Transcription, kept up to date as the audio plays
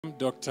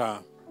Dr.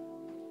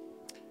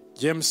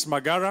 James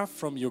Magara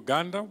from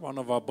Uganda, one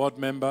of our board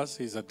members.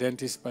 He's a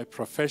dentist by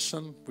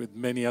profession with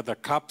many other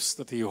caps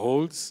that he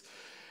holds.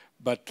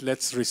 But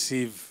let's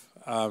receive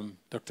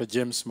Dr.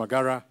 James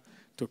Magara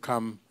to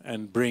come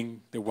and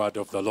bring the word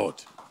of the Lord.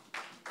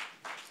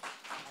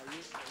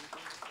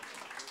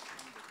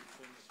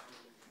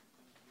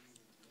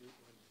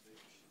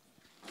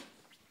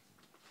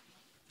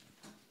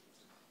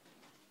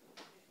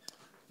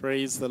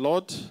 Praise the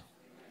Lord.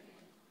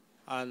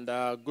 And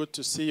good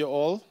to see you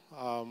all.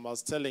 I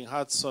was telling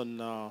Hudson,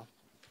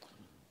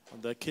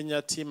 the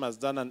Kenya team has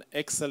done an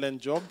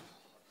excellent job.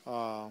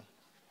 Brother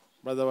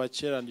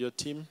Wachir and your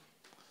team.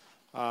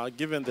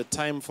 Given the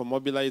time for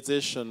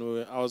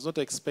mobilization, I was not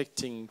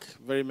expecting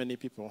very many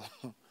people.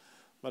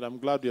 But I'm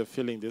glad you're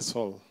filling this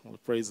hall.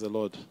 Praise the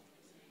Lord.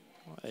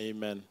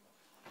 Amen.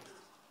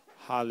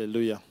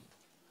 Hallelujah.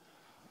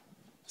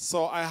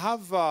 So I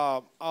have,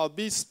 I'll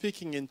be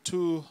speaking in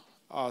two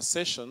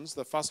sessions.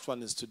 The first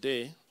one is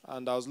today.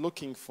 And I was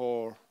looking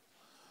for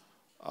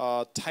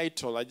a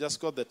title. I just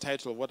got the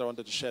title of what I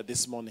wanted to share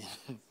this morning.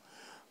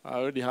 I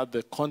already had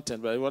the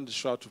content, but I wanted to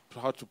show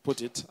how to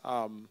put it.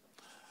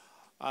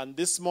 And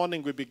this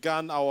morning we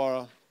began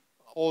our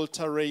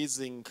altar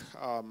raising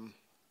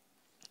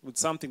with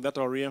something that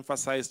I'll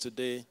re-emphasize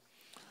today.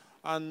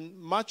 And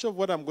much of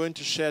what I'm going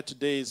to share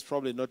today is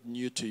probably not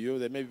new to you.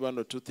 There may be one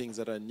or two things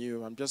that are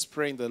new. I'm just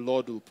praying the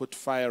Lord will put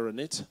fire on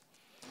it.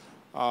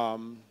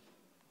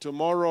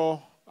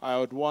 Tomorrow, I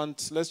would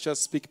want, let's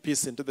just speak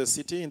peace into the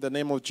city in the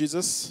name of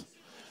Jesus.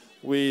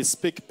 We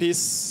speak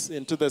peace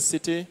into the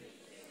city.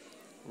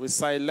 We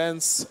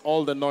silence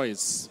all the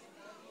noise.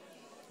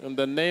 In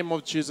the name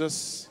of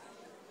Jesus,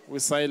 we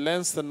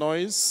silence the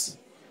noise.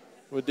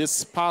 We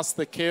disperse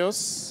the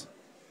chaos.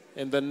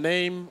 In the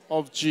name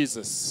of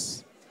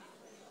Jesus.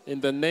 In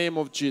the name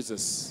of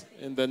Jesus.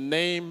 In the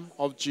name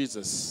of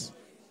Jesus.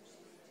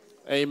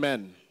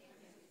 Amen.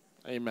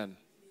 Amen.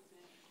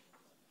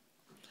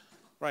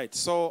 Right,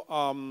 so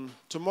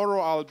tomorrow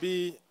I'll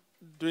be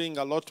doing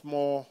a lot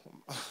more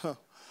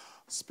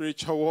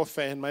spiritual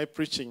warfare in my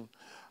preaching.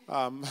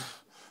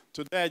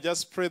 Today I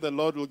just pray the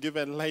Lord will give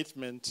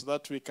enlightenment so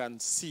that we can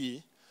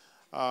see.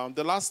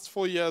 The last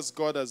 4 years,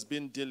 God has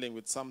been dealing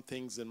with some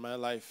things in my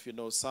life, you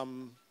know,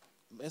 some,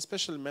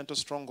 especially mental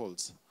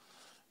strongholds,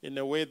 in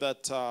a way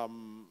that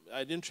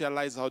I didn't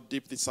realize how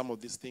deep some of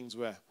these things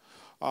were.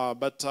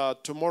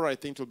 But tomorrow I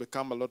think it will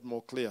become a lot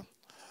more clear.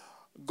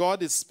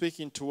 God is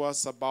speaking to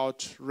us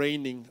about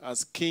reigning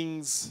as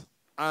kings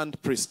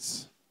and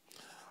priests.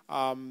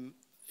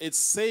 It's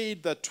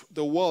said that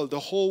the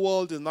whole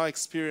world is now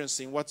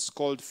experiencing what's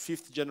called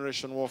fifth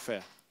generation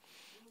warfare.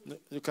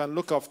 You can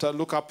look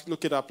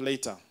it up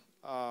later.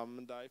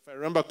 And if I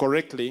remember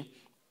correctly,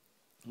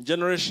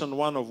 generation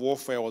 1 of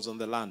warfare was on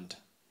the land.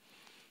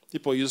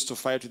 People used to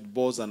fight with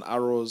bows and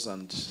arrows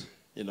and,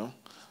 you know,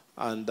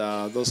 and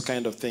those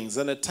kind of things.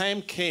 And a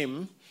time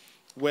came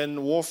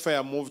when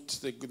warfare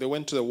moved, they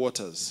went to the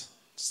waters.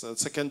 So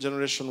second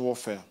generation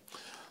warfare.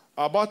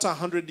 About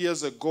 100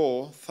 years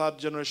ago, third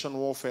generation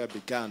warfare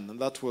began, and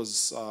that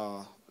was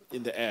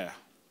in the air,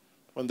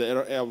 when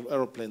the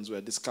aeroplanes were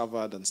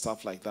discovered and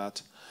stuff like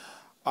that.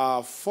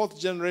 Fourth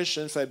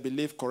generation, if I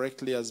believe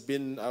correctly, has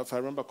been, if I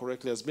remember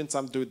correctly, has been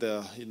something to do with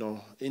the, you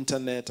know,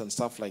 internet and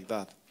stuff like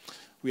that.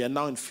 We are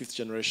now in fifth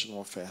generation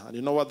warfare. And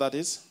you know what that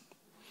is?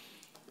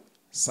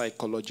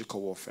 Psychological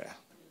warfare.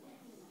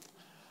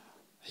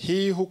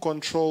 He who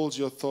controls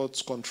your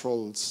thoughts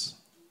controls.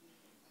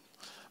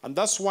 And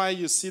that's why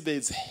you see there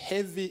is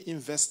heavy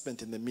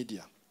investment in the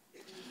media.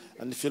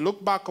 And if you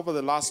look back over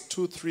the last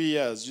 2-3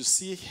 years, you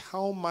see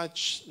how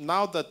much,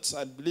 now that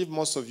I believe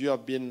most of you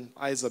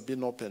eyes have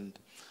been opened,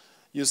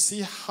 you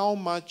see how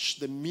much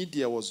the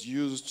media was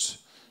used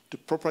to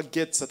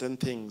propagate certain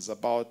things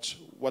about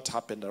what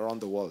happened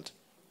around the world.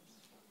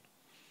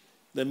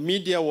 The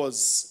media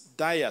was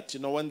diet.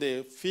 You know, when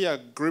the fear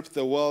gripped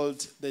the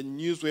world, the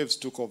news waves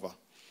took over.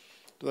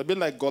 It was a bit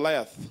like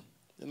Goliath.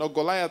 You know,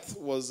 Goliath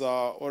was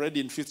already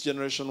in fifth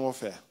generation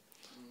warfare.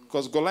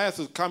 Because Goliath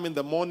would come in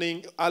the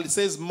morning, it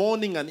says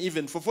morning and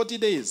even. For 40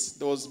 days,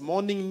 there was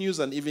morning news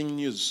and evening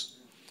news.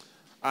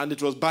 And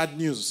it was bad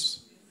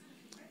news.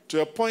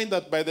 To a point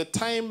that by the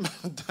time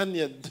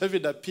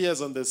David appears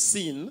on the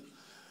scene,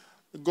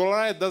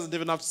 Goliath doesn't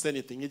even have to say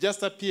anything. He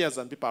just appears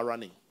and people are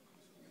running.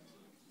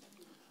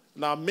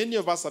 Now, many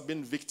of us have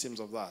been victims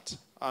of that.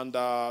 And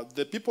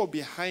the people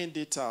behind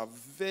it are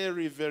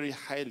very, very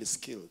highly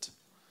skilled.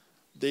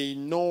 They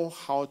know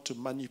how to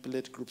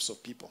manipulate groups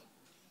of people.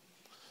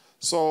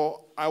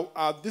 So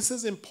this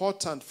is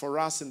important for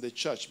us in the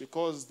church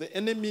because the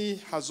enemy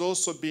has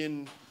also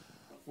been,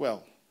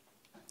 well,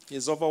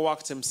 he's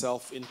overworked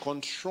himself in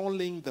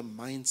controlling the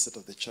mindset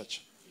of the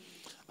church.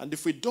 And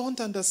if we don't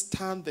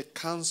understand the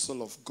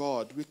counsel of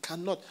God, we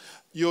cannot.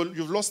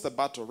 You've lost the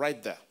battle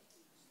right there.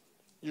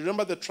 You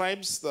remember the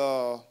tribes,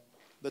 the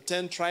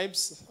 10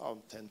 tribes,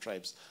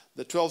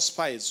 the 12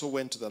 spies who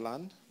went to the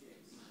land?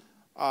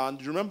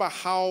 And remember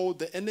how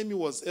the enemy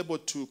was able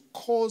to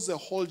cause a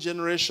whole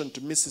generation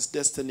to miss its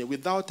destiny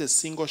without a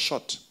single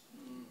shot.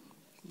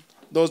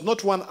 There was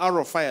not one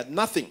arrow fired,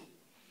 nothing.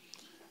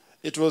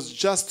 It was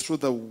just through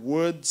the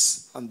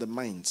words and the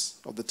minds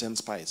of the 10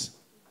 spies.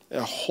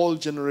 A whole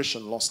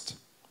generation lost.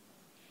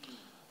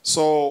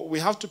 So we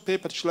have to pay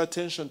particular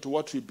attention to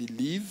what we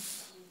believe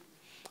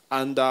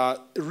and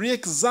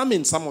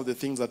re-examine some of the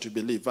things that we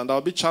believe. And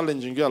I'll be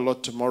challenging you a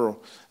lot tomorrow,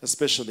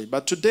 especially.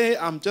 But today,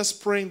 I'm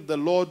just praying the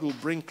Lord will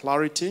bring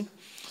clarity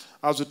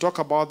as we talk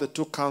about the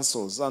two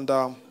councils. And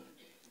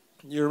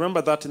you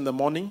remember that in the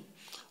morning?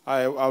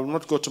 I will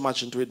not go too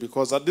much into it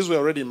because these were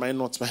already in my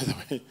notes, by the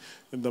way,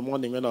 in the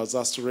morning when I was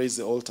asked to raise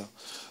the altar.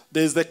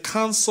 There's the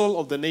Council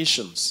of the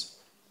Nations.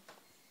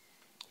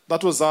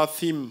 That was our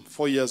theme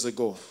 4 years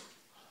ago.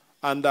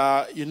 And,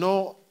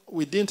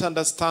 we didn't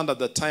understand at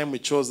the time we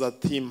chose that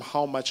theme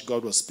how much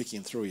God was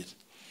speaking through it.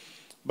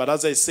 But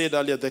as I said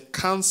earlier, the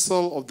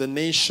Council of the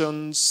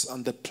Nations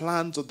and the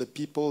plans of the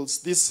peoples,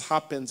 this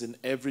happens in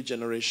every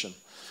generation.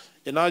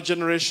 In our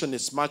generation,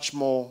 it's much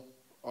more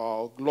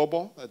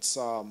global. It's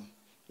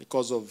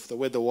because of the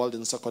way the world is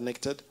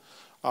interconnected.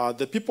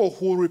 The people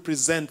who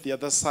represent the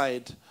other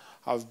side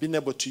have been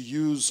able to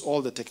use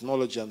all the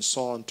technology and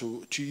so on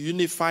to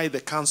unify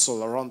the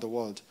council around the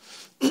world.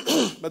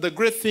 But the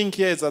great thing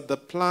here is that the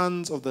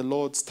plans of the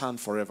Lord stand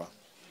forever.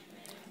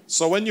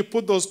 So when you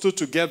put those two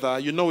together,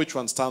 you know which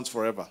one stands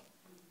forever.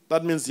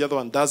 That means the other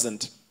one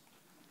doesn't.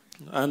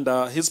 And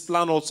his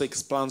plan also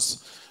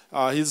expands.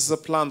 His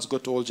plans go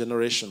to all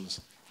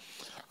generations.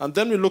 And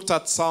then we looked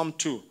at Psalm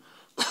 2.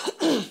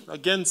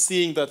 Again,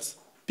 seeing that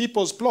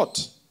people's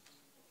plot.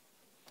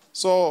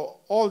 So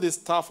all this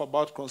stuff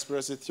about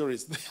conspiracy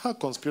theories, they are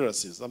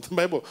conspiracies. And the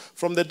Bible,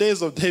 from the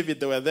days of David,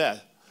 they were there.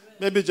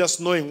 Maybe just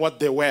knowing what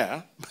they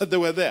were, but they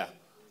were there.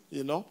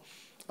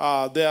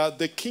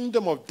 The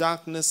kingdom of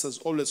darkness has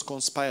always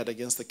conspired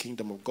against the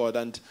kingdom of God,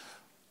 and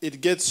it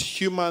gets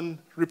human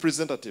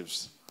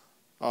representatives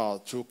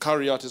to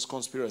carry out its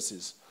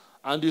conspiracies.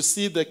 And you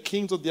see the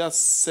kings of the earth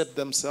set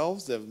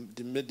themselves, they've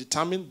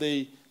determined,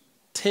 they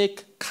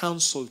take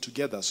counsel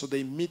together. So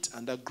they meet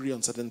and agree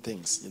on certain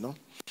things,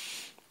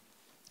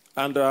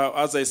 And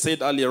as I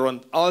said earlier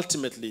on,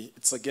 ultimately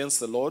it's against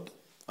the Lord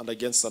and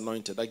against the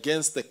anointed,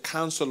 against the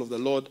counsel of the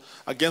Lord,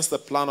 against the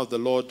plan of the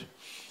Lord.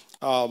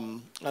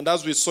 And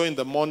as we saw in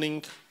the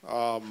morning,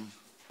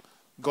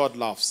 God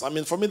laughs. I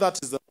mean, for me, that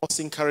is the most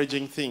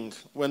encouraging thing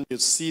when you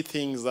see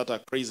things that are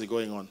crazy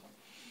going on.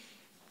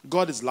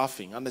 God is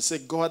laughing. And I say,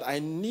 God, I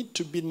need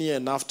to be near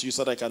enough to you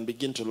so that I can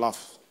begin to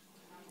laugh.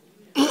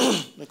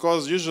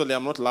 Because usually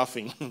I'm not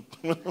laughing.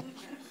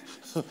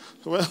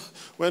 Well,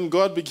 when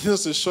God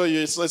begins to show you,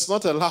 it's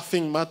not a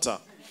laughing matter.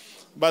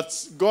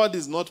 But God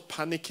is not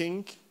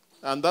panicking.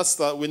 And that's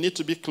that we need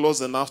to be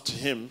close enough to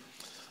him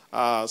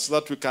so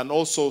that we can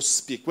also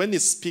speak. When he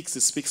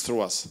speaks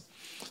through us.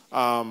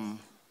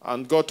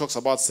 And God talks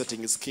about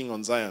setting his king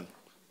on Zion.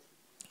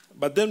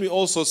 But then we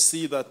also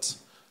see that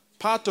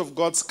part of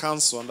God's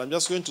counsel, and I'm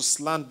just going to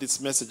slant this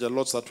message a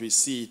lot so that we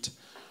see it.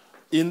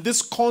 In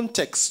this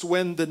context,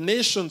 when the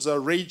nations are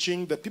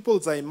raging, the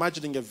peoples are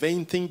imagining a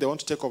vain thing, they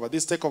want to take over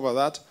this, take over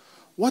that.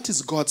 What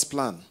is God's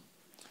plan?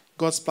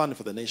 God's plan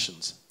for the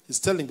nations. He's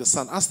telling the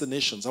Son, ask the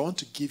nations, I want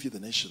to give you the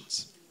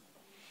nations.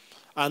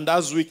 And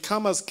as we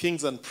come as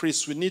kings and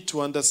priests, we need to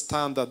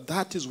understand that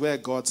that is where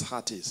God's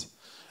heart is.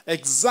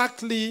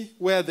 Exactly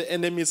where the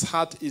enemy's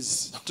heart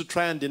is to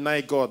try and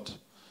deny God,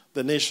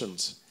 the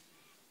nations.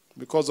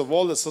 Because of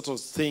all the sort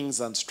of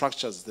things and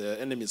structures the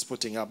enemy is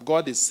putting up.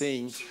 God is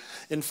saying,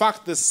 in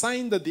fact, the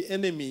sign that the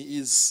enemy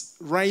is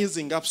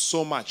rising up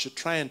so much to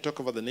try and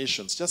talk over the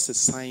nations, just a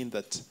sign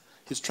that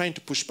he's trying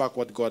to push back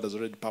what God has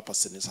already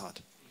purposed in his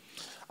heart.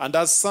 And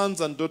as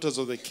sons and daughters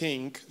of the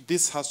king,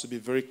 this has to be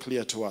very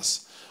clear to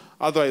us.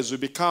 Otherwise, we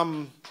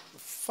become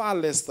far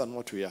less than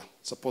what we are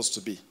supposed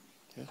to be.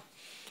 Okay?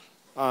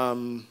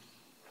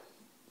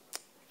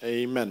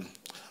 Amen.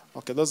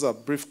 Okay, those are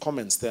brief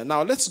comments there.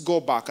 Now, let's go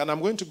back. And I'm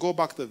going to go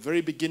back to the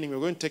very beginning. We're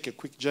going to take a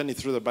quick journey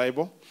through the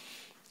Bible.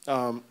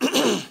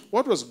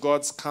 What was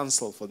God's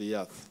counsel for the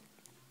earth?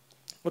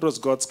 What was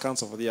God's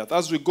counsel for the earth?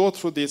 As we go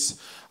through this,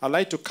 I'd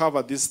like to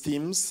cover these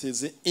themes.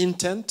 His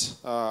intent,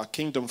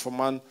 kingdom for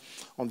man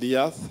on the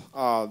earth.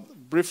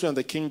 Briefly on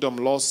the kingdom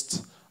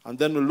lost. And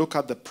then we'll look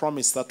at the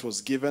promise that was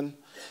given.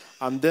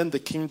 And then the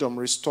kingdom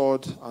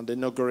restored and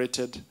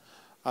inaugurated.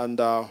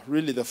 And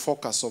really the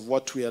focus of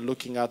what we are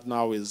looking at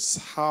now is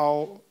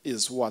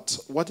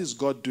what is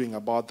God doing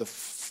about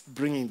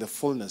bringing the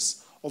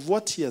fullness of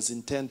what he has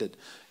intended.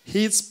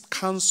 His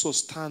counsel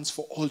stands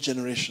for all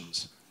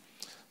generations.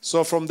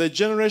 So from the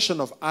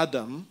generation of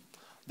Adam,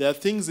 there are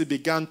things he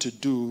began to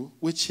do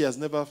which he has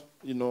never,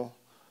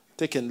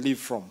 taken leave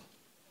from.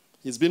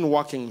 He's been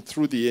working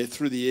through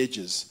the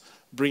ages,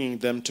 bringing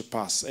them to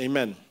pass.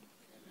 Amen.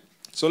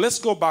 So let's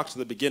go back to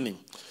the beginning.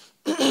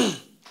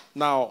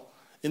 Now,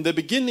 in the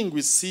beginning,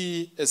 we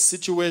see a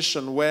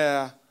situation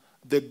where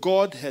the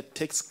Godhead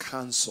takes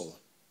counsel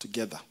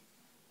together.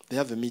 They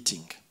have a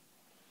meeting.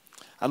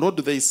 And what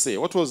do they say?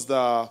 What was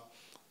the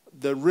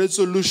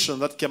resolution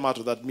that came out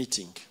of that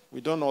meeting? We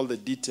don't know all the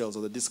details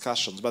of the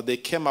discussions, but they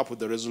came up with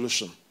the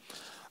resolution.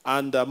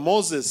 And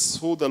Moses,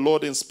 who the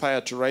Lord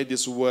inspired to write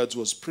these words,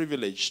 was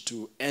privileged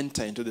to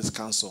enter into this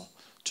council,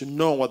 to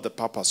know what the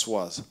purpose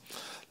was.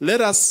 Let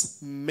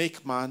us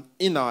make man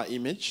in our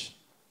image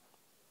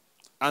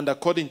and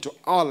according to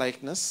our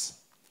likeness,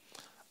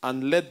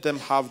 and let them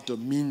have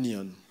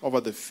dominion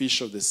over the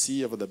fish of the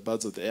sea, over the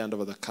birds of the air, and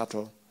over the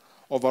cattle,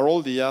 over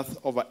all the earth,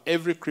 over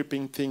every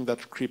creeping thing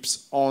that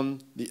creeps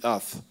on the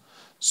earth.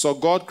 So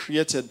God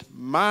created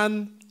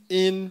man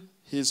in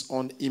his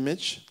own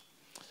image.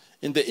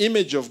 In the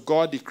image of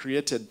God, he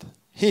created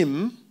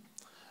him.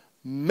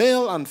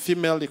 Male and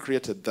female, he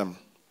created them.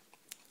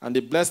 And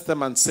he blessed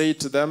them and said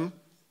to them,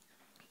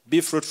 be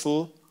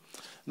fruitful.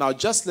 Now,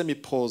 just let me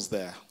pause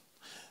there.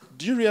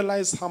 Do you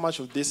realize how much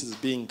of this is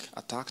being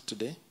attacked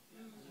today?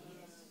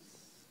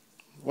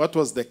 What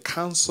was the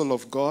counsel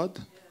of God?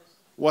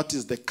 What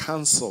is the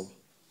counsel?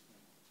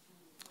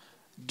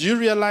 Do you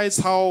realize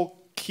how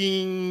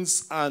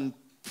kings and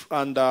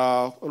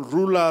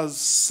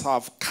rulers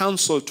have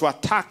counseled to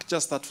attack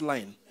just that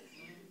line?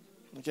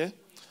 Okay?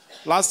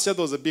 Last year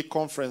there was a big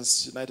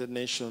conference, United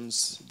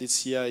Nations.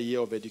 This year,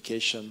 Year of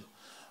Education.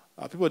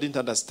 People didn't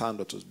understand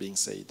what was being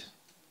said.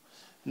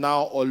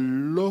 Now,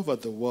 all over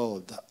the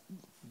world,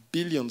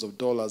 billions of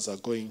dollars are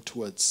going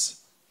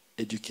towards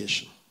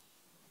education.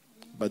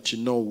 But you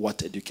know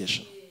what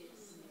education?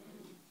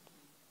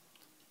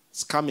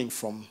 It's coming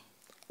from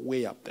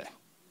way up there.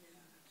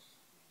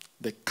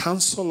 The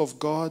counsel of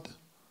God,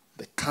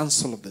 the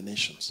counsel of the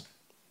nations.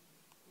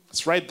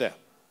 It's right there.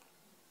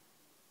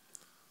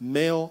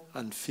 Male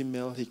and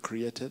female, he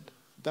created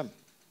them.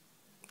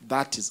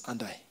 That is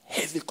under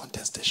heavy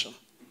contestation.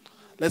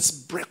 Let's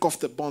break off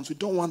the bonds. We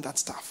don't want that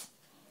stuff.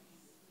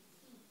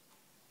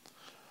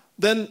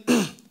 Then,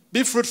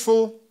 be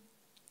fruitful.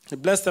 He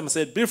blessed them and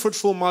said, be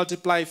fruitful,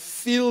 multiply,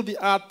 fill the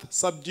earth,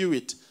 subdue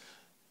it.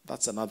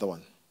 That's another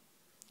one.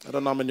 I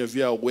don't know how many of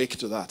you are awake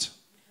to that.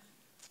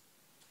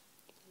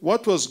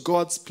 What was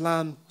God's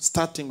plan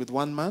starting with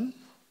one man?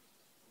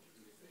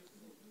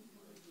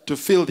 To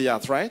fill the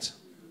earth, right?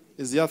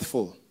 Is the earth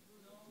full?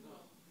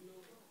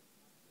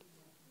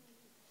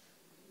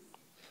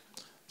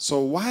 So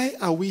why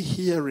are we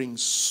hearing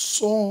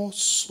so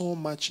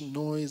much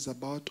noise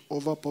about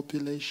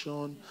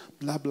overpopulation,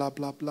 blah, blah,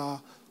 blah, blah?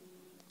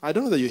 I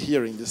don't know that you're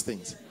hearing these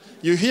things.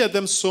 You hear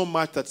them so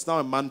much that it's now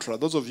a mantra.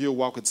 Those of you who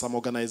work with some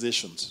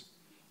organizations,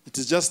 it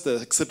is just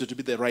accepted to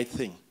be the right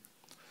thing.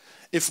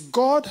 If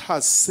God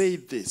has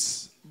said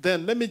this,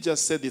 then let me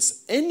just say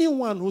this.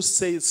 Anyone who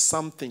says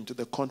something to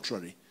the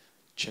contrary,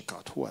 check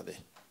out. Who are they?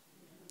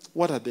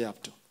 What are they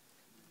up to?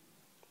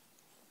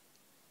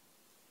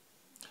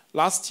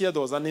 Last year,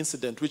 there was an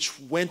incident which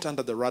went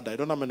under the radar. I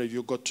don't know how many of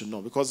you got to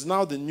know, because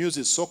now the news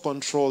is so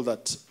controlled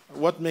that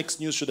what makes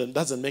news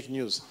doesn't make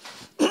news.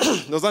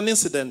 There was an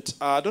incident.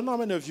 I don't know how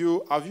many of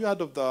you, have you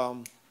heard of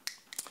the,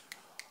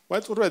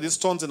 what were these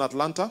stones in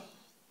Atlanta?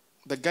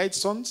 The guide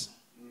stones?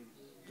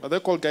 Are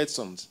they called guide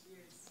stones?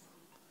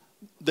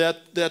 There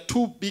are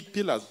two big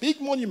pillars,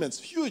 big monuments,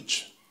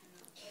 huge,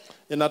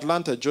 in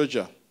Atlanta,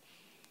 Georgia,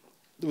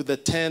 with the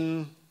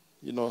 10,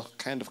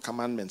 kind of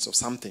commandments of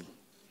something.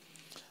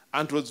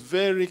 And it was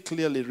very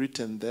clearly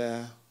written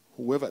there,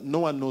 no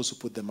one knows who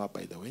put them up,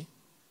 by the way.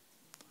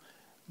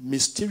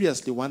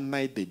 Mysteriously, one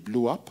night they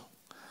blew up.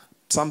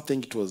 Some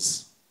think it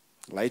was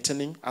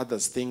lightning.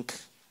 Others think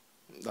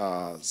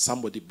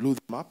somebody blew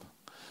them up.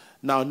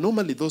 Now,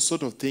 normally those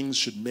sort of things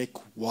should make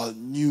world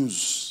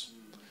news.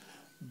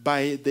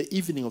 By the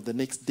evening of the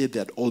next day, they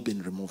had all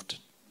been removed.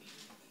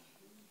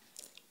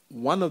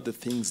 One of the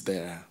things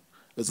there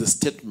was a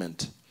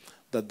statement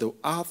that the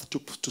earth,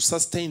 to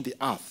sustain the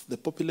earth, the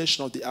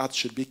population of the earth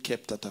should be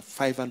kept at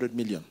 500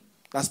 million.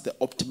 That's the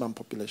optimum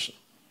population.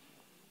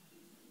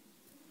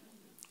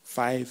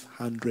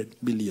 500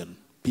 million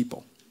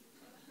people.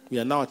 We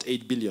are now at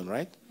 8 billion,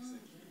 right?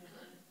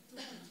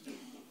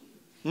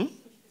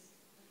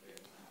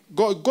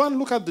 Go and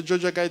look at the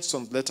Georgia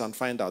Guidestones letter and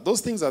find out.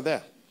 Those things are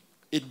there.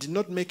 It did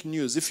not make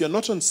news. If you're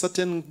not on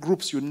certain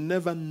groups, you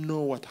never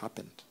know what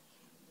happened.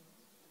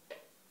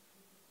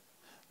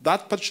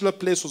 That particular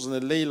place was on a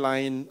ley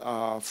line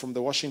from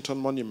the Washington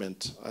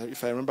Monument,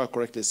 if I remember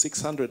correctly,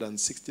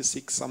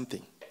 666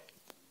 something.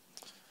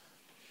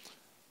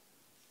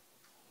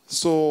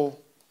 So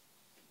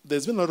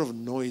there's been a lot of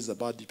noise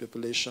about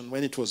depopulation.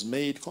 When it was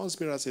made,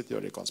 conspiracy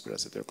theory,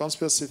 conspiracy theory,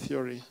 conspiracy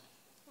theory.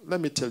 Let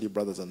me tell you,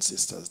 brothers and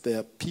sisters, there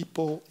are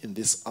people in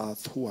this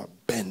earth who are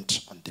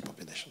bent on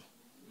depopulation.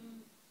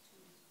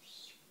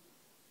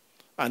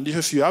 And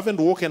if you haven't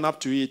woken up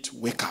to it,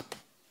 wake up.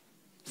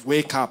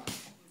 Wake up.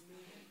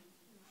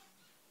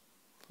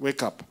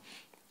 Wake up.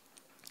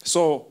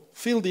 So,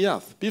 fill the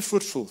earth. Be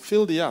fruitful.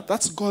 Fill the earth.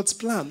 That's God's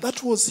plan.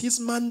 That was his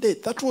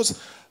mandate. That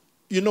was,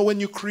 when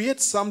you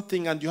create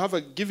something and you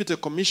give it a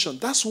commission,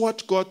 that's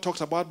what God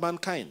talked about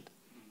mankind.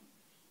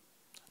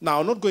 Now,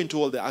 I'm not going to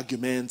all the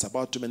arguments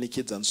about too many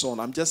kids and so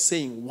on. I'm just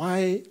saying,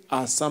 why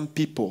are some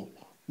people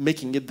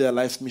making it their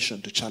life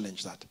mission to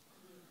challenge that?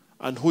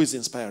 And who is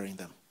inspiring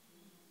them?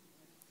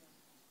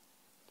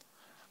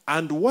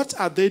 And what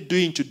are they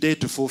doing today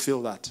to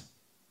fulfill that?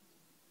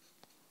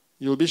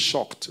 You'll be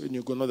shocked when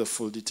you go know the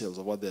full details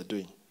of what they're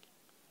doing.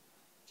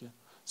 Okay?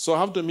 So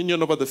have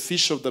dominion over the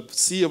fish of the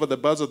sea, over the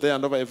birds of the air,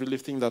 and over every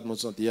living thing that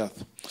moves on the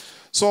earth.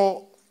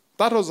 So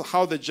that was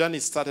how the journey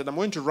started. I'm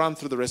going to run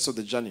through the rest of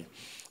the journey.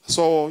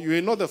 So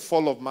you know the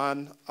fall of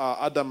man,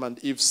 Adam and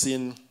Eve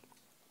sin,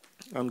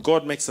 and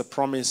God makes a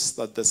promise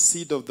that the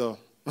seed of the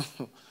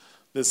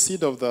the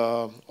seed of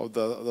the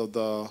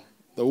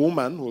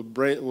woman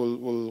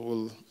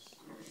will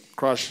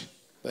crush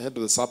the head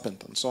of the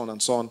serpent, and so on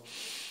and so on.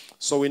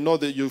 So we know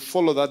that you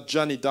follow that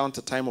journey down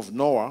to the time of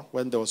Noah,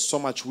 when there was so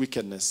much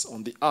wickedness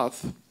on the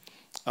earth.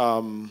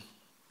 Let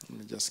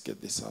me just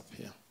get this up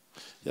here.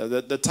 Yeah,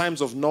 the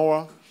times of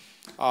Noah,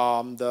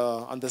 and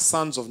the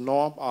sons of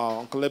Noah.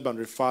 Uncle Laban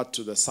referred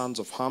to the sons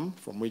of Ham,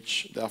 from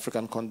which the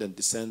African continent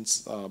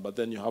descends. But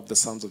then you have the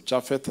sons of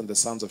Japheth and the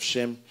sons of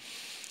Shem.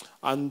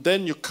 And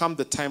then you come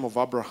the time of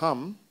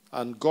Abraham,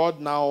 and God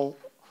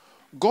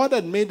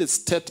had made a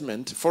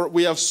statement. For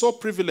we are so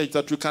privileged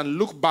that we can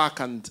look back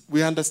and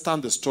we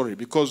understand the story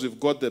because we've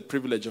got the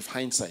privilege of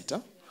hindsight.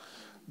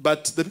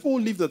 But the people who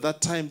lived at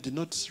that time did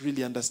not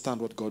really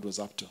understand what God was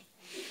up to.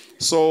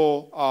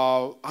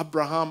 So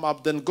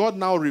then God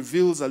now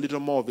reveals a little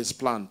more of his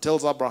plan.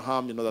 Tells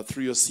Abraham, that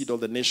through your seed all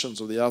the nations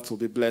of the earth will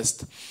be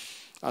blessed.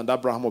 And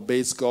Abraham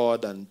obeys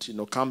God and,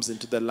 comes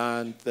into the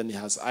land. Then he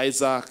has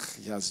Isaac,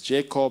 he has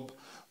Jacob.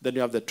 Then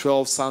you have the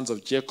 12 sons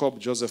of Jacob,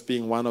 Joseph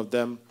being one of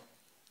them.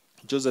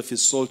 Joseph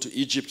is sold to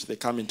Egypt. They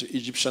come into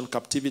Egyptian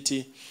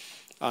captivity.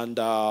 And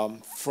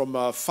from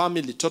a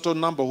family, total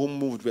number who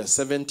moved were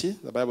 70,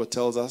 the Bible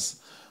tells us.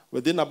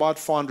 Within about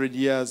 400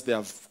 years, they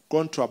have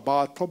grown to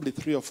about probably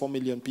 3 or 4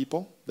 million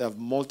people. They have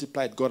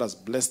multiplied. God has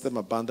blessed them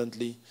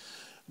abundantly.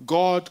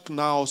 God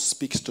now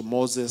speaks to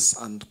Moses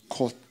and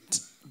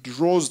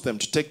draws them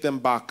to take them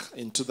back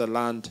into the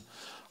land.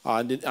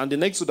 And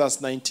in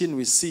Exodus 19,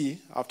 we see,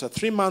 after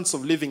 3 months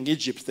of leaving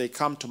Egypt, they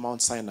come to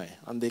Mount Sinai.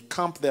 And they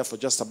camp there for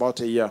just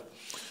about a year.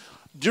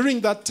 During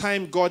that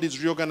time, God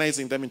is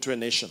reorganizing them into a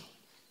nation.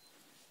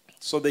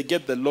 So they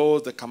get the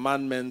laws, the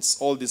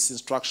commandments, all these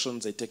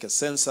instructions. They take a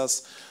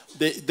census.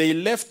 They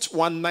left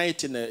one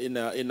night in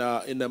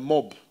a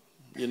mob,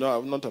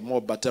 not a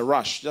mob, but a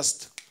rush.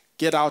 Just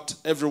get out,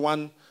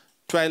 everyone.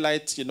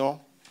 Twilight, the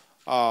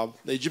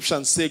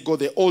Egyptians say go.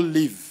 They all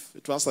leave.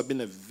 It must have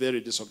been a very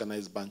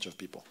disorganized bunch of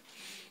people.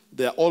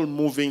 They're all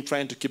moving,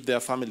 trying to keep their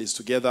families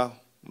together.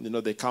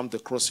 They come to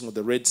the crossing of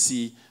the Red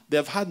Sea. They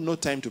have had no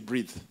time to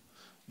breathe.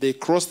 They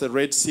crossed the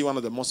Red Sea, one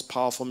of the most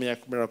powerful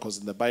miracles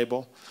in the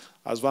Bible.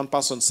 As one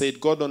person said,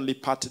 God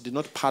did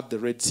not part the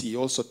Red Sea, he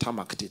also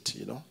tarmacked it,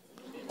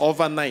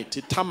 Overnight,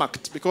 he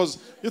tarmacked. Because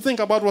you think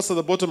about what's at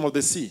the bottom of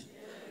the sea.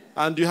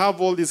 And you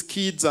have all these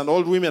kids and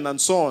old women and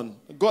so on.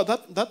 God,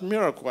 that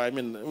miracle,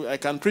 I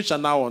can preach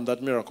an hour on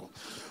that miracle.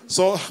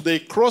 So they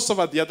cross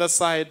over the other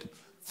side.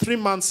 3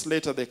 months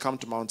later, they come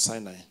to Mount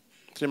Sinai.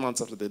 3 months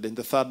after in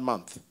the 3rd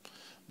month.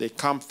 They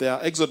camp there.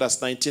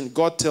 Exodus 19,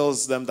 God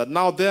tells them that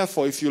now,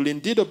 therefore, if you'll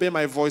indeed obey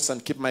my voice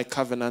and keep my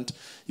covenant,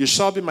 you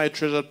shall be my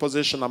treasured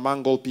possession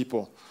among all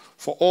people.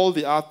 For all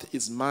the earth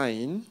is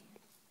mine.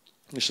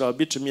 You shall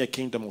be to me a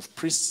kingdom of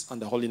priests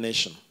and a holy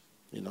nation.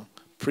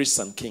 Priests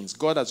and kings.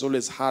 God has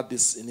always had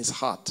this in his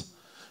heart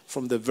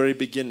from the very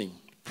beginning.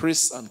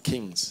 Priests and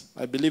kings.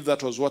 I believe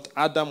that was what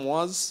Adam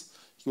was.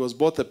 He was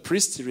both a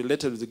priest, he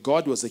related with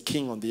God, he was a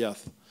king on the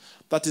earth.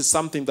 That is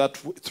something that,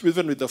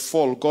 even with the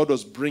fall, God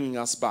was bringing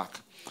us back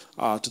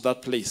to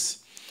that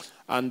place.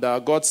 And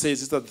God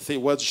says, these are the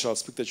words you shall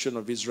speak to the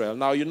children of Israel.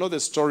 Now, you know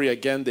the story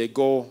again. They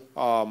go,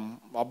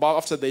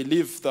 after they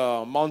leave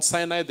the Mount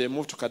Sinai, they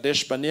move to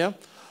Kadesh Barnea.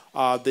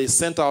 They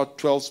sent out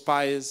 12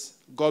 spies.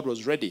 God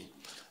was ready.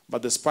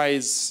 But the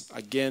spies,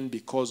 again,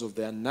 because of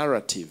their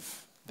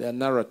narrative,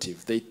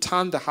 they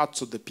turned the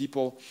hearts of the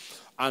people,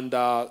 and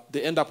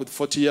they end up with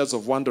 40 years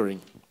of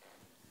wandering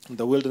in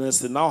the wilderness.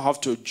 They now have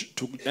to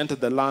enter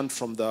the land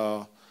from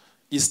the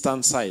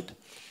eastern side.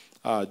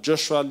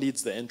 Joshua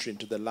leads the entry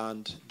into the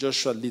land.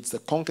 Joshua leads the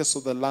conquest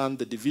of the land,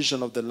 the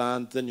division of the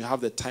land. Then you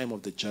have the time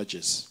of the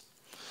judges.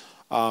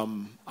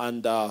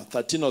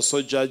 13 or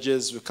so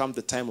judges will come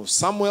the time of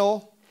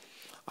Samuel.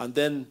 And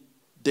then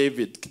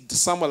David.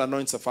 Samuel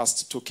anoints the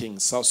first 2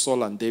 kings,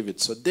 Saul and David.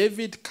 So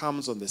David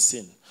comes on the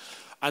scene.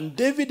 And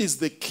David is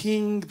the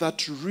king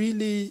that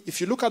really,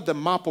 if you look at the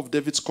map of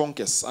David's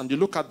conquests and you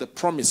look at the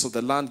promise of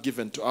the land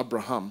given to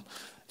Abraham,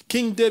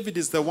 King David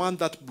is the one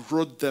that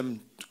brought them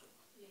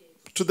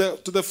to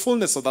the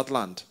fullness of that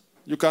land.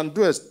 You can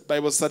do a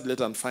Bible study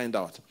later and find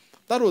out.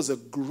 That was a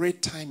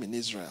great time in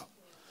Israel.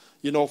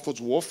 For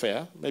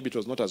warfare, maybe it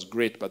was not as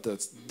great, but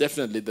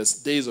definitely the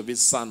days of his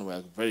son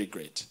were very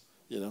great.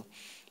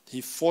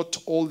 He fought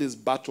all these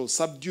battles,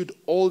 subdued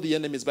all the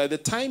enemies. By the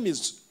time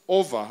he's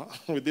over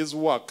with his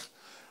work,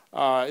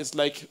 it's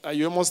like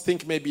you almost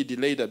think maybe he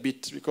delayed a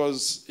bit,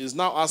 because he's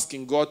now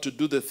asking God to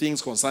do the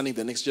things concerning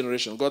the next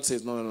generation. God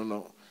says,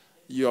 no.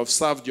 You have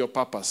served your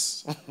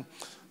purpose.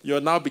 You're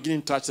now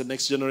beginning to touch the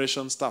next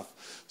generation stuff.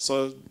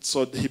 So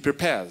he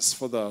prepares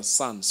for the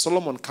son.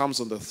 Solomon comes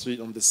on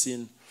the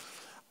scene,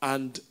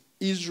 and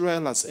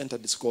Israel has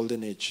entered this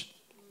golden age.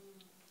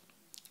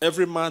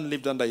 Every man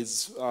lived under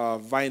his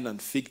vine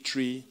and fig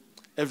tree.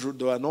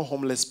 There were no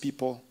homeless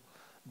people.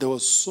 There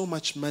was so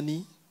much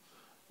money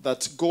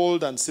that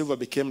gold and silver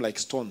became like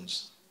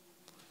stones.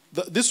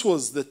 This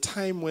was the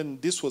time when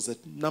this was the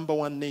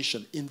 #1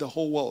 nation in the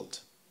whole world.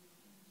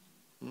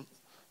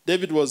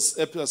 David was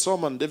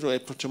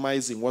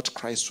epitomizing what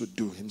Christ would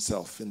do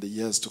himself in the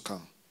years to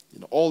come.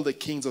 All the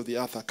kings of the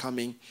earth are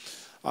coming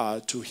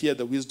to hear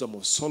the wisdom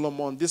of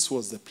Solomon. This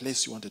was the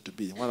place you wanted to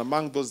be. One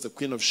among those, the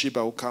Queen of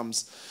Sheba, who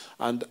comes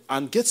and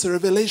gets a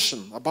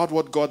revelation about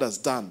what God has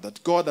done,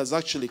 that God has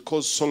actually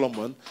caused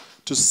Solomon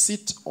to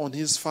sit on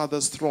his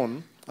father's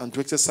throne and to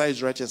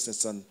exercise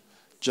righteousness and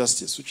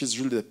justice, which is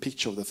really the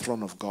picture of the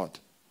throne of God.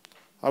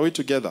 Are we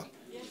together?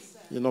 Yes,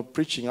 sir.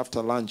 Preaching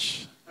after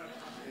lunch.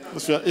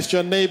 If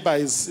your neighbor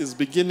is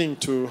beginning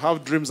to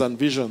have dreams and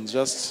visions,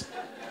 just...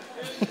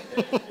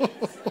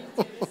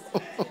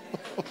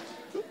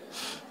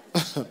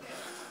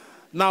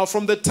 Now,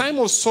 from the time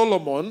of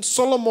Solomon,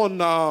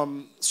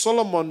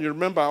 you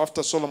remember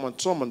after Solomon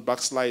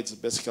backslides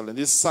basically, and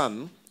his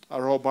son,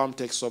 Rehoboam,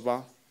 takes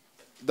over,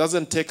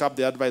 doesn't take up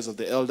the advice of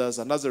the elders,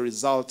 and as a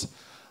result,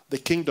 the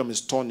kingdom is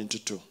torn into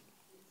two.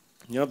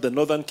 You have the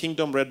northern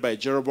kingdom led by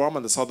Jeroboam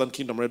and the southern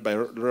kingdom led by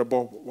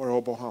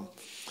Rehoboam.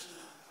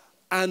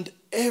 And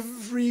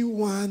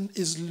everyone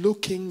is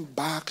looking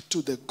back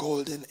to the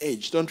golden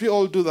age. Don't we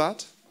all do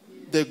that?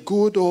 The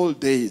good old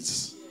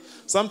days.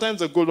 Sometimes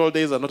the good old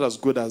days are not as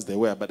good as they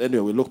were, but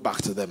anyway, we look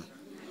back to them.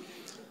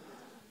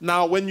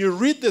 Now, when you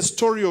read the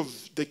story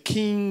of the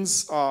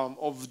kings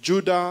of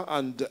Judah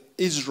and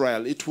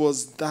Israel, it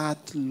was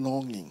that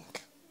longing.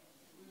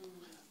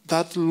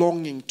 That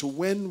longing to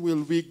when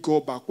will we go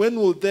back? When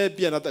will there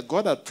be another?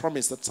 God had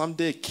promised that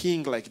someday a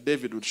king like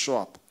David would show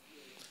up.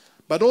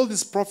 But all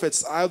these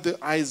prophets, the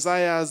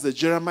Isaiahs, the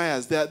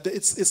Jeremiahs,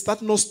 it's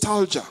that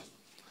nostalgia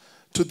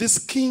to this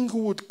king who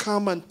would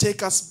come and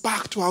take us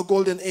back to our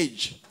golden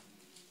age.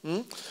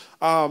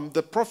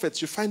 The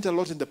prophets, you find a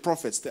lot in the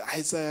prophets, the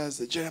Isaiahs,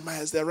 the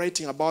Jeremiahs, they're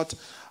writing about,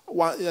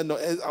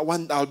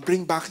 I'll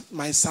bring back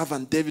my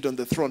servant David on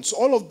the throne. So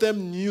all of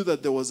them knew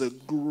that there was a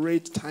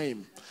great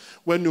time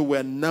when we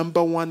were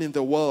 #1 in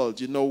the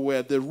world,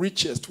 we're the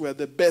richest, we're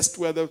the best,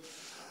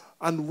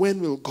 and when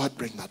will God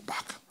bring that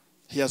back?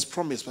 He has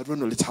promised, but when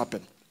will it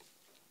happen?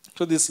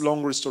 So this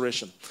long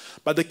restoration.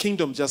 But the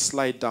kingdom just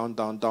slide down,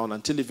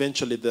 until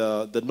eventually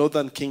the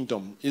northern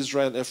kingdom,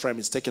 Israel, Ephraim,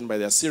 is taken by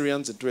the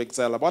Assyrians into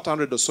exile. About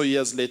 100 or so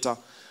years later,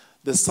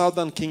 the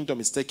southern kingdom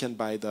is taken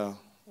by the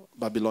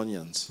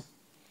Babylonians.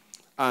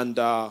 And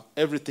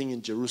everything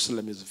in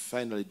Jerusalem is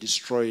finally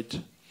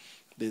destroyed.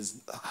 There's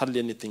hardly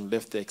anything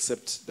left there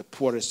except the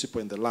poorest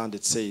people in the land,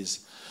 it says.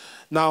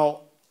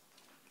 Now,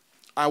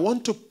 I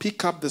want to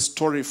pick up the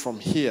story from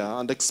here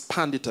and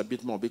expand it a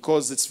bit more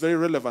because it's very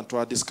relevant to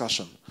our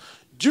discussion.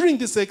 During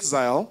this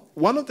exile,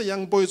 one of the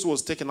young boys who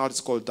was taken out is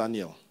called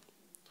Daniel.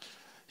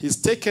 He's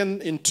taken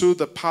into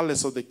the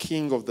palace of the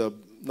king of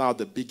now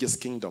the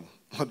biggest kingdom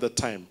at the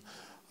time,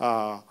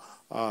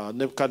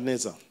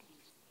 Nebuchadnezzar.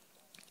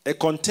 A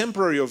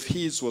contemporary of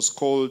his was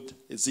called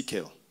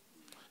Ezekiel,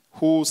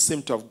 who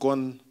seemed to have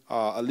gone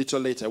a little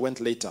later, went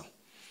later.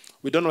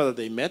 We don't know whether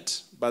they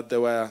met, but they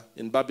were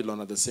in Babylon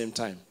at the same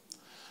time.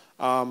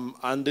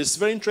 And it's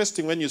very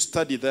interesting when you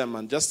study them,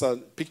 and just a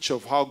picture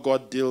of how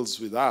God deals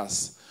with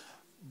us.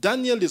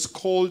 Daniel is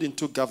called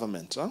into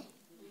government.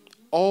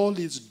 All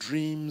his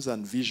dreams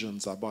and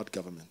visions are about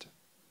government.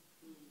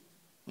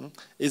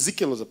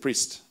 Ezekiel was a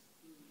priest.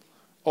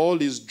 All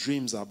his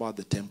dreams are about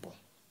the temple.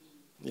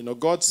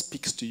 God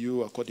speaks to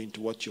you according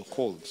to what you're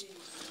called.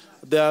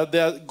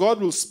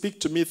 God will speak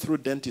to me through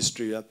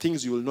dentistry,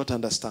 things you will not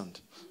understand.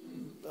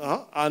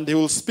 And he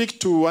will speak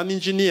to an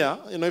engineer.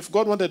 If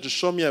God wanted to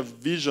show me a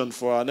vision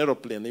for an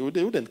aeroplane, he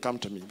wouldn't come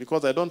to me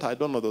because I don't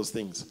know those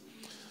things.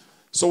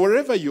 So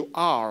wherever you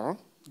are,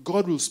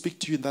 God will speak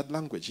to you in that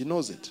language. He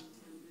knows it.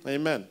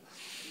 Amen.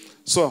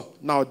 So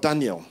now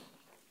Daniel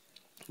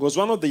was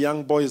one of the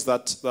young boys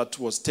that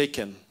was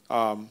taken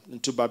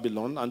into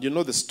Babylon. And you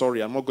know the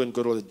story. I'm not going to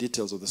go to all the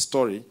details of the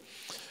story.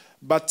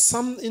 But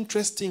some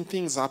interesting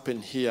things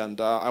happen here. And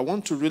I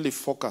want to really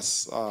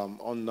focus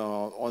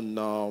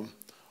on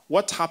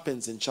what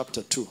happens in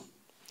chapter 2.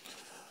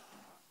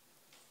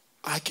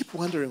 I keep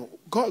wondering,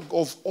 God,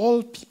 of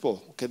all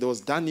people, okay, there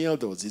was Daniel,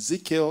 there was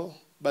Ezekiel,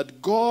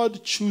 but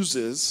God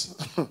chooses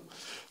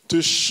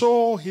to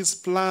show his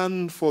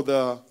plan for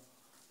the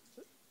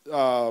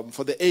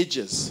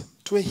ages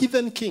to a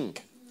heathen king.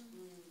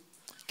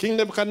 King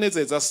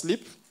Nebuchadnezzar is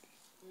asleep,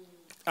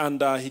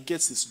 and he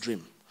gets this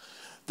dream.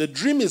 The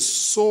dream is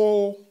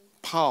so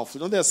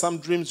powerful. There are some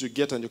dreams you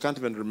get and you can't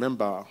even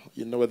remember,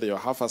 whether you're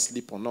half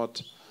asleep or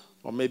not,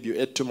 or maybe you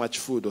ate too much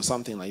food or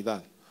something like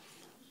that.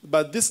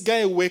 But this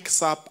guy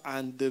wakes up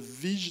and the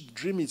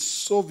dream is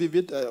so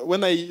vivid.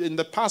 In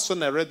the past,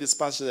 when I read this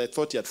passage, I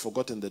thought he had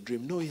forgotten the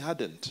dream. No, he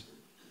hadn't.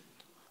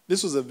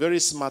 This was a very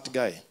smart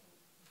guy.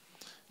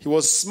 He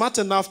was smart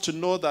enough to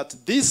know that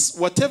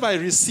whatever I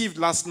received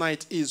last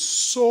night is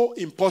so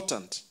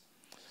important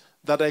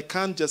that I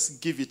can't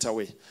just give it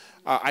away.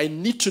 I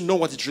need to know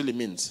what it really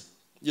means.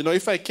 You know,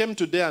 if I came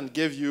today and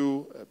gave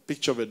you a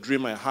picture of a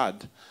dream I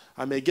had,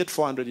 I may get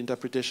 400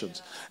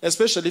 interpretations.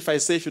 Especially if I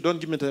say, if you don't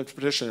give me an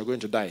interpretation, you're going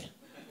to die.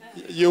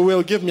 You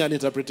will give me an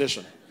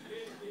interpretation.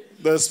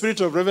 The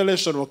spirit of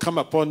revelation will come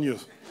upon you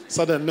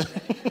suddenly.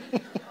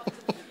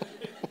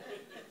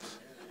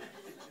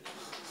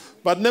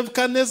 But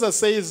Nebuchadnezzar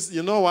says,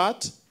 you know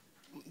what?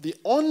 The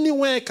only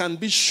way I can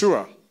be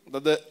sure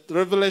that the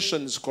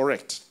revelation is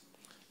correct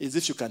is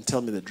if you can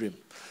tell me the dream.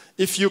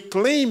 If you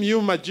claim,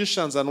 you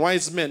magicians and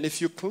wise men,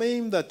 if you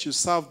claim that you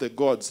serve the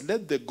gods,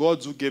 let the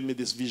gods who gave me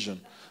this vision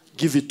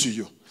give it to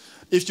you.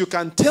 If you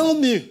can tell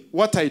me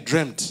what I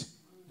dreamt,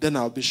 then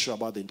I'll be sure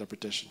about the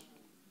interpretation.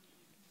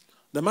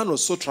 The man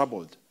was so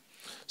troubled.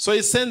 So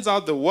he sends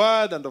out the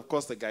word, and of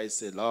course the guy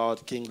said,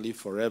 Lord, King, live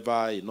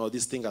forever. You know,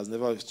 this thing has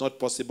never, it's not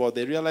possible.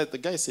 They realized, the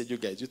guy said, you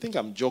guys, you think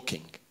I'm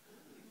joking?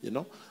 You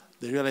know?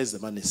 They realized the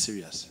man is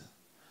serious.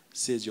 He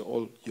says,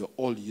 you're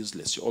all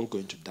useless. You're all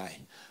going to die.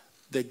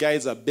 The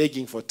guys are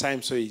begging for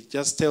time, so he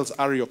just tells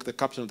Arioch, the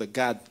captain of the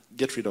guard,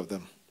 get rid of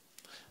them.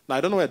 Now,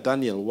 I don't know where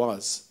Daniel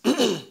was.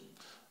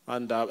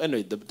 And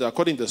anyway,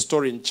 according to the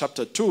story in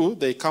chapter 2,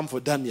 they come for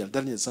Daniel.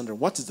 Daniel is wondering,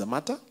 what is the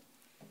matter?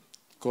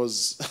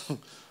 Because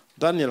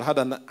Daniel had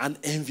an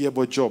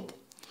unenviable job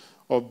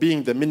of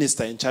being the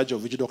minister in charge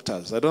of witch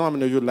doctors. I don't know how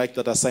many of you like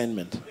that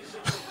assignment.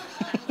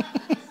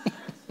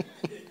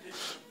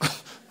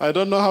 I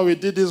don't know how he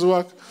did his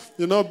work.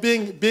 You know,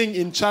 being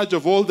in charge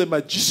of all the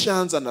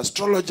magicians and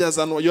astrologers,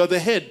 and you're the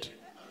head.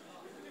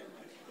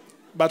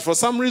 But for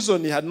some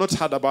reason, he had not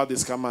heard about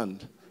this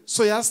command.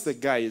 So he asked the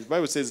guy, the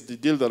Bible says he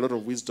dealt a lot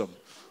of wisdom.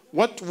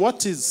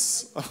 What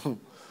is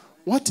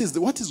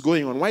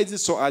going on? Why is it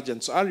so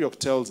urgent? So Arioch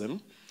tells him.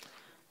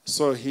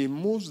 So he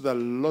moves with a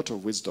lot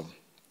of wisdom.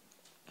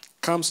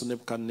 Comes to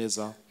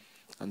Nebuchadnezzar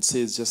and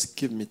says, just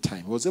give me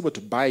time. He was able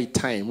to buy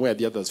time where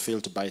the others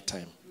failed to buy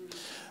time.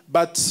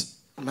 But,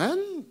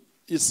 man,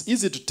 it's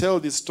easy to tell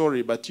this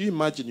story, but you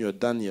imagine you're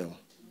Daniel.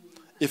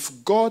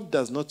 If God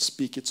does not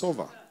speak, it's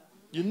over.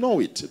 You know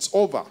it. It's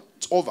over.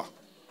 It's over.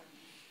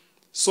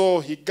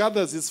 So he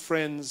gathers his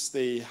friends.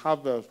 They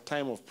have a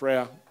time of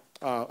prayer.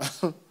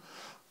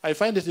 I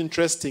find it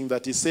interesting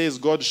that he says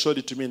God showed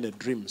it to me in a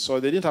dream. So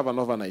they didn't have an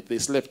overnight. They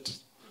slept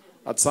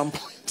at some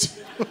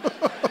point.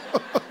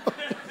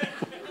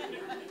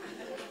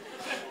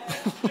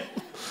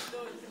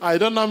 I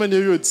don't know how many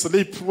of you would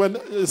sleep. When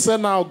you say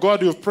now,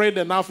 God, you've prayed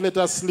enough, let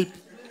us sleep.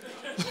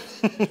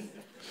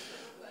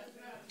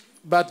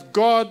 But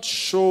God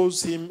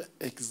shows him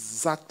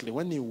exactly.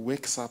 When he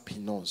wakes up, he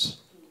knows.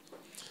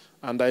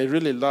 And I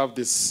really love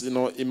this, you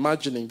know,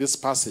 imagining this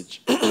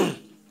passage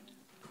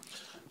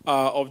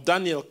of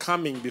Daniel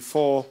coming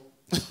before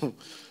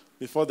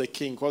the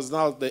king. Because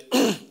now,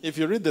 if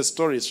you read the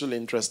story, it's really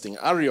interesting.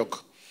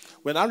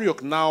 When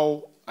Arioch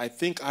now, I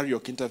think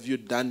Arioch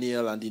interviewed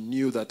Daniel and he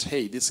knew that,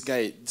 hey, this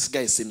guy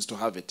seems to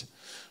have it.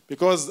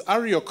 Because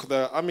Arioch,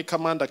 the army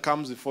commander,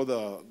 comes before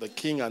the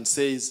king and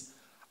says,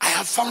 I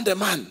have found a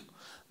man.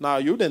 Now,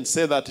 you wouldn't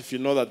say that if you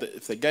know that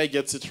if the guy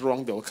gets it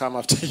wrong, they'll come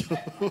after you.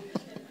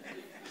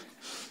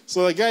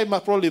 So the guy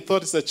probably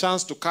thought it's a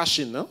chance to cash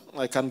in. No?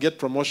 I can get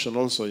promotion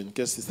also in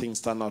case the things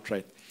turn out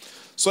right.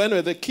 So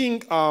anyway, the king,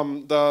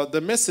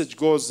 the message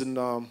goes in,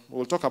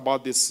 we'll talk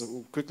about this,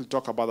 we'll quickly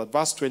talk about that.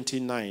 Verse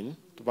 29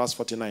 to verse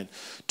 49.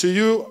 To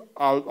you,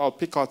 I'll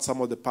pick out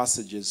some of the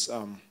passages.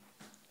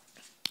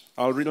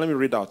 Let me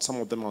read out some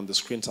of them on the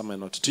screen, some may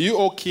not. To you,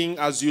 O king,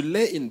 as you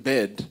lay in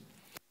bed,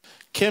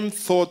 came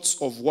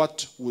thoughts of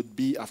what would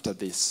be after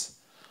this.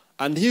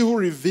 And he who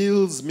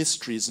reveals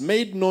mysteries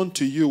made known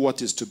to you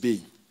what is to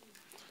be.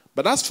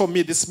 But as for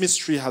me, this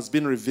mystery has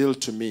been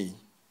revealed to me.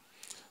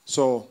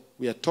 So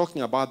we are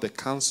talking about the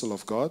counsel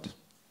of God.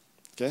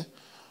 Okay?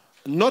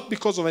 Not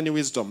because of any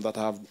wisdom that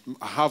I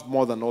have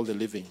more than all the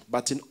living,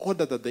 but in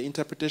order that the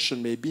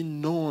interpretation may be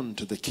known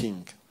to the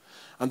king,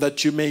 and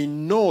that you may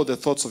know the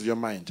thoughts of your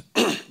mind.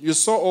 You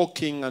saw, O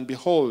king, and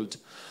behold,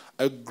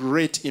 a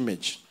great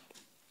image.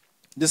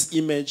 This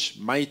image,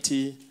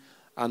 mighty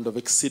and of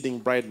exceeding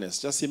brightness.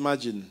 Just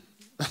imagine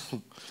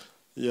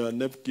you're in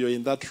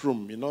that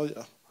room, you know,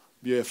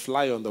 you're a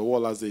fly on the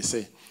wall, as they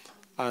say.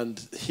 And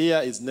here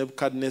is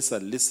Nebuchadnezzar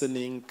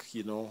listening,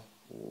 you know,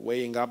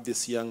 weighing up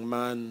this young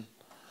man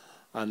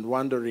and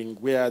wondering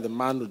where the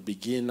man would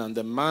begin. And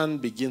the man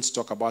begins to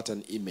talk about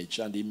an image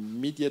and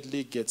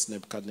immediately gets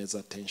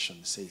Nebuchadnezzar's attention.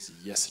 He says,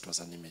 yes, it was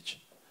an image.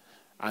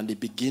 And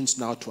it begins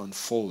now to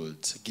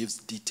unfold, gives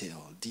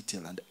detail,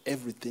 and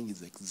everything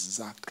is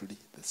exactly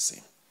the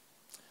same.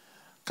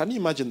 Can you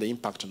imagine the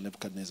impact on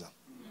Nebuchadnezzar?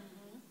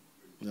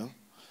 Mm-hmm. Yeah?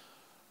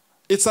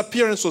 Its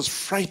appearance was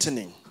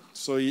frightening.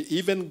 So he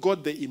even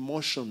got the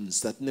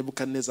emotions that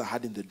Nebuchadnezzar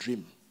had in the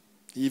dream.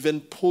 He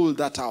even pulled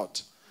that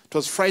out. It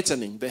was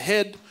frightening. The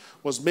head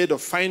was made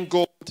of fine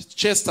gold,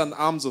 chest and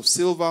arms of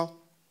silver,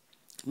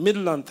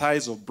 middle and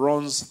thighs of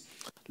bronze,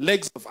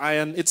 legs of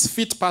iron, its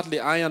feet partly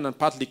iron and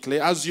partly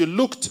clay. As you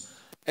looked,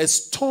 a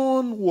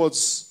stone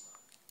was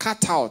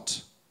cut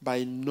out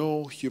by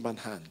no human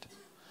hand.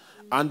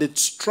 And it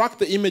struck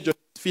the image of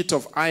feet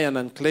of iron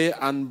and clay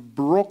and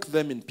broke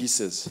them in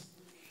pieces.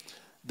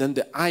 Then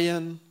the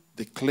iron,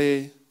 the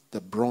clay,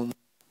 the bronze,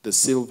 the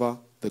silver,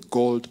 the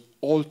gold,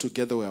 all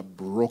together were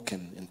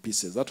broken in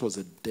pieces. That was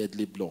a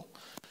deadly blow.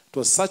 It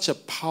was such a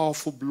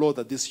powerful blow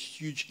that this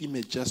huge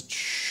image just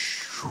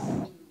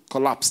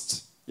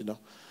collapsed,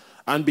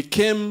 and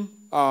became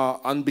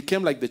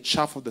like the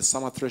chaff of the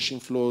summer threshing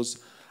floors,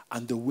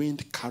 and the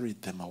wind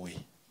carried them away.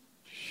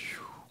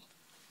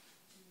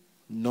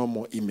 No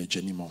more image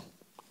anymore.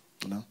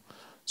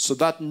 So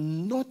that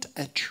not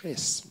a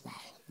trace,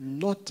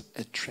 not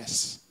a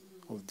trace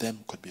of them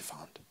could be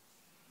found.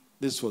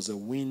 This was a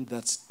wind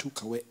that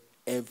took away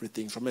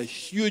everything, from a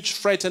huge,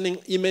 frightening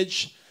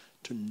image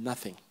to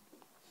nothing.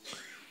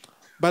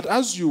 But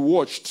as you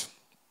watched,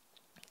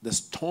 the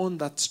stone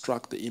that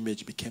struck the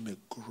image became a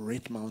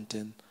great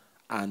mountain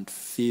and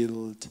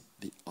filled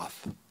the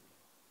earth.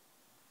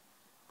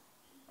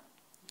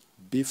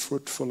 Be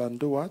fruitful and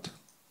do what?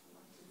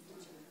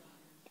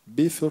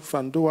 Be fruitful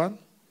and do what?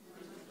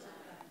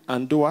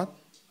 And do what?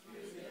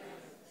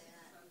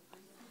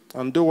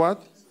 And do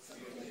what?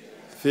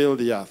 Fill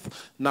the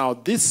earth. Now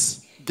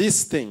this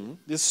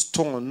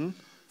stone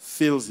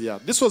fills the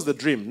earth. This was the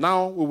dream.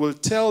 Now we will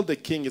tell the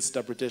king its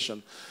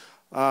interpretation.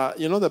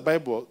 The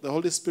Bible, the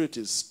Holy Spirit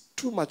is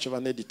too much of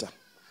an editor.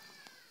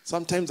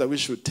 Sometimes I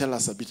wish he would tell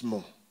us a bit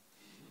more.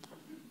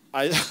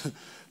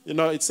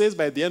 It says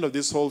by the end of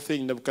this whole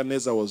thing,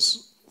 Nebuchadnezzar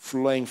was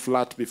flying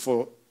flat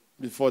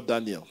before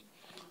Daniel.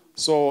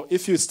 So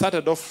if you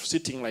started off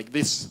sitting like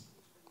this,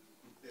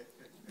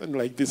 then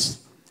like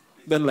this,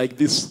 then like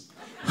this.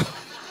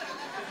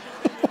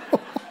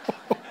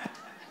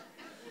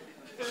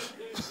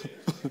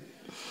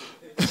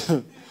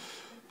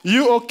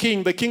 You, O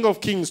King, the King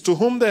of Kings, to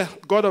whom the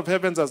God of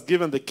heavens has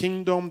given the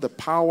kingdom, the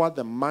power,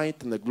 the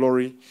might, and the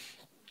glory,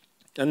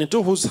 and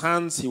into whose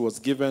hands he has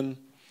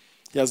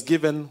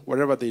given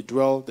wherever they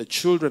dwell, the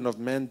children of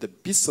men, the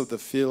beasts of the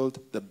field,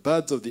 the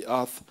birds of the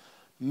earth,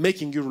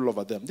 making you rule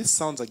over them. This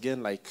sounds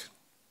again like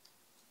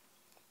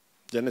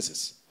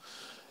Genesis.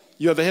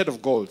 You are the head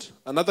of gold.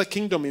 Another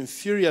kingdom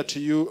inferior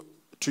to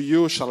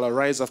you shall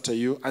arise after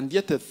you, and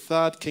yet a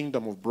third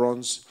kingdom of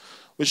bronze,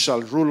 which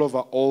shall rule over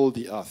all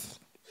the earth.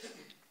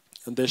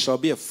 And there shall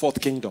be a fourth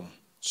kingdom,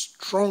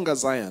 strong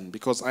as iron,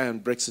 because iron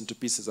breaks into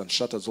pieces and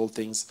shatters all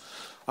things.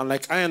 And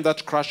like iron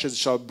that crushes,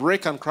 shall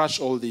break and crush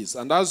all these.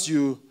 And as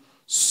you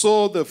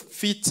saw the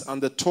feet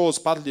and the toes,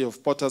 partly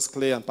of potter's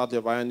clay and partly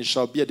of iron, it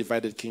shall be a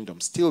divided kingdom,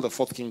 still the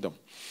fourth kingdom.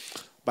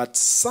 But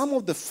some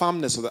of the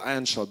firmness of the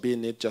iron shall be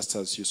in it, just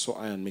as you saw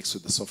iron mixed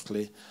with the soft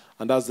clay.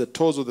 And as the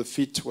toes of the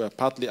feet were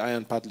partly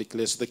iron, partly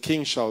clay, so the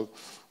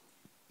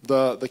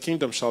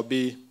kingdom shall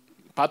be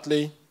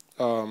partly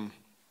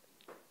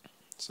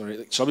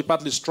shall be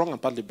partly strong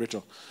and partly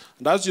brittle.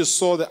 And as you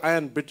saw the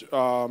iron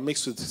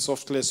mixed with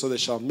soft clay, so they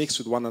shall mix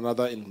with one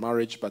another in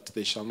marriage, but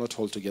they shall not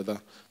hold together,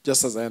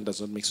 just as iron does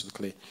not mix with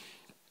clay.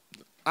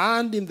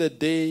 And in the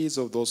days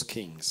of those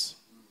kings,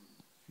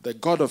 the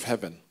God of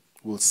heaven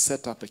will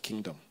set up a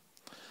kingdom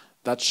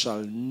that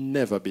shall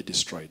never be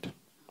destroyed.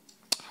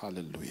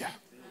 Hallelujah.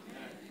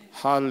 Amen.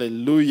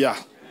 Hallelujah.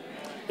 Amen.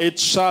 It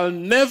shall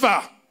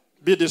never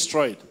be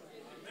destroyed.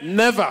 Amen.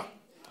 Never.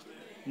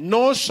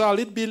 Nor shall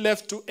it be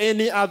left to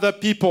any other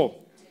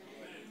people.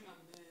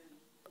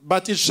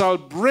 But it shall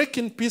break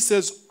in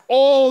pieces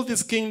all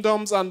these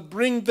kingdoms and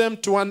bring them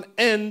to an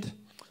end,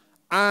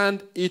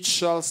 and it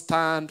shall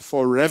stand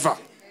forever.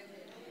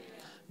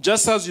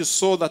 Just as you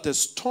saw that a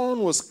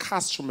stone was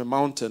cast from a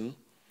mountain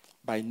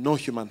by no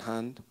human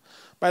hand.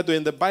 By the way,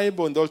 in the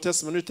Bible, in the Old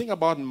Testament, when you think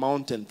about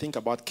mountain, think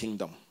about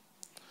kingdom.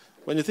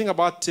 When you think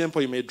about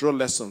temple, you may draw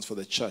lessons for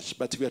the church.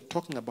 But we are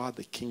talking about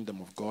the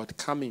kingdom of God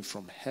coming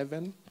from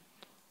heaven,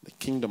 the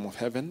kingdom of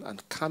heaven,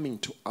 and coming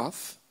to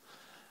earth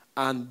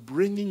and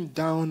bringing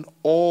down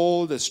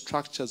all the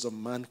structures of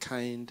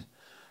mankind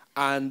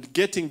and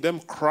getting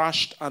them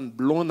crushed and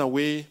blown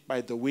away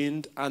by the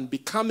wind and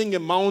becoming a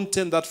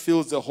mountain that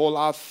fills the whole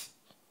earth.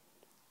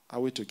 Are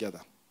we together?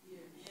 Yes.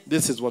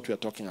 This is what we are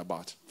talking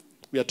about.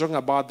 We are talking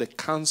about the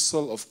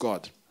counsel of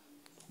God,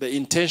 the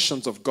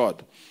intentions of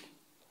God.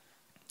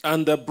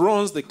 And the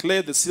bronze, the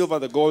clay, the silver,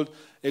 the gold,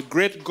 a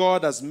great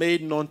God has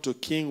made known to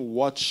king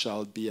what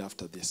shall be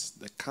after this.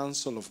 The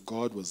counsel of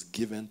God was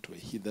given to a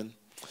heathen.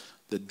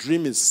 The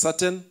dream is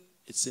certain,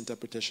 its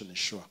interpretation is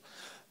sure.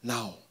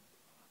 Now,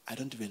 I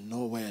don't even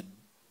know where,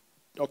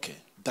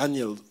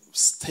 Daniel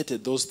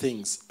stated those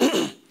things.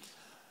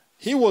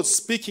 He was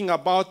speaking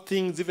about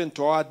things even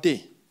to our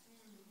day.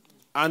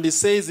 And he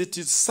says it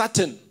is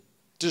certain,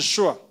 it is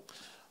sure.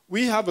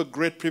 We have a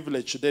great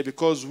privilege today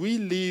because we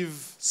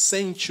live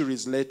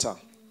centuries later.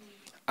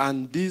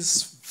 And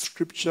this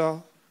scripture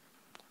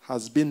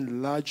has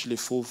been largely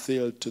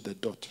fulfilled to the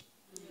dot.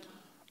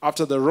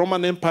 After the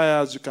Roman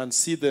Empire, as you can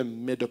see, the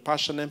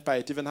Medo-Persian Empire,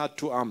 it even had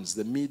two arms,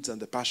 the Medes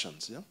and the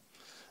Persians. Yeah?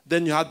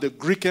 Then you had the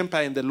Greek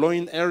Empire in the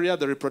loin area,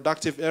 the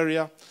reproductive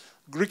area.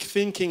 Greek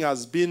thinking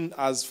has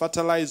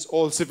fertilized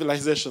all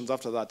civilizations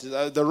after that.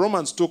 The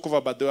Romans took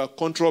over, but they were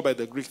controlled by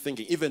the Greek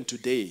thinking. Even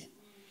today,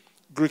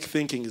 Greek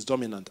thinking is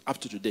dominant up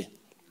to today.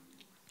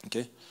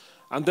 Okay?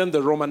 And then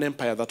the Roman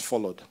Empire that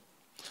followed.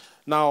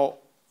 Now,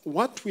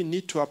 what we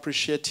need to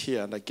appreciate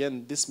here, and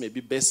again, this may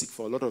be basic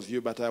for a lot of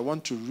you, but I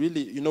want to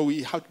really,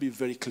 we have to be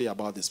very clear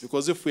about this,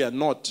 because if we are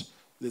not,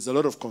 there's a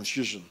lot of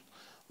confusion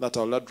that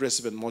I'll address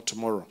even more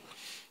tomorrow.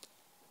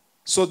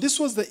 So this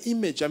was the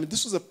image.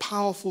 This was a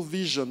powerful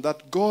vision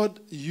that God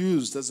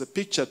used as a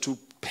picture to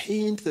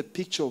paint the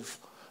picture of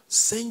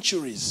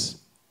centuries.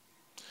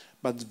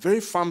 But the very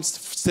firm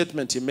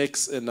statement he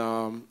makes in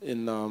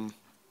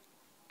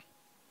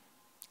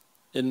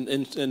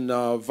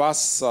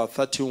verse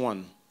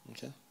 31,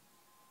 okay?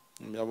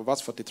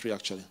 Verse 43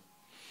 actually.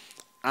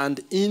 And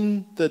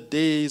in the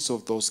days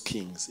of those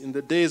kings, in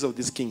the days of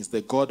these kings,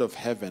 the God of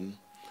heaven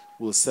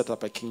will set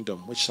up a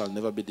kingdom which shall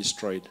never be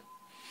destroyed.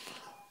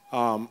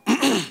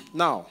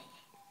 Now,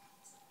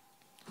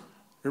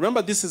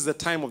 remember this is the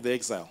time of the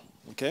exile,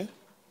 okay?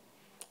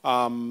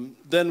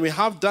 Then we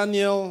have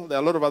Daniel. There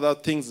are a lot of other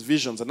things,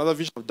 visions. Another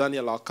vision of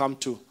Daniel I'll come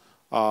to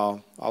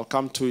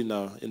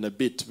in a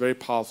bit. Very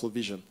powerful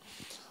vision.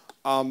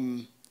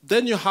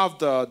 Then you have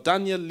the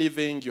Daniel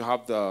living. You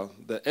have the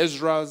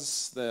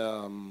Ezras,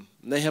 the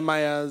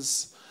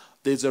Nehemiahs.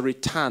 There's a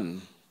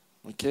return.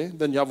 Okay.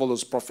 Then you have all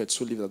those prophets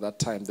who lived at that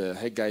time. The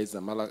Haggai's,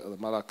 the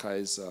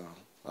Malachi's,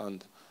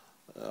 and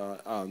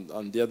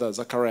the other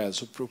Zacharias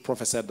who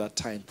prophesied at that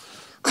time.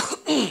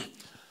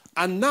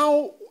 And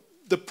now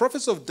the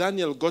prophets of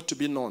Daniel got to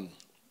be known.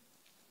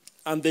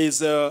 And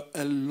there's a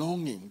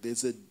longing.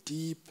 There's a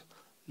deep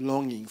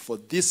longing for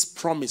this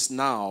promise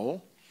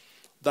now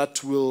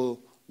that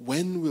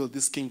when will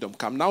this kingdom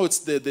come? Now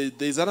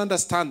there's an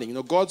understanding.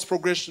 God's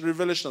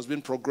revelation has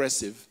been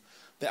progressive.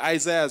 The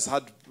Isaiahs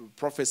had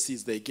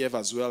prophecies they gave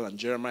as well, and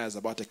Jeremiah is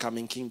about a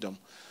coming kingdom.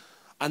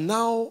 And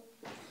now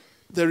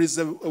there is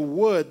a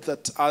word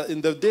that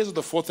in the days of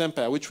the Fourth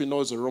Empire, which we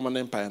know is the Roman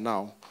Empire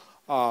now,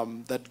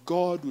 that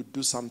God would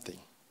do something.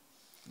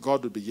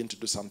 God would begin to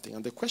do something.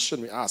 And the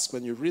question we ask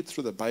when you read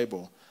through the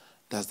Bible,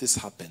 does this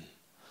happen?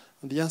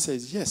 And the answer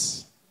is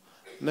yes.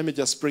 Let me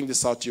just bring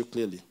this out to you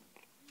clearly.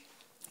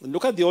 When you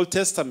look at the Old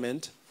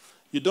Testament,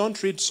 you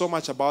don't read so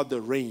much about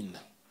the reign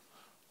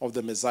of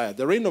the Messiah.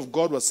 The reign of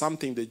God was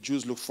something the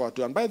Jews looked forward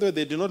to. And by the way,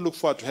 they did not look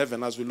forward to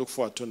heaven as we look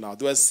forward to now.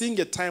 They were seeing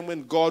a time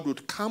when God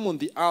would come on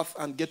the earth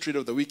and get rid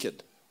of the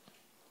wicked.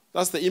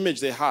 That's the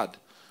image they had.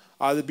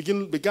 They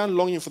began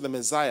longing for the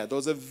Messiah. There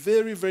was a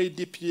very, very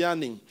deep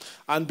yearning.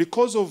 And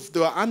because they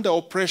were under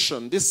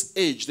oppression, this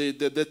age,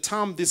 the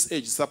term this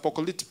age, is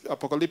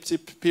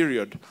apocalyptic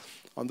period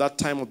on that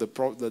time of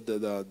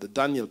the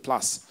Daniel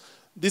plus.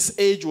 This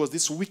age was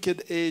this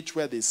wicked age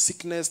where there's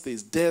sickness,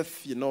 there's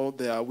death,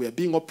 we are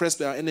being oppressed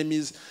by our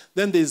enemies.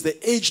 Then there's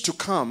the age to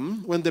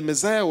come when the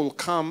Messiah will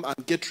come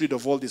and get rid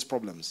of all these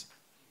problems.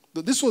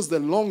 This was the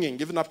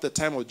longing, even up to the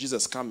time of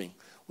Jesus coming.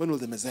 When will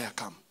the Messiah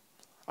come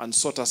and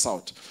sort us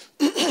out?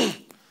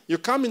 You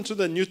come into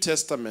the New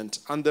Testament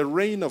and the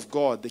reign of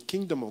God, the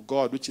kingdom of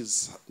God, which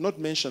is not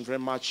mentioned very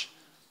much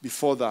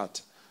before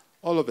that,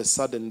 all of a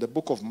sudden in the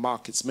book of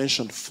Mark, it's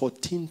mentioned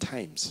 14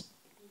 times.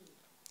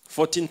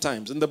 14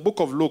 times. In the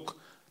book of Luke,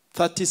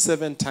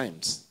 37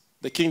 times,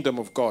 the kingdom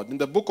of God. In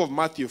the book of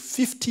Matthew,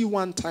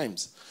 51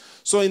 times.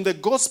 So in the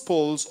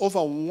Gospels,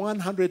 over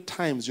 100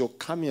 times you're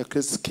coming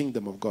across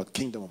kingdom of God,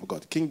 kingdom of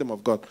God, kingdom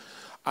of God.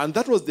 And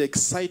that was the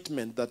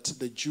excitement that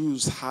the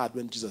Jews had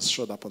when Jesus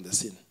showed up on the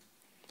scene.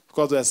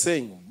 Because they are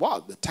saying,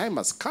 wow, the time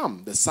has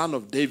come. The Son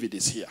of David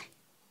is here.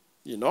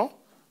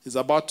 He's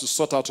about to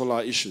sort out all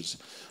our issues.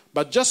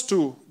 But just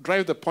to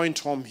drive the point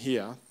home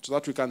here, so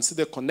that we can see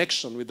the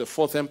connection with the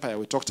Fourth Empire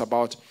we talked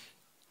about,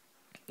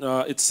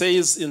 it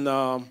says in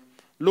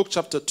Luke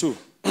chapter 2,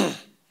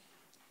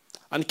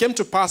 and it came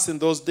to pass in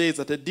those days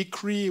that a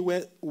decree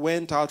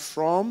went out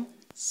from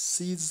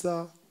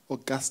Caesar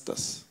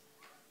Augustus.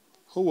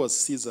 Who was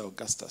Caesar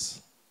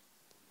Augustus?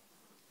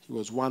 He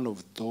was one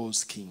of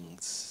those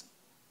kings.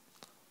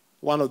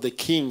 One of the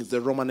kings,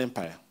 the Roman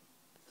Empire.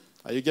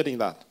 Are you getting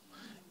that?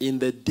 In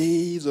the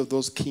days of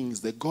those kings,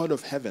 the God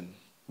of heaven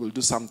will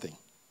do something.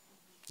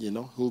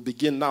 He'll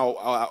begin now.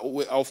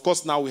 Of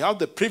course, now we have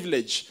the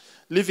privilege,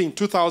 living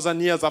 2,000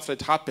 years after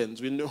it happens.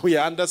 We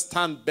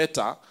understand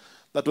better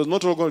that was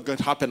not all going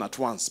to happen at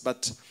once.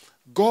 But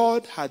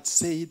God had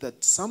said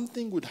that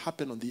something would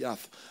happen on the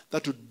earth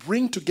that would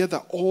bring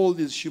together all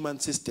these human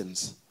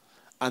systems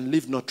and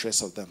leave no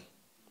trace of them.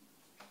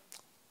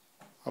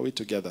 Are we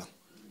together?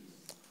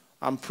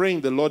 I'm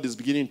praying the Lord is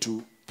beginning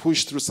to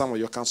push through some of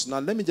your counsel. Now,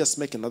 let me just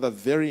make another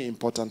very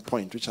important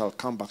point, which I'll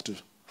come back to.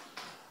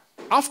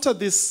 After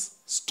this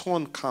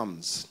stone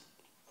comes,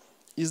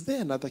 is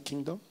there another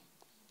kingdom?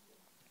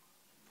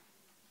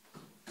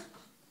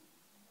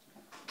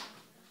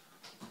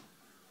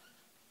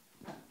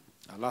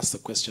 I'll ask the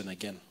question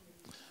again.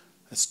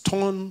 A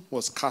stone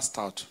was cast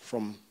out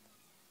from,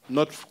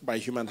 not by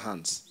human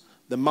hands,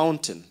 the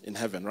mountain in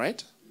heaven,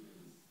 right?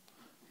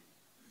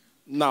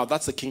 Now,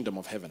 that's the kingdom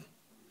of heaven.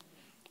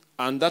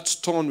 And that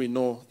stone we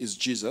know is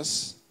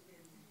Jesus,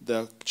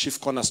 the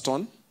chief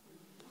cornerstone.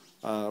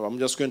 I'm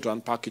just going to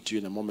unpack it to you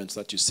in a moment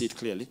so that you see it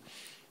clearly.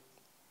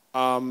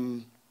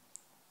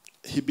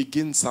 He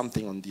begins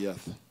something on the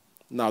earth.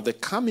 Now, the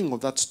coming of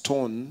that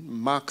stone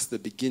marks the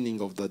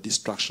beginning of the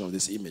destruction of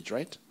this image,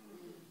 right?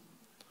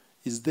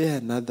 Is there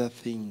another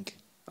thing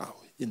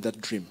in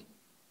that dream?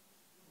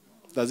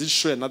 Does it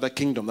show another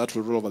kingdom that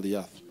will rule over the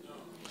earth?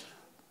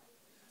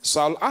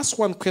 So I'll ask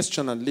one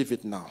question and leave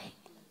it now.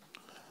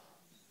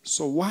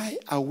 So why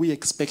are we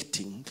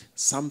expecting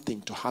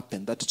something to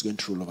happen that is going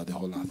to rule over the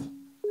whole earth?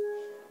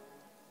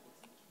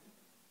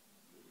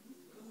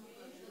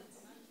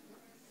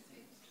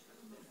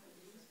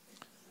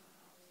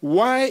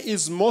 Why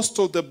is most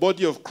of the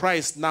body of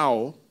Christ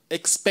now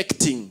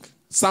expecting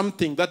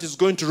something that is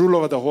going to rule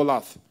over the whole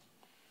earth?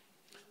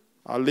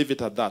 I'll leave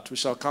it at that. We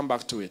shall come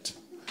back to it.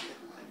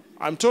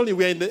 I'm telling you,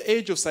 we are in the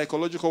age of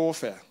psychological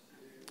warfare.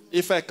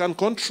 If I can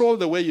control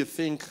the way you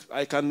think,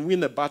 I can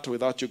win a battle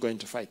without you going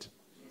to fight.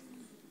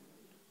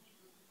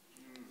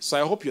 So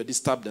I hope you're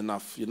disturbed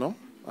enough,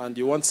 and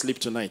you won't sleep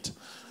tonight.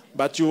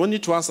 But you will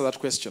need to answer that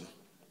question.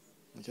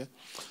 Okay?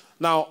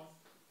 Now,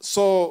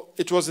 so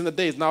it was in the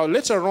days. Now,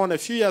 later on, a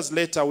few years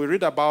later, we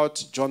read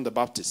about John the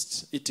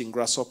Baptist eating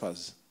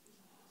grasshoppers.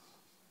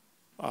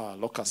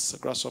 Locusts,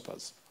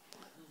 grasshoppers.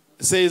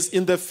 It says,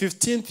 in the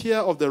 15th year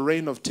of the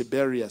reign of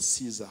Tiberius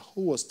Caesar.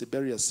 Who was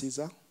Tiberius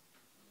Caesar?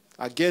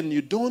 Again,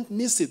 you don't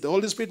miss it. The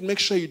Holy Spirit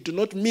makes sure you do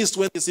not miss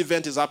when this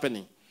event is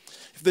happening.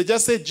 If they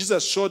just say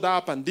Jesus showed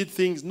up and did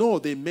things, no,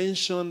 they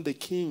mention the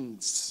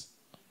kings.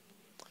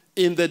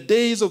 In the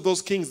days of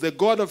those kings, the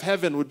God of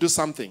heaven would do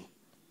something.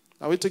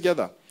 Are we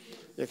together?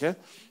 Okay?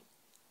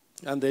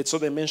 And so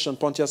they mentioned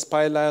Pontius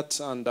Pilate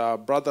and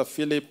Brother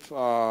Philip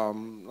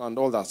and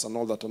all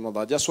that.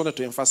 I just wanted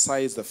to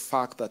emphasize the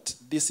fact that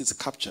this is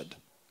captured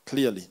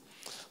clearly.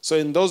 So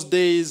in those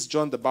days,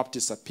 John the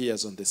Baptist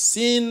appears on the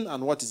scene,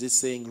 and what is he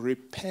saying?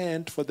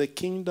 Repent, for the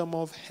kingdom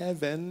of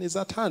heaven is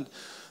at hand.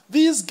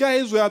 These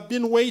guys have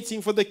been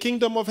waiting for the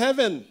kingdom of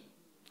heaven.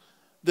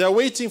 They are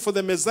waiting for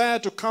the Messiah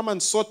to come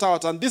and sort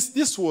out. And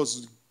this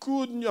was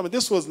good news. I mean,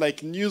 this was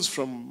like news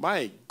from,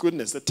 my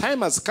goodness. The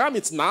time has come.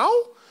 It's now.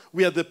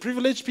 We are the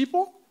privileged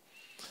people.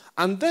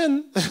 And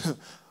then,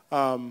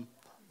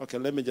 okay,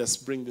 let me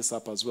just bring this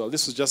up as well.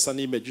 This is just an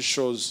image. It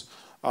shows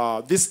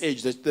this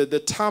age,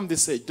 the term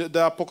this age.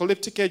 The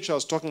apocalyptic age I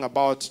was talking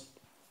about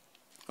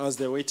as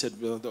they waited,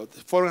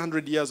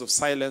 400 years of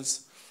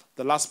silence,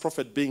 the last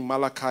prophet being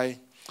Malachi.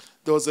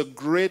 There was a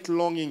great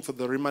longing for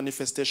the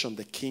remanifestation of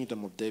the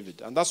kingdom of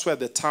David. And that's where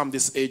the term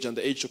this age and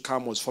the age to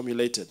come was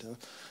formulated.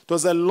 It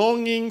was a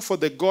longing for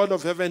the God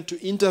of heaven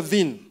to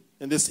intervene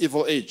in this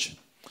evil age.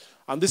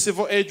 And this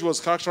evil age was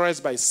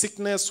characterized by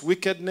sickness,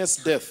 wickedness,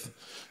 death.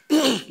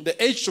 The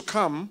age to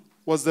come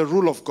was the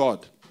rule of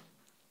God.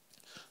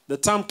 The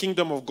term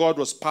kingdom of God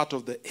was part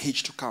of the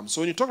age to come.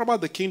 So when you talk about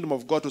the kingdom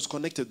of God, it was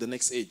connected to the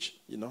next age,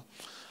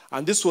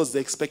 And this was the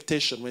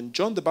expectation. When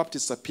John the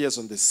Baptist appears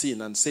on the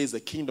scene and says the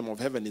kingdom of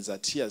heaven is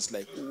at here, it's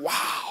like,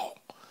 wow.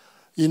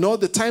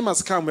 The time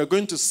has come. We're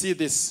going to see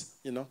this,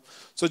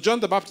 So John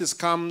the Baptist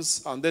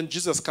comes, and then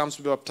Jesus comes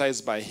to be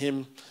baptized by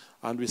him.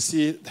 And we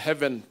see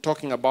heaven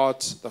talking about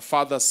the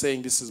Father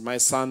saying, this is my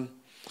Son.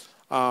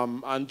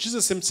 And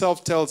Jesus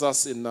himself tells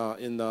us in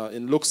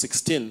Luke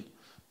 16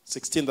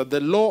 that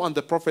the law and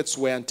the prophets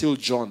were until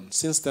John.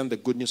 Since then, the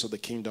good news of the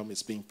kingdom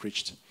is being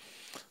preached.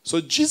 So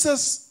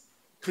Jesus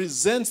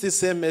presents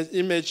this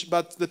image,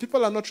 but the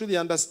people are not really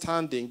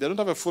understanding. They don't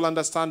have a full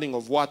understanding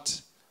of what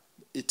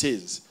it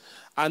is.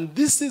 And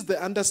this is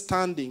the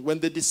understanding. When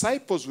the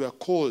disciples were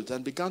called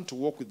and began to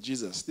walk with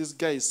Jesus, this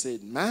guy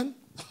said, man,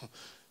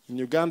 in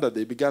Uganda,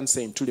 they began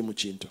saying, Tuli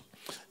Muchinto.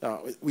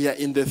 We are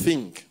in the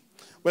thing.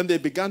 When they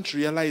began to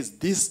realize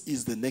this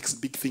is the next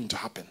big thing to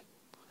happen.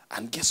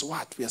 And guess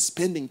what? We are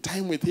spending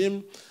time with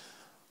him.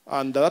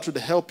 And that would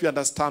help you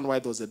understand why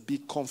there was a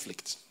big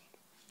conflict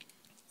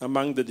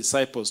among the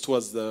disciples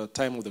towards the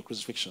time of the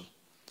crucifixion.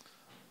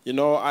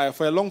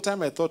 For a long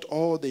time I thought,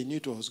 they knew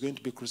it was going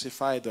to be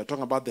crucified. They were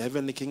talking about the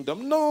heavenly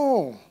kingdom.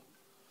 No.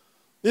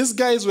 These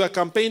guys were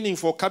campaigning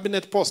for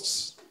cabinet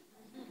posts.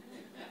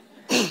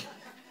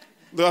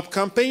 They were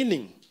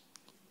campaigning.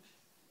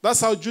 That's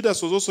how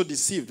Judas was also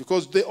deceived,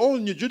 because they all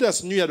knew,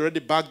 Judas knew he had already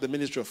bagged the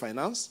Ministry of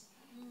Finance.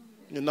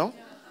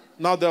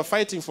 Now they're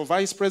fighting for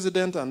vice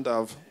president and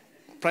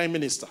prime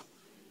minister.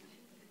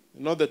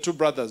 The two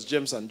brothers,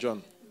 James and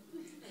John.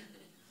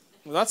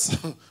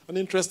 That's an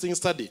interesting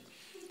study.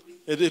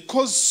 It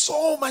caused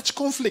so much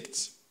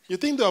conflict. You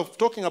think they were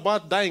talking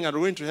about dying and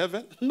going to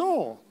heaven?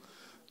 No.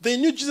 They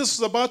knew Jesus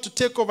was about to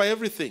take over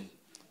everything.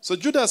 So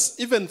Judas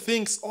even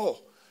thinks,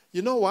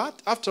 you know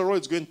what? After all,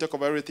 it's going to take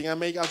over everything. I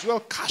may as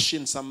well cash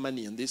in some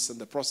money in this and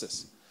the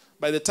process.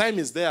 By the time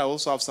he's there, I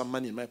also have some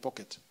money in my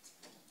pocket.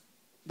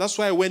 That's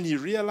why when he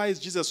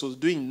realized Jesus was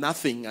doing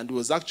nothing and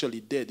was actually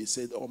dead, he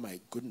said, oh my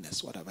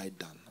goodness, what have I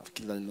done? I've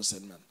killed an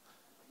innocent man.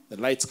 The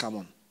lights come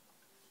on.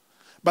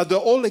 But they're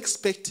all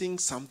expecting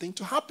something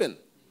to happen.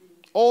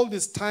 All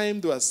this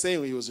time they were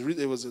saying,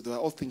 they were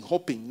all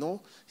hoping,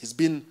 no? He's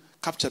been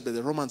captured by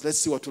the Romans. Let's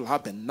see what will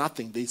happen.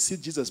 Nothing. They see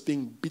Jesus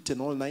being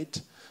beaten all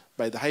night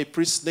by the high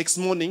priest. Next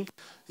morning,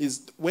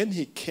 when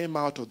he came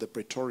out of the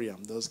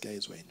praetorium, those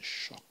guys were in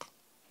shock.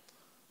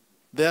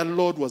 Their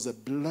Lord was a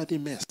bloody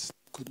mess.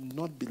 could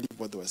not believe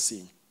what they were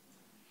seeing.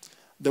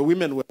 The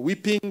women were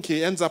weeping.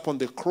 He ends up on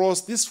the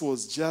cross. This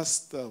was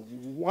just the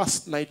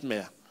worst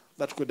nightmare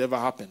that could ever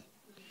happen.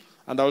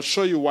 And I'll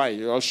show you why.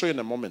 I'll show you in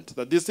a moment.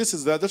 That this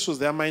was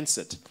their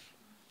mindset.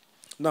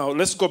 Now,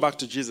 let's go back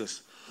to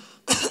Jesus.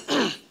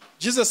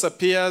 Jesus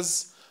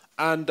appears,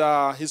 and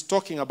he's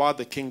talking about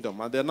the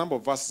kingdom. And there are a number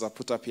of verses I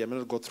put up here. I'm not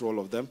going to go through all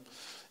of them.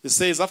 It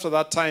says, after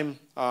that time,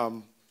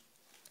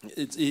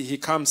 he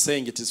comes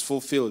saying it is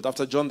fulfilled.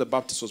 After John the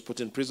Baptist was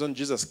put in prison,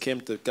 Jesus came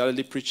to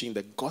Galilee preaching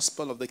the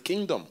gospel of the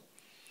kingdom.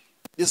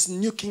 This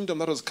new kingdom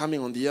that was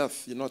coming on the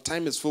earth.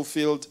 Time is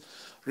fulfilled.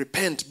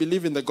 Repent,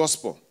 believe in the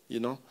gospel.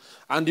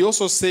 And he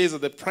also says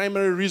that the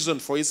primary reason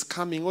for his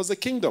coming was the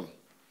kingdom.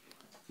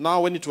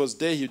 Now, when it was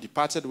day, he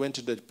departed, went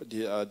to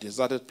the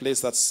deserted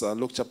place. That's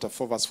Luke chapter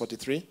 4, verse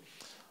 43.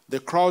 The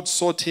crowd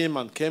sought him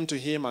and came to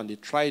him, and they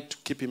tried to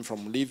keep him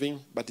from leaving.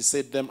 But he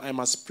said to them, I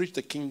must preach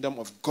the kingdom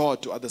of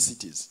God to other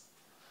cities.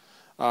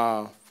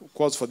 Of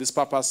course, for this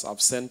purpose,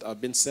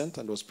 I've been sent,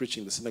 and was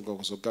preaching in the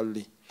synagogues of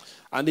Galilee.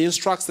 And he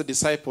instructs the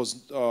disciples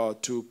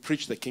to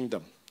preach the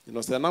kingdom. So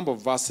there are a number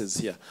of verses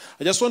here.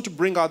 I just want to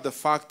bring out the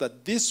fact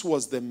that this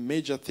was the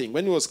major thing.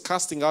 When he was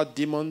casting out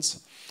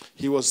demons,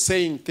 he was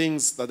saying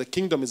things that the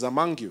kingdom is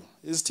among you.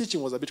 His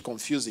teaching was a bit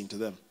confusing to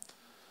them.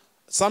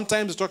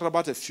 Sometimes he talked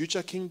about a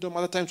future kingdom.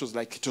 Other times it was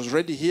like it was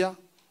already here.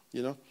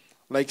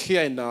 Like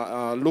here in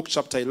Luke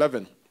chapter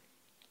 11.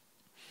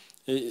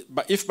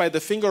 But if by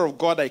the finger of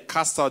God I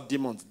cast out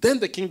demons, then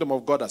the kingdom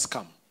of God has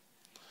come.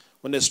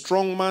 When a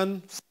strong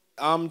man,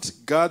 armed,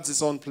 guards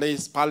his own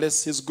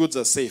palace, his goods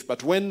are safe.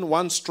 But when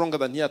one stronger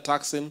than he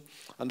attacks him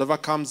and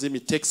overcomes him, he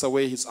takes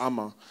away his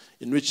armor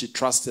in which he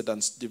trusted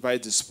and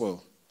divides his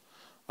spoil.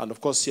 And of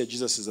course here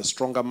Jesus is a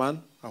stronger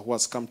man who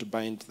has come to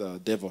bind the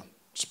devil,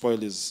 to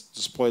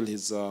spoil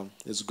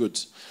his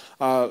goods.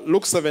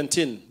 Luke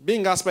 17,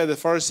 being asked by the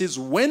Pharisees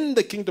when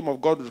the kingdom of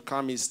God will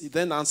come, he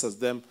then answers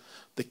them,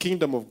 the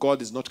kingdom of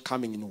God is not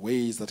coming in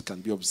ways that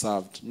can be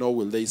observed, nor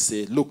will they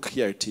say, look,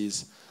 here it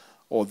is,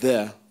 or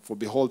there, for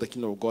behold, the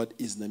kingdom of God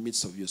is in the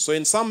midst of you. So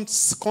in some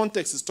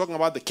context, it's talking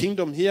about the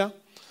kingdom here.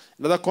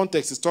 In other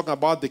context, it's talking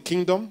about the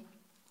kingdom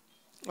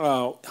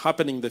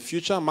happening in the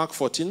future. Mark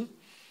 14,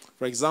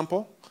 for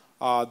example,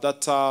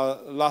 that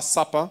Last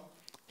Supper,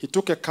 he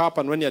took a cup,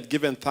 and when he had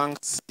given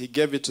thanks, he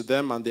gave it to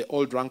them, and they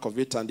all drank of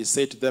it. And he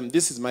said to them,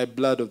 this is my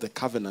blood of the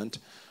covenant,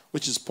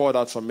 which is poured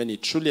out for many.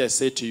 Truly I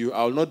say to you,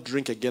 I will not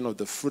drink again of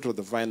the fruit of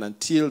the vine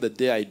until the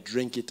day I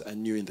drink it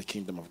anew in the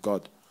kingdom of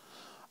God.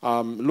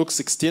 Luke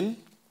 16,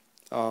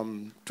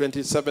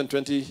 27,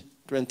 20,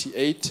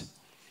 28.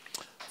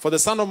 For the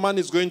Son of Man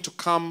is going to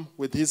come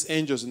with his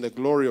angels in the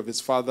glory of his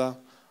Father,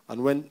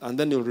 and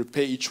then he'll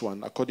repay each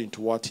one according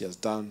to what he has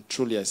done.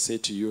 Truly I say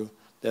to you,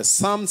 there are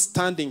some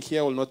standing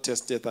here will not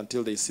taste death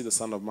until they see the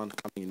Son of Man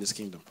coming in his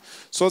kingdom.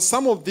 So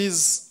some of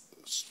these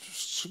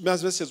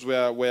messages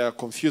were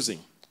confusing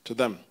to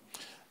them.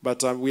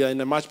 But we are in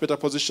a much better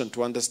position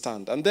to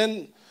understand. And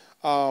then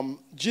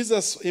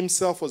Jesus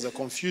himself was a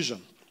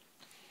confusion.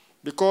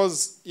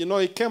 Because,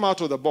 he came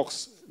out of the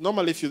box.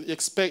 Normally, if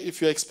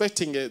you're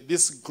expecting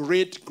this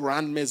great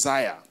grand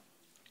Messiah,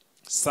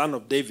 son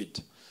of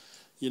David,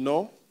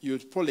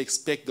 you'd probably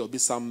expect there'll be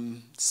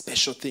some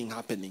special thing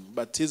happening.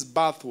 But his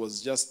birth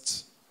was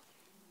just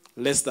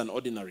less than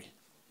ordinary,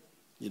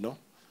 in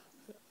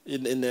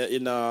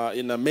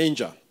a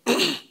manger.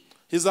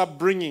 His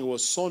upbringing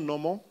was so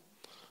normal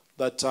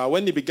that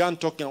when he began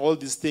talking all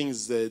these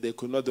things, they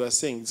were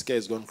saying, this guy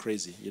is gone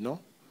crazy,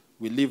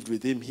 We lived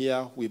with him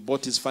here. We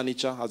bought his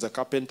furniture as a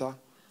carpenter.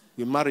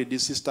 We married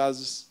his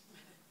sisters.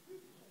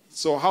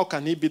 So how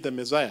can he be the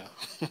Messiah?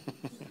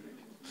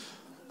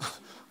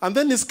 And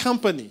then his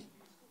company.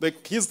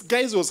 His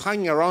guys was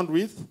hanging around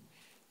with,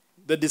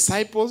 the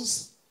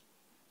disciples.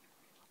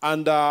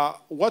 And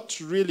what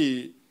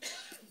really,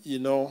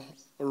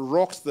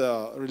 rocked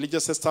the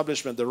religious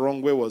establishment the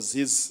wrong way was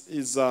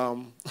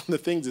the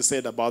things he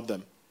said about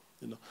them.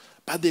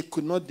 But they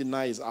could not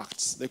deny his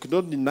acts. They could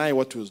not deny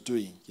what he was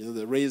doing.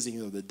 The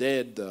raising of the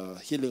dead, the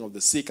healing of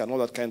the sick, and all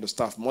that kind of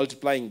stuff.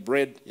 Multiplying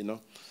bread,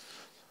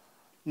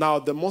 Now,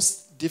 the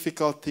most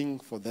difficult thing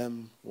for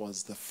them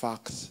was the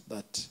fact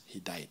that he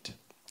died.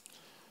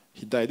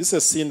 He died. This is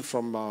a scene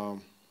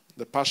from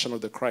the Passion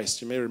of the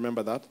Christ. You may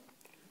remember that.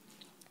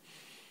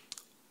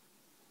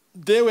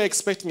 They were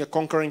expecting a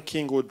conquering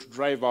king who would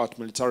drive out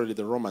militarily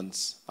the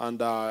Romans. And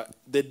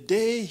the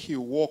day he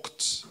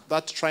walked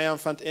that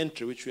triumphant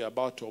entry, which we are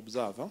about to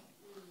observe,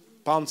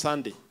 Palm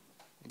Sunday,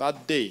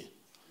 that day,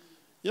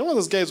 you know what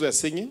those guys were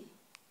singing?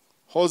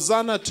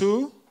 Hosanna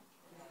to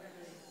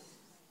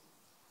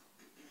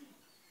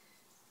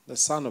the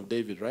Son of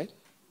David, right?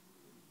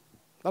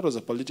 That was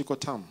a political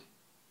term.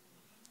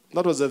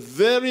 That was a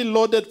very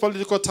loaded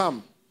political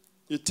term.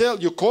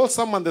 You call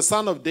someone the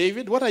Son of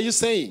David, what are you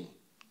saying?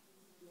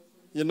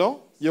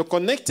 You're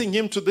connecting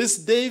him to this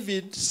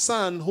David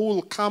son who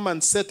will come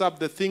and set up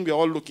the thing we're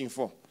all looking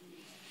for.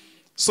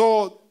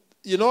 So,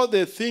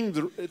 the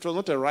thing, it was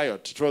not a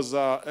riot. It was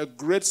a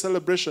great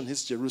celebration in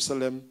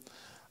Jerusalem.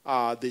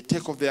 They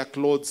take off their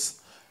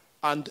clothes.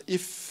 And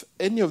if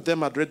any of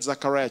them had read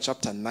Zechariah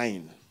chapter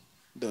 9,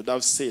 they would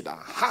have said,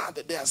 aha,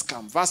 the day has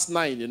come. Verse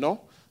 9, you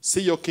know,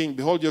 see your king,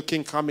 behold your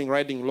king coming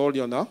riding lowly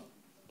on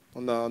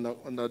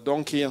a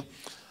donkey.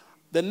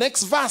 The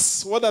next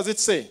verse, what does it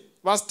say?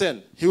 Verse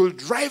 10, he will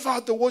drive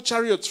out the war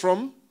chariots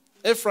from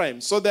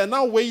Ephraim. So they're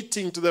now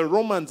waiting till the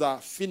Romans are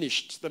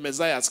finished. The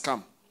Messiah has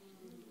come.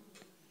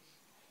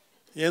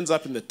 He ends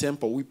up in the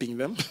temple whipping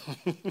them.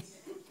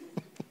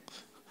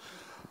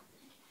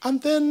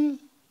 And then,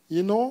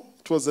 you know,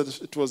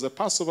 it was a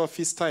Passover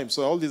feast time,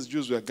 so all these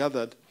Jews were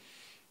gathered.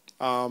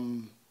 A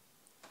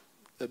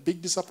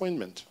big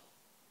disappointment.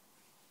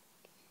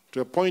 To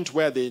a point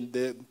where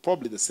they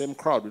probably the same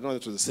crowd, we know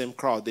it was the same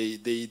crowd, they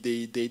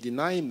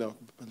deny him,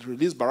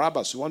 release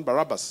Barabbas, we want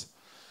Barabbas.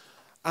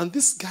 And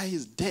this guy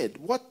is dead.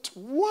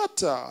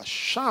 What a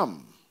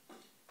sham.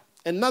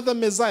 Another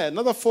Messiah,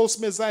 another false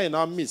Messiah in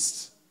our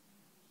midst.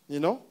 You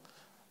know?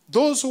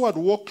 Those who had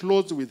walked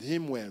closely with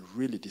him were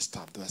really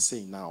disturbed. They were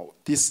saying, now,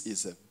 this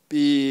is a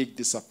big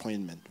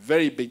disappointment,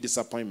 very big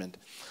disappointment.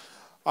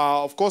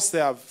 Of course,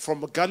 they are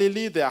from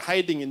Galilee. They are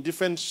hiding in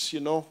different, you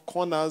know,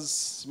 corners,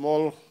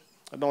 small,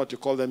 I don't know what you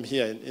call them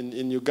here.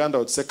 In Uganda, I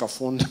would say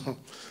kafund.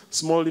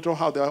 Small little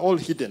house. They are all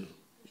hidden.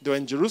 They were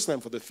in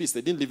Jerusalem for the feast.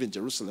 They didn't live in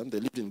Jerusalem. They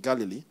lived in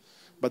Galilee.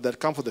 But they'd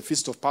come for the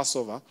feast of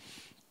Passover.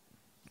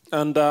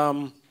 And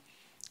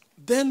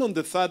then on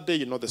the third day,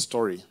 you know the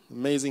story.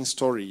 Amazing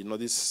story. You know,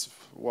 this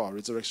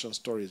resurrection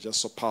story is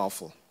just so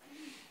powerful.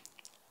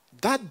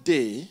 That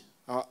day,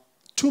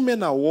 two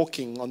men are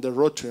walking on the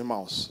road to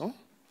Emmaus. Huh?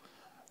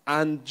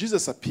 And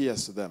Jesus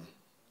appears to them.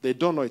 They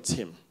don't know it's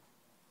him.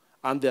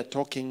 And they're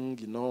talking,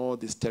 you know,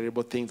 these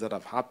terrible things that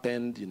have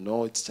happened. You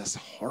know, it's just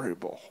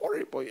horrible,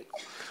 horrible, you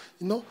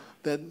know.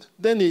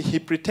 Then he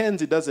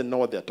pretends he doesn't know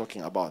what they're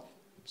talking about.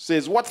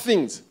 Says, what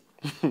things?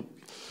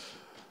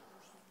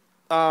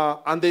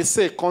 And they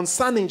say,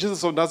 concerning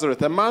Jesus of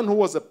Nazareth, a man who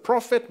was a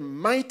prophet,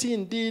 mighty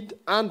in deed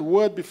and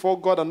word before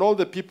God and all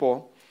the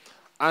people,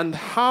 and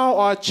how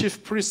our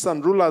chief priests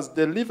and rulers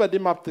delivered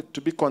him up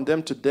to be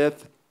condemned to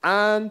death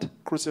and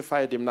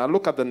crucified him. Now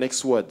look at the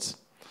next words.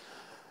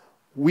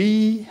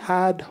 We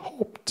had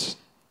hoped.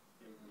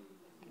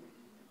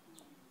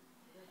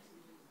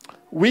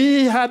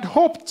 We had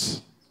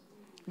hoped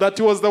that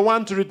he was the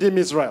one to redeem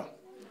Israel.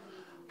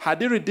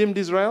 Had he redeemed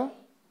Israel?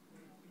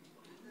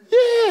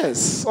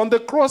 Yes, on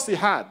the cross he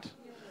had.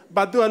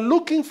 But they were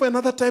looking for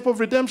another type of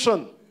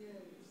redemption.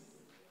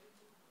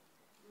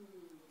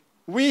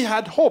 We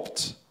had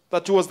hoped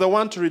that he was the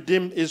one to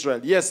redeem Israel.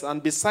 Yes,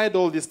 and beside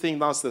all these things,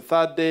 now it's the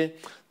third day,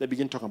 they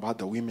begin talking about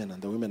the women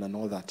and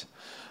all that.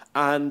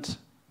 And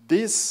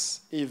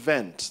this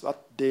event,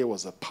 that day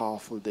was a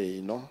powerful day,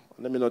 you know.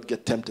 Let me not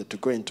get tempted to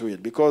go into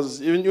it. Because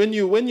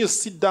when you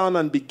sit down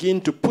and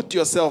begin to put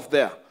yourself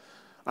there,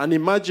 and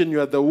imagine you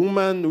are the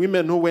women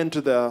who went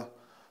to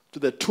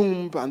the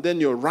tomb, and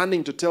then you're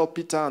running to tell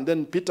Peter, and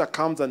then Peter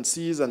comes and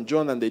sees, and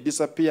John, and they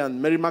disappear,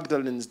 and Mary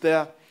Magdalene is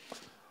there.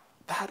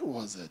 That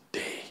was a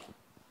day.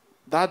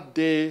 That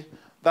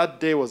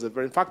day was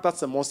in fact, that's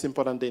the most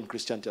important day in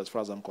Christianity as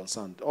far as I'm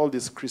concerned. All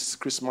this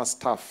Christmas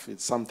stuff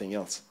is something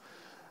else.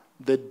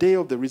 The day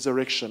of the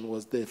resurrection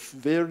was the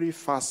very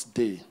first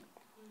day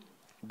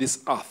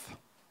this earth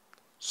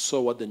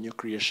saw what the new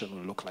creation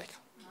will look like.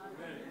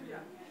 Amen.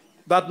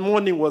 That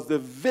morning was the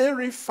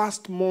very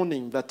first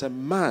morning that a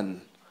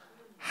man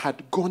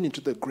had gone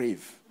into the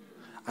grave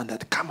and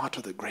had come out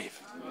of the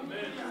grave.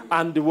 Amen.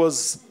 And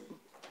was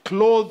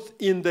clothed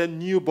in the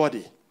new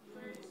body.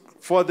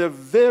 For the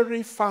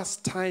very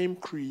first time,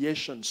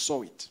 creation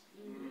saw it.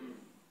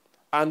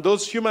 And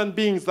those human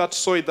beings that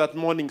saw it that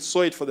morning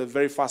saw it for the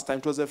very first time.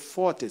 It was a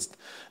foretaste.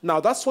 Now,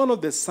 that's one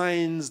of the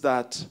signs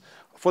that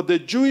for the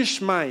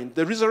Jewish mind,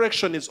 the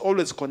resurrection is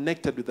always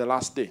connected with the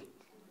last day.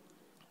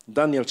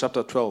 Daniel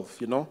chapter 12,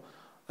 you know.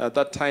 At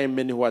that time,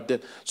 many were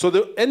dead.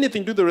 So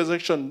anything to do with the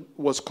resurrection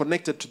was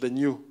connected to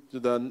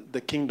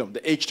the kingdom,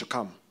 the age to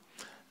come.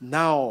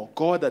 Now,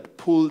 God had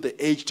pulled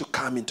the age to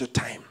come into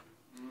time.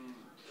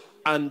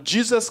 And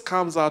Jesus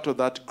comes out of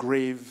that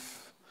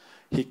grave.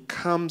 He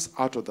comes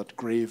out of that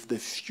grave. The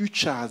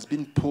future has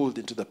been pulled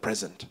into the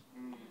present.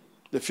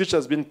 The future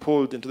has been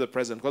pulled into the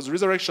present. Because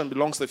resurrection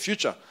belongs to the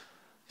future.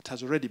 It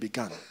has already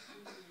begun.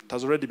 It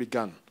has already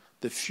begun.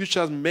 The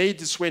future has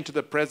made its way into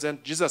the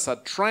present. Jesus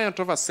had triumphed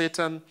over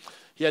Satan.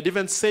 He had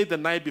even said the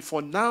night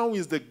before, now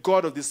is the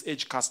God of this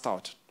age cast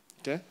out.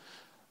 Okay?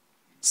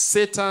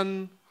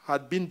 Satan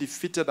had been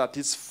defeated at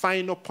his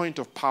final point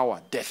of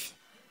power, death.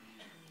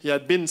 He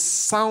had been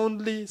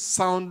soundly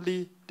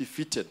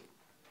defeated.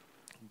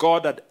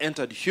 God had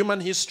entered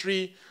human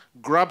history,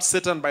 grabbed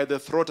Satan by the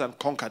throat and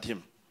conquered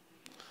him.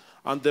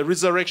 And the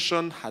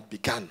resurrection had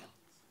begun.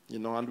 You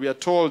know, and we are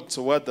told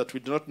to word that we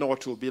do not know what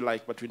it will be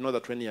like, but we know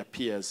that when he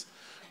appears,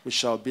 we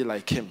shall be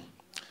like him.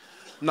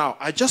 Now,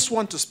 I just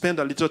want to spend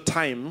a little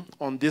time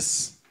on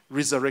this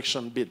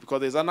resurrection bit,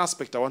 because there's an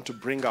aspect I want to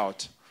bring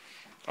out,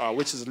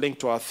 which is linked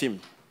to our theme.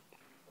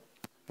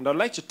 And I'd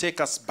like to take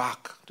us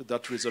back to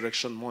that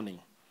resurrection morning.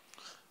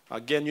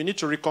 Again, you need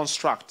to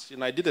reconstruct. You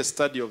know, I did a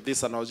study of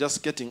this, and I was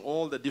just getting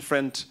all the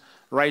different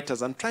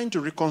writers and trying to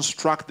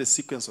reconstruct the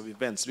sequence of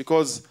events,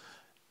 because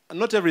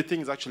not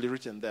everything is actually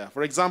written there.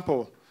 For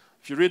example,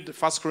 if you read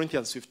 1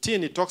 Corinthians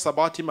 15, it talks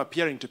about him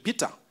appearing to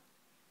Peter.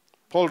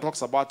 Paul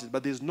talks about it,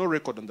 but there's no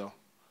record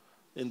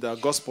in the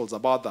Gospels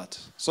about that.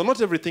 So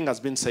not everything has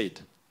been said.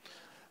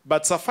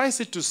 But suffice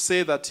it to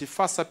say that he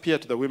first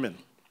appeared to the women.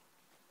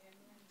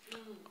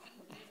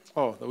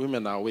 Oh, the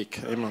women are awake.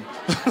 Amen.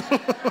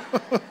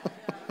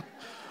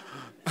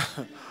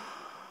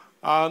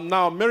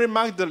 Now, Mary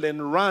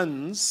Magdalene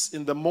runs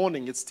in the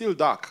morning. It's still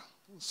dark.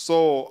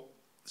 So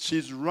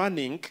she's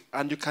running,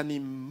 and you can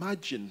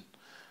imagine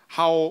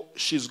how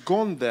she's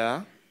gone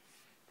there.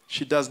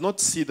 She does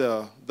not see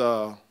the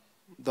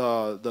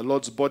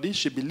Lord's body.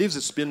 She believes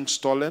it's been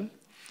stolen.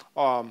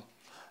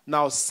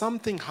 Now,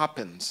 something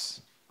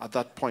happens at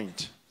that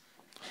point.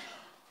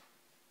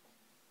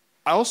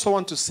 I also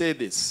want to say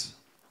this.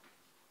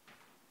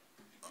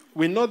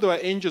 We know there were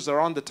angels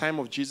around the time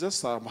of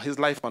Jesus, his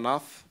life on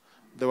earth.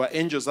 There were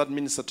angels that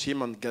ministered to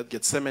him on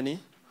Gethsemane.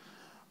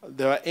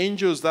 There were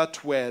angels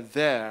that were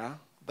there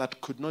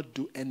that could not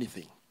do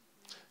anything.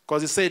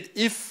 Because he said,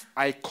 if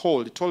I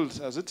called,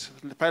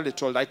 Pilate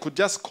told, I could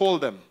just call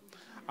them,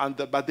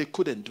 but they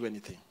couldn't do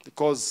anything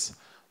because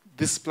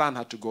this plan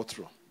had to go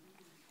through.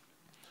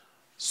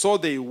 So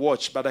they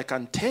watched, but I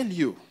can tell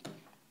you,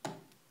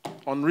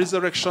 on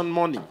resurrection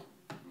morning,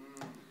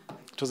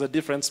 it was a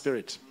different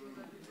spirit.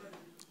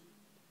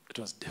 It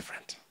was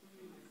different.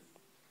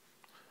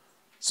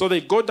 So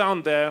they go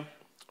down there,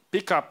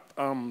 pick up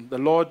the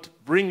Lord,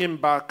 bring him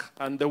back,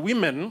 and the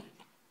women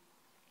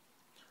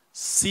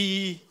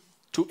see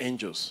two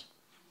angels.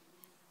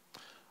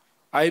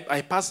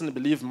 I personally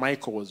believe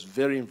Michael was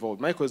very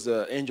involved. Michael is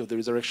the angel of the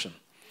resurrection.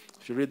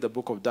 If you read the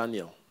book of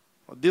Daniel,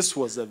 this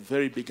was a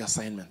very big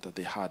assignment that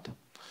they had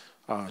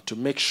to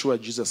make sure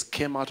Jesus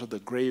came out of the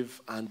grave,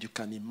 and you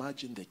can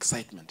imagine the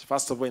excitement.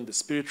 First of all, in the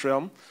spirit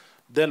realm,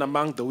 then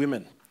among the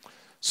women.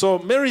 So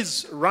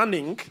Mary's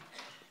running,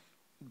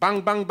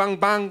 bang, bang, bang,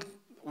 bang.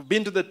 We've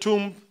been to the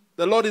tomb.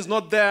 The Lord is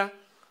not there.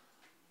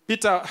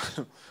 Peter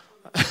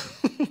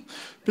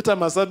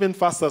must have been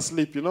fast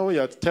asleep. You know,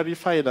 you're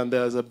terrified and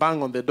there's a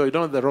bang on the door. You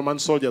don't know if the Roman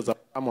soldiers are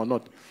come or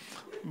not.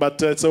 But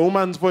it's a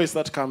woman's voice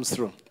that comes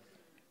through.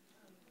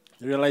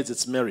 You realize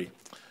it's Mary.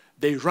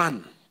 They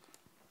run.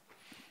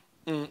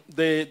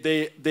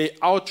 They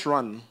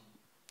outrun.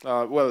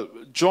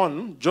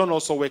 John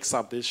also wakes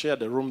up. They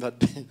shared a room that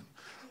day.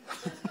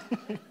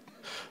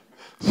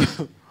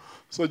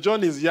 So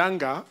John is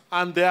younger,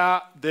 and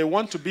they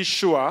want to be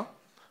sure.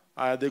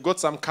 They got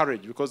some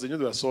courage because they knew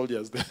there were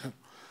soldiers there.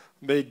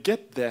 They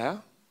get there,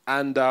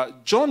 and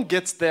John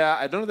gets there.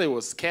 I don't know if he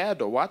was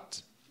scared or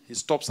what. He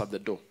stops at the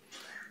door.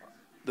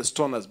 The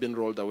stone has been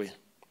rolled away.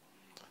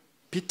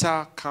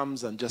 Peter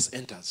comes and just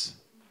enters,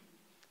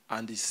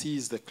 and he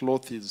sees the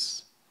cloth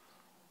is,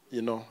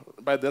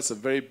 but that's a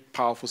very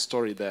powerful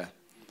story there.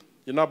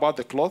 You know about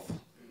the cloth?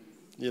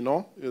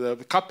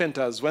 The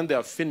carpenters, when they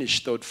are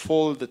finished, they would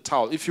fold the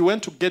towel. If you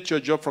went to get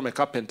your job from a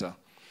carpenter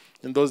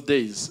in those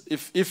days,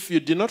 if you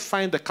did not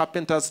find the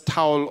carpenter's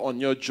towel on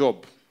your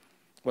job,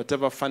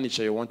 whatever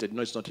furniture you wanted,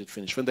 no, it's not yet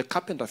finished. When the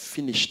carpenter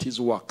finished his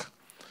work,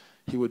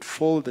 he would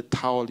fold the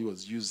towel he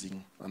was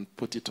using and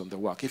put it on the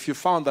work. If you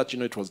found that,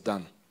 it was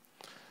done.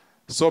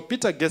 So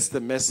Peter gets the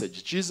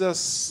message.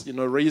 Jesus,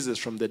 raises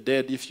from the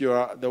dead. If you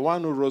are the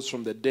one who rose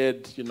from the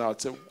dead,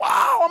 I'd say,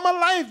 wow, I'm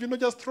alive.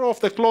 Just throw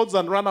off the clothes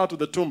and run out of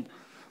the tomb.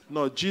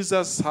 No,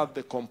 Jesus had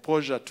the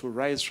composure to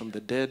rise from the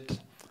dead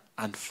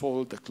and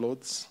fold the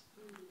clothes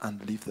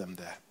and leave them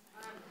there.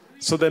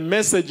 So the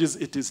message is,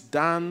 it is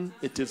done,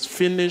 it is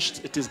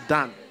finished, it is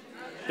done.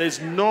 There is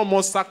no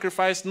more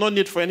sacrifice, no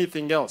need for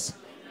anything else.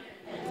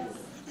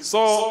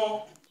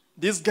 So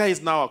these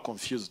guys now are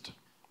confused.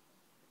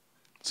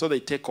 So they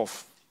take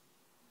off.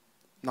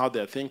 Now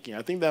they're thinking,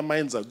 I think their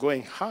minds are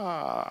going, there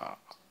are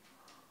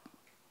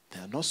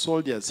no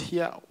soldiers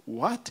here.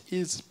 What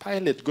is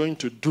Pilate going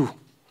to do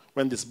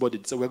when this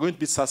body? So we're going to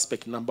be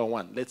suspect number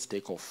one. Let's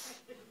take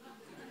off.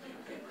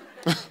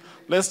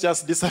 Let's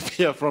just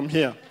disappear from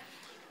here.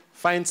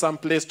 Find some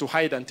place to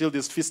hide until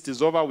this feast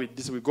is over. We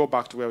go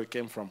back to where we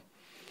came from.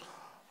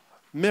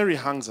 Mary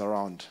hangs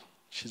around.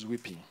 She's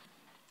weeping.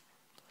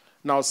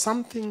 Now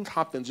something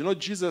happens.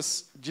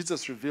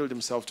 Jesus revealed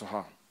himself to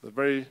her.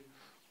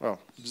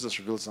 Jesus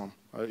reveals him.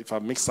 If I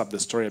mix up the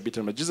story a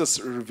bit, but Jesus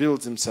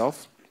reveals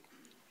himself.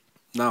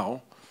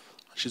 Now,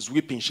 she's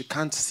weeping. She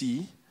can't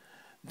see.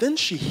 Then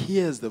she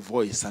hears the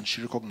voice and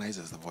she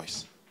recognizes the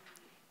voice.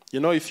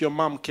 If your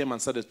mom came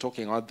and started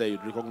talking out there,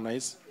 you'd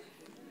recognize.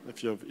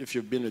 If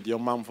you've been with your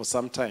mom for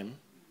some time,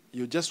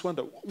 you just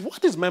wonder,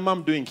 what is my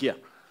mom doing here?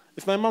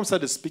 If my mom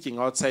started speaking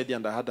outside here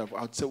and I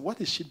would say,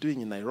 what is she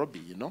doing in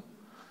Nairobi,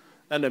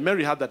 And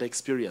Mary had that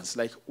experience.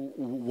 Like,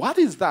 what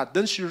is that?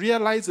 Then she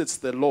realized it's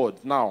the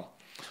Lord. Now,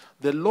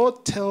 the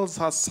Lord tells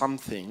her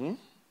something,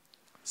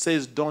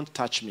 says, don't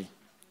touch me.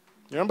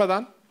 You remember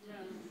that?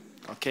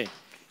 Yeah. Okay.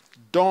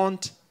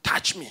 Don't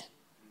touch me.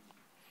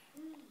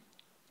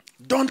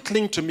 Don't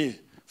cling to me,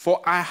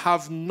 for I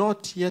have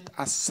not yet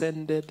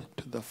ascended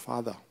to the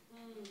Father.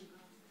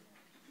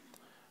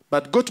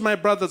 But go to my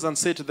brothers and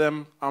say to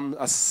them, I'm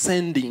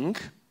ascending.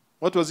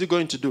 What was he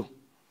going to do?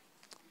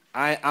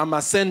 I am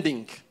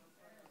ascending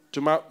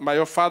to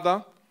your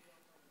Father,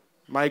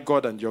 my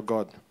God, and your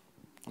God.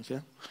 Okay?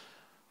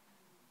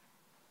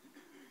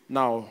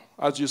 Now,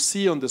 as you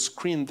see on the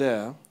screen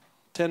there,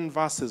 10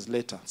 verses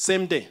later,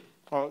 same day.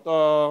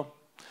 Well,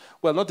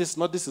 not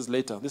this is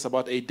later. This is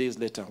about 8 days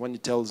later when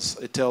it tells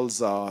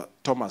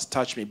Thomas,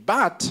 touch me.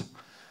 But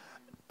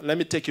let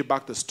me take you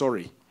back the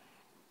story.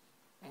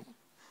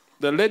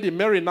 The lady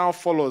Mary now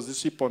follows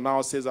these people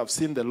now, says, I've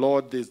seen the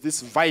Lord. There's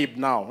this vibe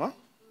now. Huh?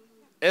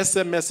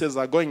 SMSs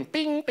are going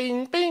ping,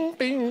 ping, ping,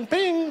 ping,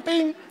 ping,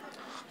 ping.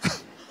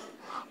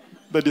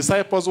 The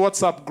disciples'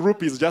 WhatsApp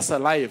group is just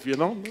alive, you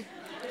know.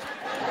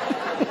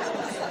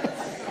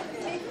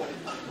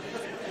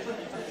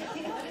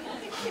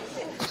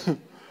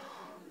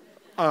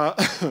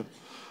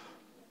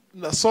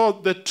 So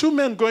the two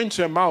men going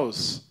to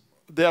Emmaus,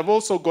 they have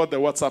also got the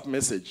WhatsApp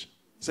message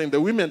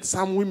saying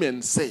some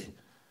women say,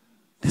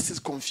 this is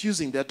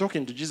confusing. They're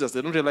talking to Jesus.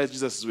 They don't realize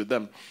Jesus is with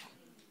them.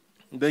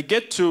 They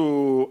get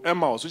to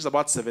Emmaus, which is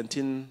about 7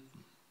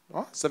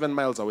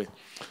 miles away.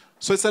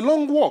 So it's a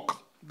long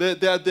walk.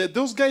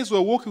 Those guys were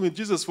walking with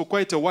Jesus for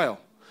quite a while.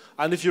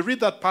 And if you read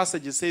that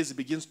passage, it says he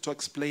begins to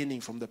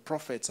explaining from the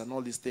prophets and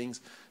all these things.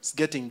 It's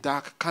getting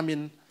dark. Come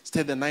in,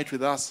 stay the night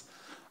with us.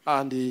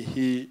 And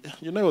he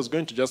was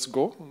going to just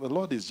go. The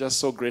Lord is just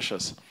so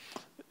gracious.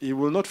 He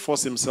will not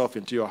force himself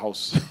into your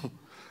house.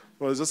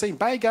 Well, he's just saying,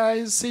 bye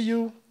guys, see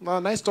you.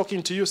 Nice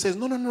talking to you. He says,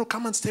 no,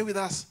 come and stay with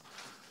us.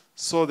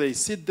 So they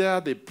sit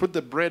there, they put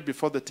the bread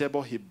before the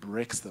table. He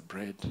breaks the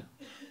bread,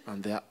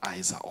 and their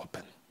eyes are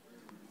open.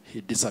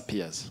 He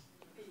disappears.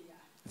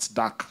 It's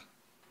dark.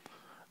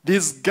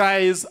 These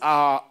guys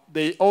now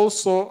they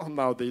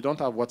don't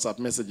have WhatsApp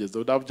messages. They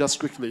would have just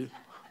quickly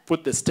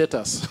put the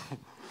status.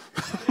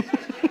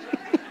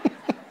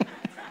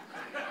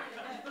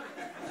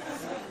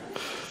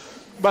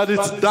 But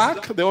it's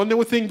dark. The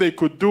only thing they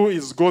could do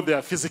is go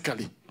there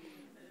physically.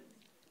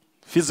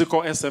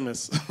 Physical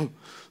SMS.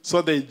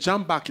 So they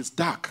jump back. It's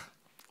dark.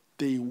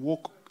 They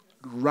walk,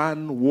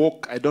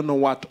 I don't know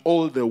what,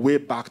 all the way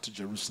back to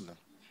Jerusalem.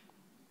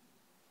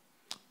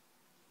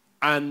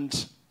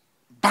 And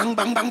bang,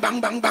 bang, bang, bang,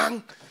 bang,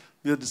 bang.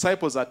 The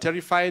disciples are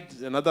terrified.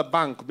 Another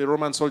bang. The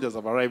Roman soldiers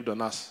have arrived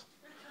on us.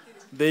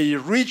 They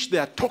reach, they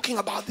are talking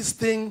about this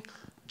thing.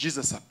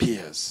 Jesus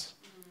appears.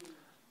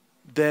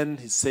 Then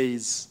he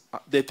says,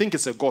 they think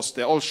it's a ghost.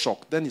 They're all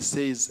shocked. Then he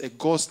says, a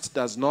ghost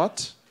does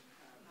not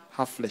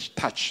have flesh.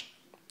 Touch.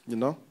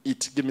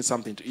 Eat. Give me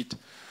something to eat.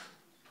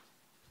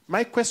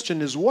 My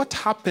question is, what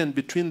happened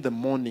between the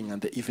morning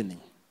and the evening?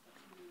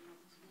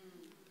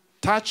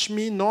 Touch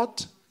me,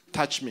 not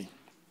touch me.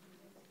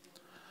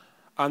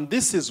 And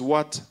this is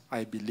what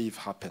I believe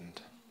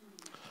happened.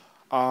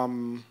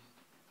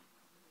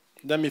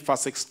 Let me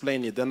first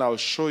explain it. Then I'll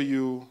show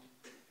you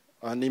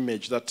an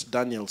image that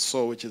Daniel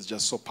saw, which is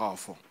just so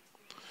powerful.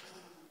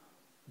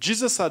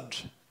 Jesus had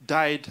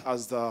died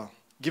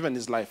given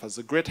his life as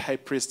the great high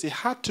priest. He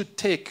had to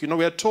take,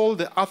 we are told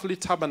the earthly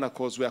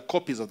tabernacles were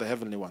copies of the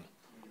heavenly one.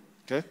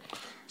 Okay?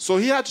 So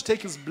he had to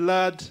take his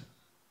blood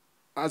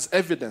as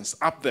evidence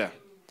up there.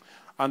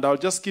 And I'll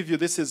just give you,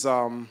 this is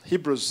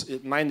Hebrews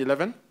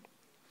 9:11.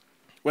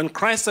 When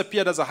Christ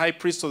appeared as a high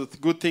priest of the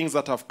good things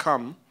that have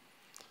come,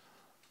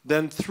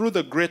 then through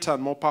the greater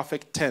and more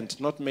perfect tent,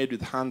 not made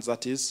with hands,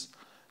 that is,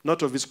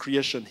 not of his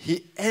creation,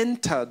 he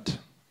entered.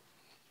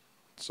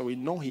 So we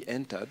know he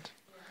entered.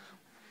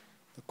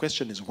 The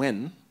question is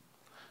when.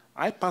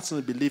 I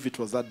personally believe it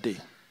was that day.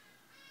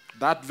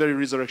 That very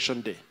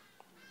resurrection day.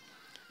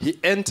 He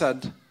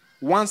entered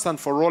once and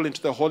for all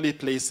into the holy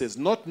places,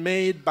 not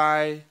made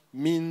by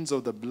means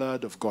of the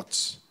blood of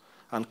goats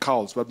and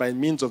cows, but by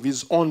means of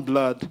his own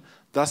blood,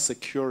 thus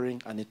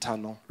securing an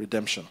eternal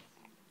redemption.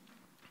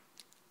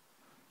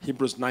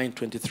 Hebrews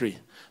 9:23.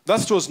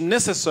 Thus it was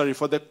necessary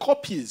for the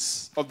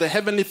copies of the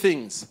heavenly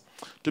things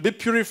to be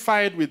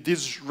purified with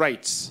these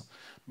rites,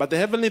 but the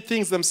heavenly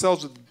things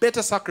themselves with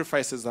better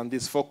sacrifices than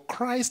this. For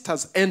Christ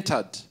has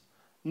entered,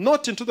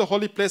 not into the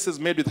holy places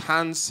made with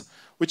hands,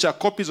 which are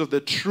copies of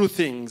the true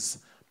things,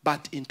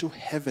 but into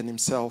heaven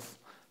himself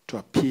to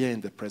appear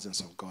in the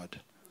presence of God.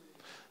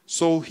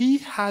 So he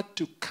had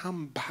to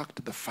come back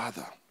to the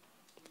Father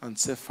and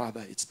say,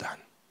 Father, it's done.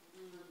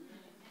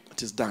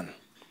 It is done.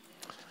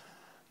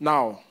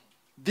 Now,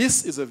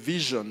 this is a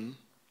vision,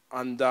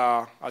 and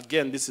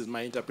again, this is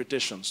my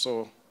interpretation,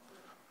 so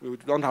we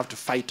don't have to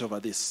fight over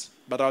this.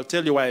 But I'll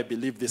tell you why I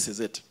believe this is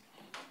it.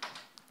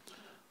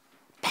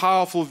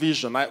 Powerful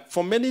vision.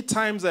 For many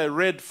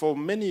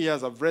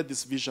years I've read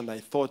this vision. I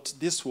thought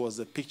this was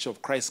a picture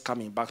of Christ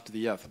coming back to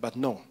the earth. But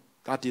no,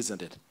 that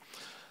isn't it.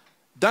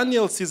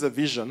 Daniel sees a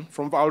vision.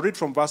 I'll read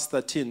from verse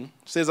 13.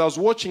 It says, I was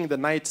watching the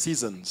night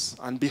seasons,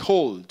 and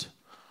behold,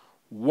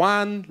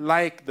 one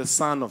like the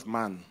Son of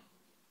Man.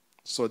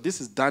 So this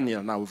is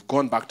Daniel now. We've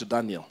gone back to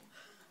Daniel.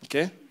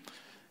 Okay?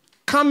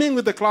 Coming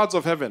with the clouds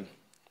of heaven.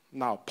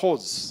 Now,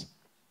 pause.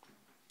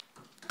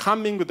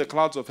 Coming with the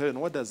clouds of heaven.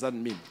 What does that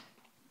mean?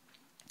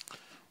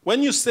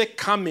 When you say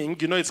coming,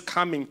 you know it's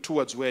coming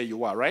towards where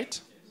you are, right?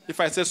 If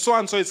I say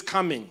so-and-so is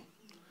coming.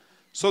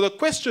 So the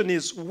question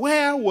is,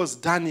 where was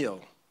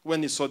Daniel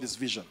when he saw this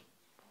vision?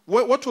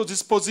 What was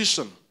his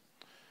position?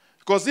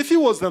 Because if he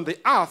was on the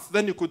earth,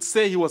 then you could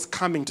say he was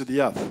coming to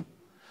the earth.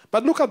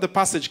 But look at the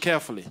passage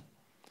carefully.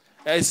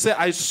 I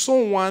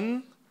saw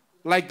one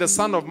like the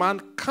Son of Man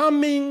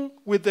coming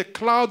with the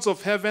clouds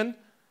of heaven.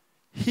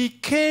 He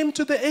came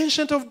to the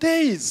Ancient of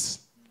Days.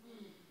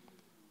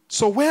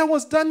 So where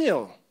was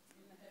Daniel?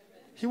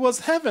 He was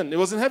heaven. He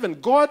was in heaven.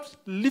 God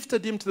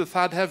lifted him to the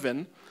third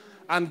heaven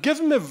and gave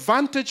him a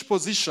vantage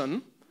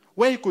position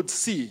where he could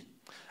see.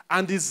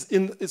 And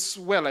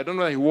I don't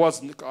know if he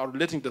was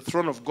relating to the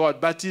throne of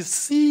God, but he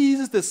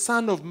sees the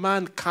Son of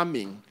Man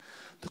coming.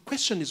 The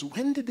question is,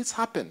 when did this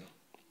happen?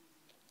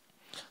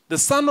 The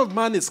Son of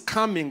Man is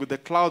coming with the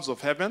clouds of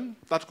heaven.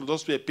 That could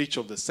also be a picture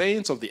of the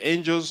saints, of the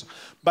angels.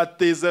 But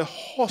there's a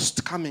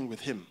host coming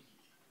with him.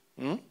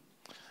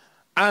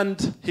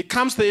 And he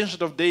comes to the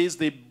Ancient of Days.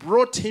 They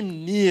brought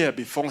him near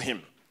before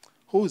him.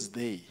 Who is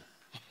they?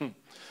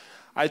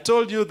 I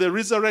told you the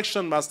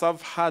resurrection must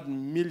have had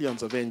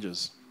millions of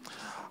angels.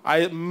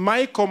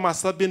 Michael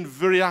must have been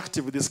very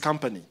active with this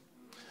company.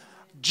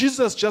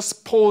 Jesus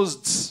just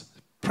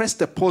pressed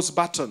the pause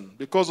button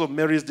because of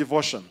Mary's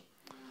devotion.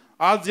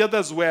 As the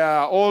others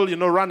were all,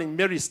 running,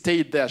 Mary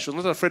stayed there. She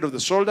was not afraid of the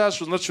shoulders.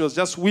 She was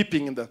just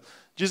weeping.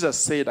 Jesus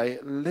said,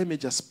 let me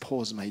just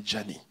pause my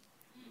journey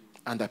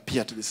and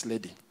appear to this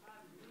lady.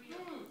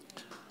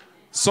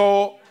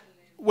 So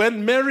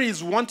when Mary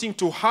is wanting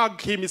to hug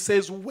him, he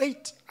says,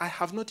 wait, I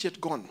have not yet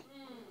gone.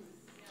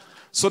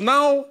 So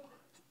now,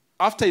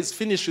 after he's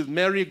finished with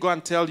Mary, go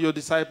and tell your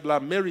disciple,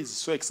 Mary is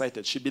so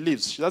excited. She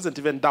believes. She doesn't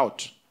even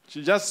doubt.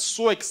 She's just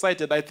so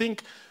excited. I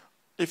think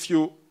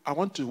I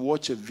want to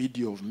watch a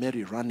video of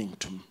Mary running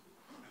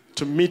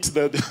to meet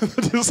the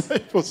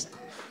disciples.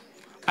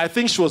 I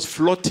think she was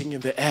floating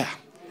in the air.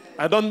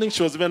 I don't think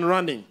she was even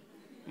running.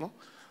 No?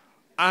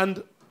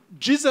 And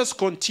Jesus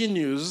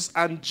continues,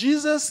 and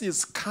Jesus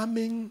is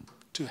coming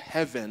to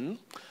heaven.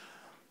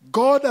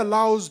 God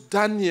allows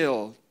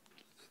Daniel,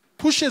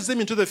 pushes him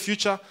into the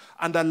future,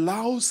 and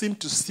allows him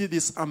to see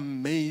this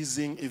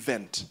amazing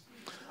event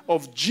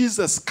of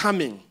Jesus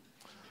coming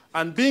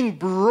and being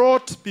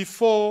brought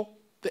before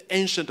the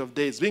Ancient of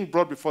Days, being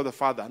brought before the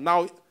Father.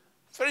 Now,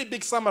 very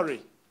big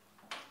summary.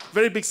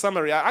 Very big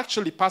summary. I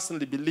actually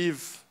personally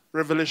believe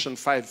Revelation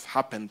 5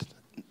 happened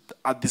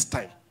at this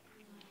time.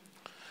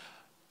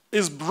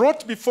 Is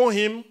brought before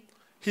him.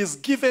 He's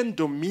given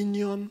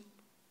dominion,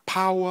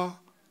 power,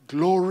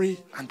 glory,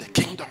 and the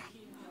kingdom.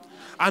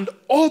 And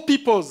all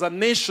peoples and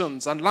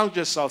nations and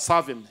languages shall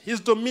serve him. His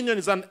dominion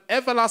is an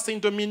everlasting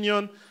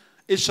dominion.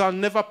 It shall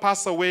never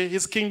pass away.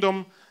 His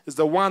kingdom is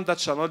the one that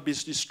shall not be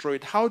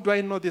destroyed. How do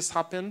I know this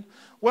happened?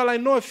 Well, I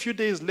know a few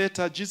days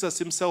later, Jesus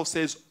himself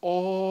says,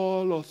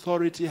 all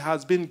authority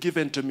has been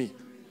given to me.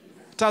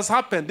 It has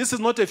happened. This is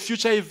not a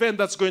future event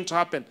that's going to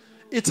happen.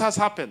 It has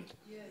happened.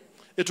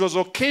 It was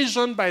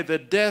occasioned by the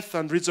death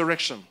and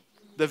resurrection,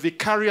 the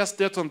vicarious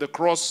death on the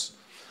cross.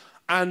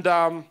 And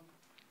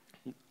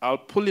I'll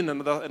pull in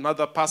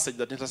another passage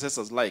that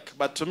intercessors like.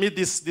 But to me,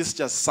 this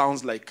just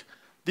sounds like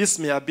this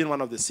may have been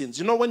one of the sins.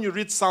 You know, when you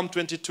read Psalm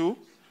 22,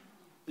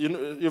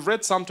 you've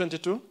read Psalm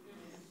 22,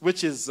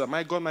 which is,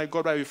 my God,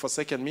 why have you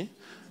forsaken me?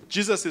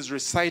 Jesus is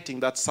reciting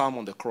that psalm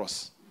on the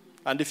cross.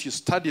 And if you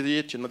study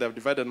it, they have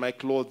divided my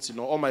clothes,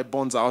 all my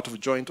bones are out of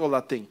joint, all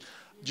that thing.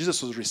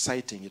 Jesus was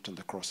reciting it on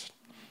the cross.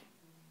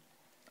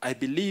 I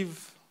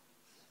believe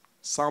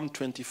Psalm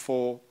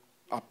 24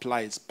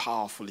 applies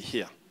powerfully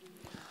here.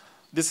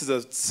 This is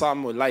a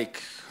psalm we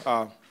like.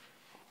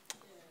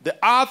 The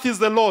earth is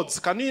the Lord's.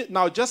 Can you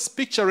now just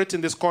picture it in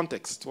this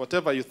context?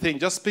 Whatever you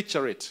think, just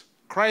picture it.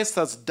 Christ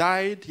has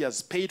died. He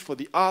has paid for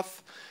the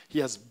earth. He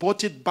has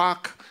bought it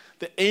back.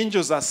 The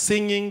angels are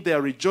singing. They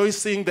are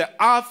rejoicing. The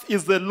earth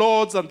is the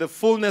Lord's and the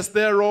fullness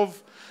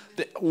thereof.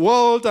 The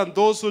world and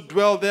those who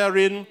dwell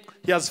therein.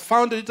 He has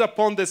founded it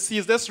upon the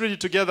seas. Let's read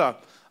it together.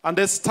 And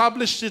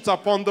established it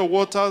upon the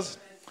waters.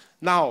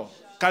 Now,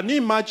 can you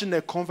imagine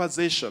a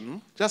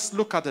conversation? Just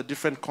look at a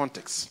different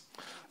context.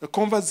 A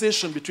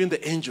conversation between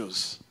the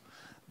angels.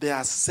 They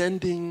are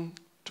ascending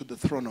to the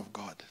throne of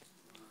God.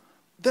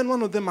 Then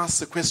one of them asks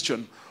the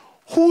question,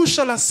 who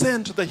shall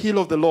ascend to the hill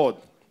of the Lord?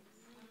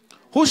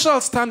 Who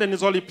shall stand in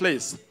his holy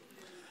place?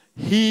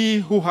 He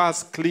who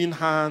has clean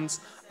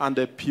hands and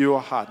a pure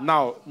heart.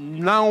 Now,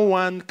 no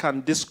one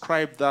can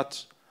describe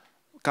that,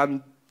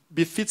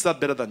 befits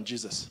that better than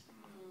Jesus.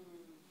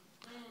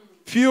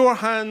 Pure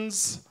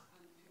hands,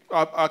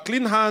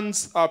 clean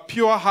hands,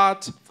 pure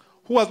heart,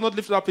 who has not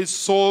lifted up his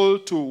soul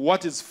to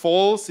what is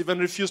false, even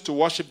refused to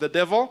worship the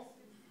devil.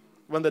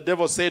 When the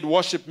devil said,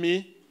 worship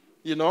me,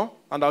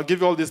 and I'll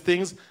give you all these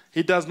things.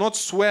 He does not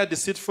swear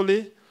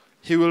deceitfully.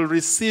 He will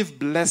receive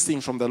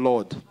blessing from the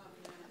Lord.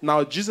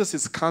 Now, Jesus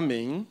is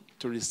coming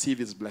to receive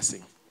his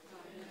blessing.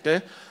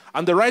 Okay?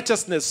 And the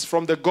righteousness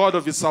from the God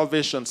of his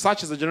salvation.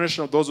 Such is the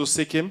generation of those who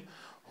seek him,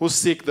 who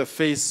seek the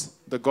face,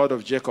 the God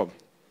of Jacob.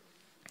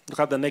 Look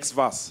at the next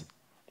verse.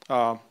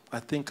 I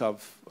think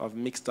I've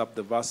mixed up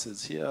the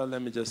verses here.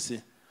 Let me just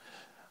see.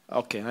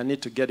 Okay, I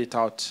need to get it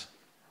out.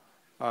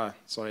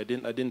 Sorry, I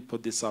didn't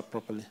put this up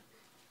properly.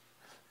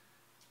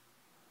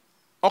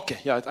 Okay,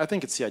 yeah, I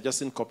think it's here. I just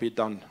didn't copy it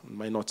down in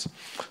my notes.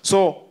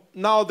 So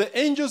now the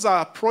angels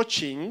are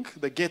approaching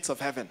the gates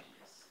of heaven.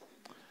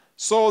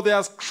 So they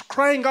are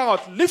crying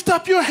out, lift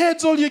up your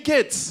heads, all you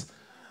gates,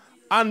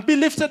 and be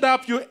lifted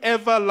up, you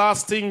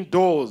everlasting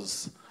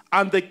doors,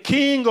 and the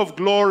King of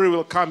glory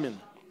will come in.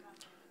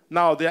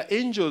 Now, there are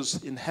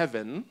angels in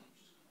heaven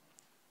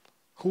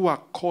who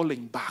are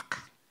calling back.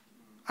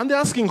 And they're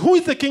asking, who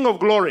is the King of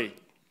glory?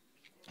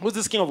 Who's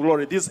this King of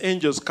glory? These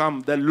angels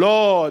come, the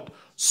Lord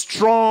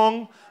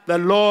strong, the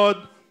Lord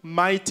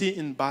mighty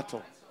in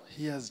battle.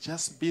 He has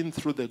just been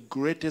through the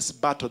greatest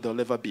battle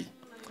there'll ever be.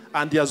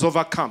 And he has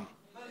overcome.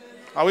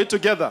 Are we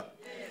together?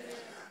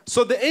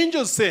 So the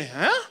angels say,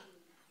 huh?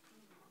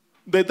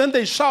 Then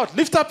they shout,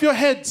 lift up your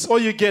heads, all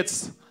you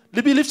gates.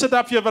 Be lifted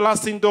up, you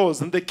everlasting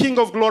doors, and the King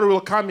of glory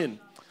will come in.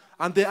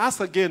 And they ask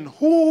again,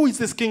 who is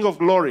this King of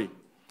glory?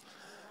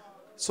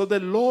 So the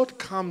Lord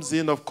comes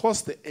in. Of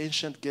course, the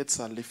ancient gates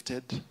are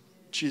lifted.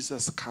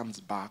 Jesus comes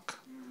back.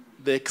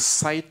 The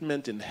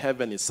excitement in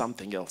heaven is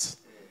something else.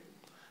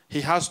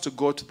 He has to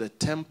go to the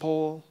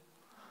temple.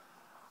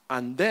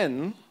 And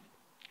then,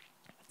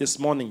 this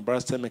morning,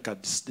 Brother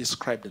Temeka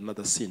described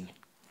another scene.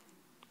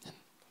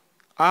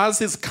 As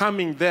he's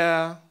coming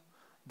there,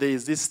 there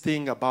is this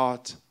thing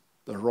about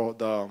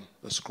the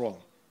scroll.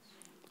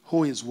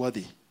 Who is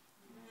worthy?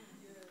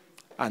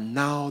 And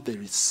now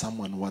there is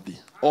someone worthy.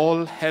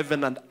 All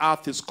heaven and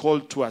earth is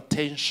called to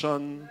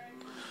attention.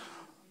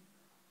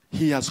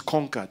 He has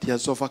conquered. He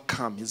has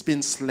overcome. He's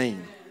been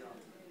slain.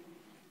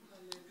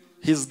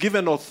 He's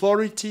given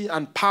authority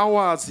and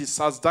power,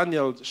 as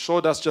Daniel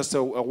showed us just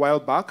a while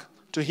back.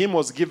 To him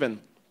was given,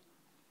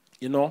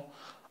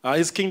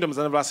 his kingdom is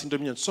an everlasting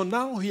dominion. So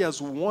now he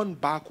has won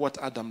back what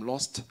Adam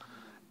lost.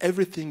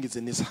 Everything is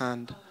in his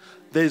hand.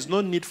 There is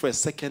no need for a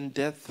second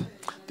death.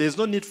 There is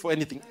no need for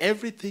anything.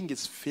 Everything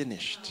is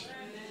finished.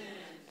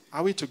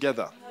 Are we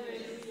together?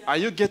 Are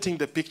you getting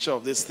the picture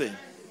of this thing?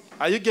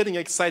 Are you getting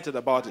excited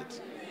about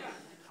it?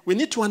 We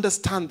need to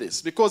understand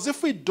this, because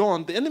if we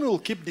don't, the enemy will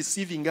keep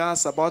deceiving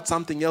us about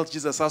something else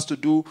Jesus has to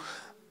do.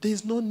 There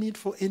is no need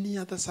for any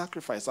other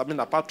sacrifice. I mean,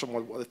 apart from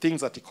all the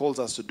things that he calls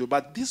us to do.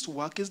 But this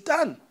work is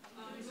done.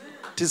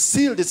 It is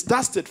sealed, it's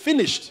dusted,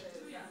 finished.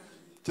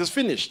 It is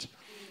finished.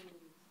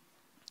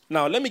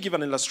 Now, let me give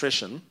an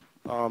illustration.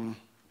 I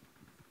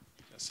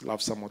still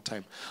have some more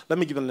time. Let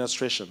me give an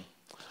illustration.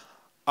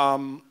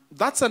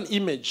 That's an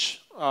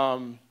image,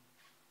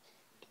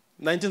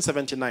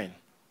 1979.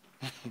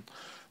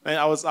 And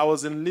I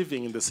was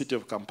living in the city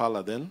of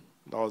Kampala then.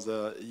 I was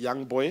a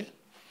young boy.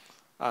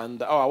 And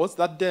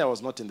that day I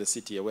was not in the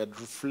city. We had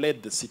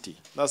fled the city.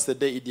 That's the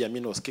day Idi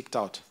Amin was kicked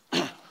out.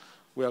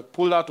 We were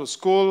pulled out of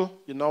school.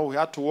 We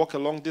had to walk a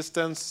long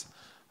distance.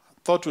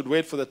 Thought we'd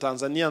wait for the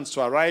Tanzanians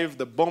to arrive.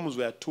 The bombs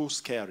were too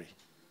scary.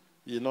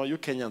 You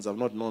Kenyans have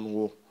not known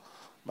war.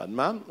 But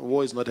man,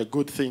 war is not a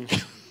good thing.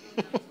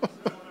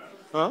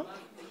 Huh?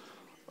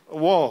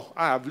 War.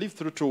 I have lived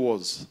through 2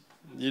 wars.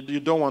 You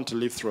don't want to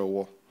live through a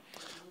war.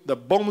 The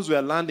bombs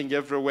were landing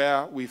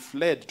everywhere. We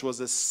fled. It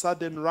was a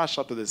sudden rush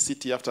out of the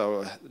city after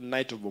a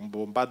night of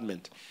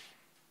bombardment.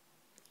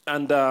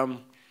 And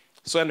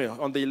so anyway,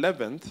 on the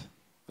 11th,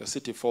 the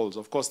city falls.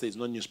 Of course, there is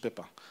no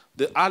newspaper.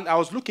 I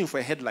was looking for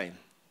a headline,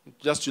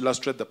 just to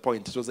illustrate the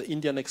point. It was the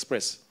Indian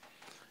Express.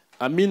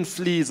 Amin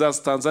flees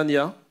as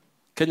Tanzania.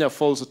 Kenya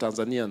falls to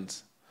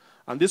Tanzanians.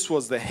 And this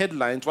was the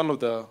headline, one of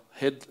the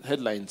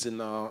headlines in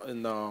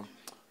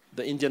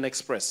the Indian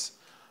Express.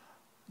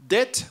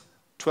 Date,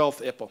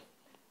 12th April.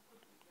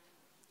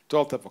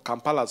 12th April.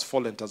 Kampala has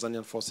fallen,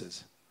 Tanzanian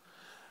forces.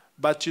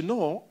 But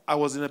I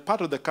was in a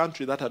part of the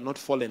country that had not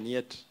fallen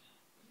yet.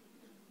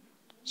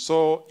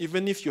 So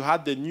even if you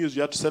had the news,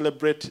 you had to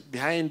celebrate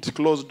behind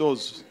closed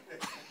doors.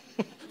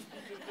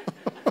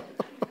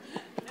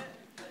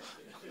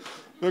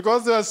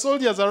 Because there were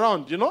soldiers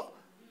around,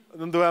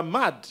 and they were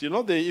mad,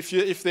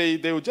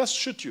 they would just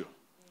shoot you.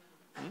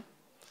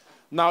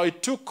 Now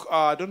it took,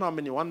 I don't know how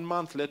many, 1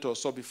 month later or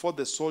so before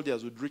the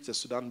soldiers would reach the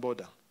Sudan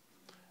border.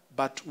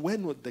 But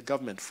when would the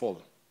government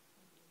fall?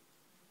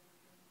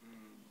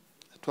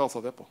 12th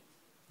of April.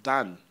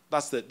 Done.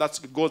 That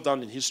goes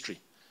down in history.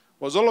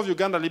 Was all of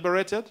Uganda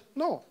liberated?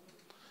 No.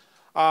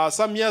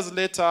 Some years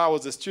later, I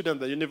was a student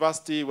at the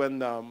university when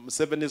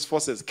Museveni's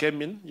forces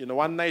came in.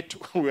 One night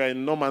we were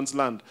in no man's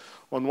land.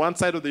 On one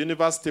side of the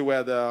university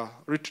were the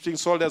retreating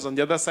soldiers, on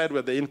the other side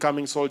were the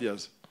incoming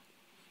soldiers.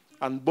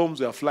 And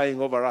bombs were flying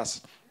over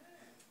us.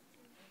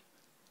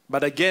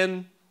 But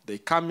again, they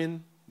come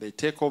in, they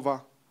take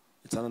over.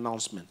 It's an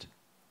announcement.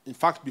 In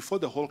fact, before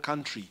the whole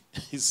country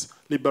is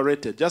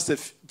liberated, just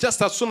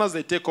as soon as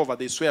they take over,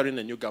 they swear in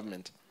a new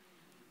government.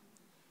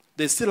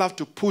 They still have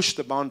to push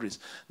the boundaries.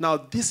 Now,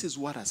 this is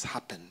what has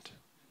happened.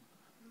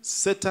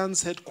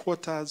 Satan's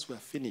headquarters were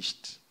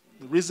finished.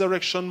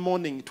 Resurrection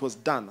morning, it was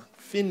done.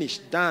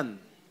 Finished, done.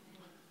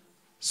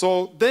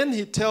 So then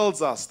he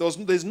tells us,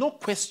 there's no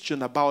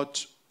question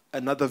about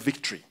another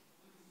victory.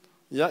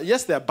 Yeah,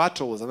 yes, there are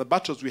battles, and the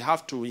battles we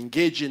have to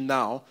engage in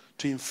now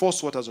to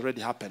enforce what has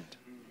already happened.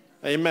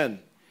 Amen.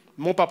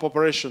 Mop-up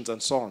operations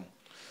and so on.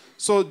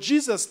 So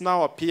Jesus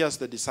now appears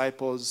to the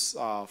disciples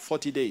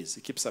 40 days.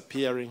 He keeps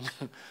appearing.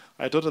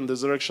 I taught on the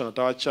resurrection at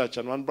our church,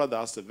 and one brother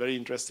asked a very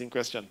interesting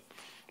question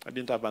I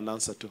didn't have an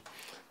answer to.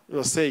 He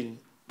was saying,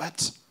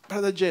 but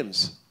Brother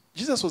James,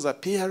 Jesus was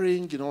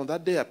appearing,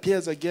 that day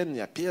appears again,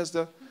 he appears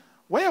there.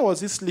 Where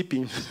was he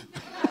sleeping?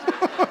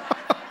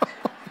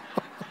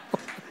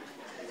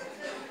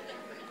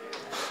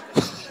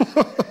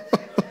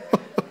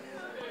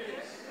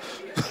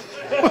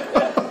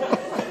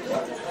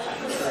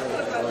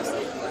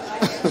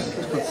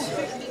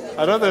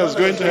 I thought I was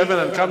going to heaven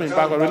and coming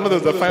back, but we know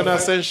there's the final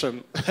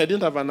ascension. I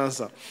didn't have an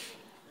answer.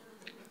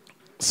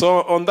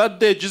 So on that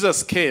day,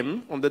 Jesus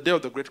came, on the day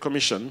of the Great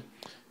Commission,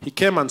 he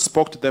came and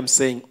spoke to them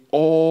saying,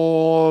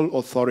 all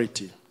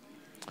authority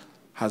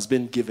has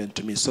been given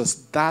to me. So it's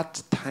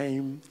that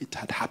time it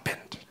had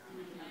happened.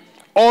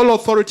 All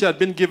authority had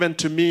been given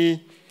to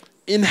me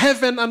in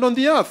heaven and on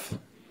the earth.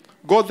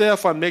 Go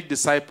therefore and make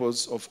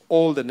disciples of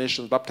all the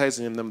nations,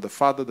 baptizing in them the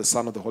Father, the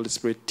Son, and the Holy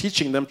Spirit,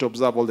 teaching them to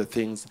observe all the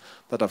things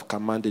that I've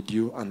commanded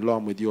you, and lo,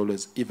 I'm with you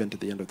always, even to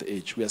the end of the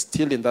age. We are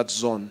still in that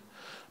zone.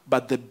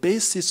 But the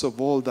basis of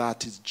all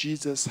that is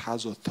Jesus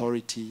has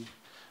authority,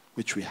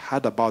 which we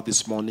heard about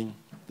this morning,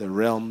 the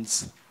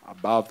realms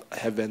above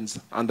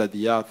heavens, under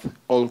the earth,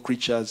 all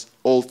creatures,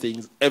 all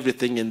things,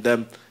 everything in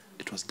them.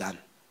 It was done.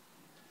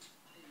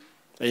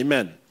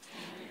 Amen.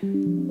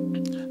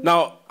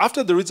 Now,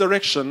 after the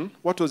resurrection,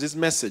 what was his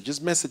message? His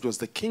message was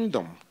the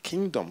kingdom,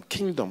 kingdom,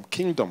 kingdom,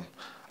 kingdom.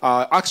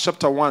 Acts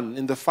chapter 1,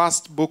 in the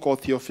first book, O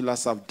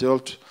Theophilus, I've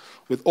dealt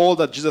with all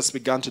that Jesus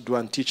began to do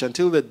and teach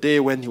until the day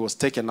when he was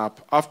taken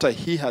up. After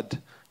he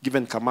had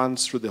given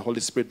commands through the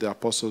Holy Spirit, the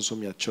apostles whom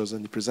he had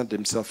chosen, he presented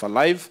himself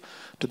alive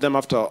to them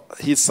after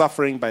his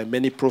suffering by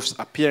many proofs,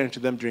 appearing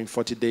to them during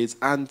 40 days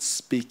and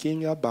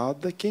speaking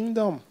about the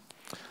kingdom.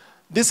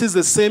 This is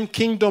the same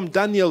kingdom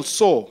Daniel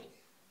saw.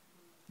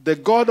 The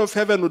God of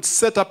heaven would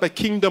set up a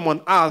kingdom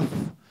on earth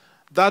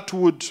that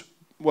would,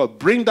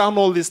 bring down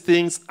all these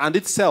things and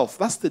itself.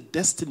 That's the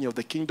destiny of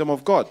the kingdom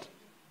of God.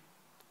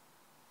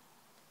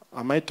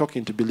 Am I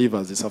talking to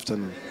believers this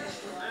afternoon?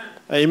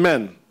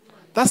 Amen.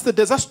 That's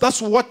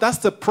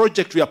the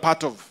project we are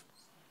part of.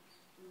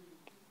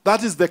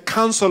 That is the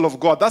counsel of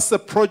God. That's the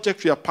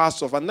project we are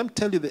part of. And let me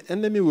tell you, the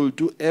enemy will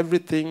do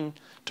everything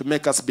to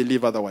make us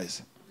believe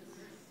otherwise.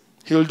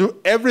 He will do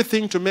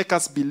everything to make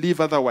us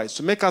believe otherwise,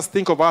 to make us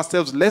think of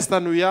ourselves less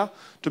than we are,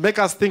 to make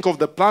us think of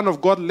the plan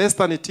of God less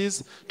than it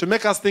is, to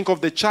make us think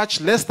of the church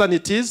less than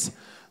it is.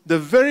 The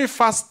very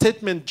first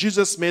statement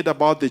Jesus made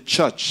about the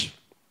church,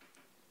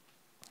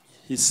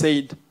 he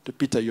said to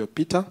Peter, you're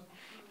Peter,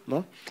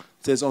 no?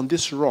 He says, on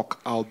this rock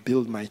I'll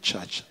build my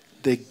church.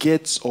 The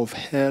gates of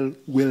hell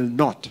will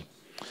not.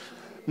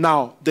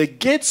 Now, the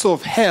gates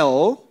of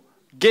hell,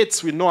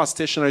 gates we know are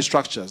stationary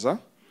structures, huh?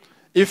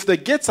 If the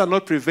gates are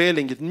not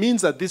prevailing, it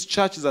means that this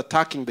church is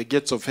attacking the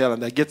gates of hell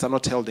and the gates are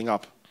not holding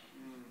up.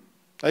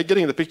 Are you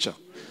getting the picture?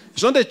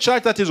 It's not a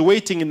church that is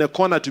waiting in a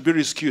corner to be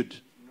rescued.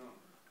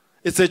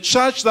 It's a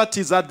church that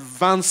is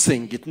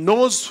advancing. It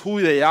knows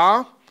who they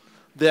are.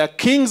 They are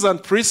kings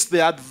and priests.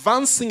 They are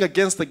advancing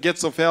against the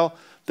gates of hell.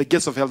 The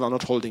gates of hell are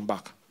not holding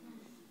back.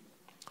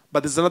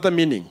 But there's another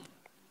meaning.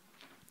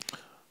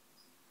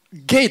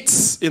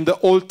 Gates in the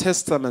Old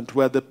Testament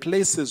were the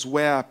places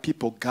where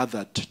people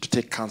gathered to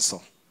take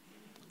counsel,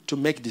 to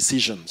make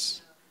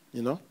decisions,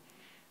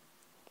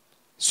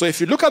 So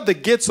if you look at the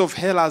gates of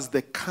hell as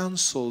the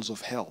councils of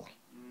hell,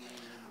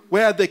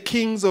 where the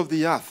kings of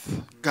the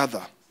earth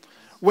gather,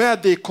 where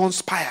they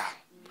conspire,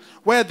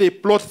 where they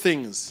plot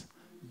things,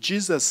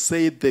 Jesus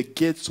said the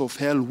gates of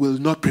hell will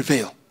not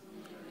prevail.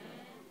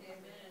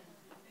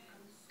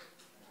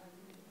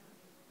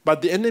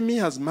 But the enemy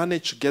has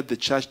managed to get the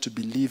church to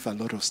believe a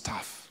lot of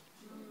stuff.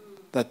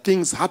 That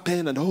things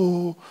happen and,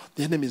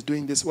 the enemy is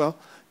doing this. Well,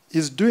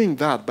 he's doing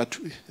that, but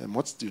I'm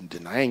not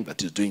denying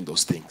that he's doing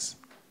those things.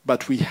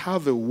 But we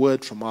have a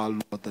word from our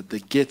Lord that the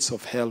gates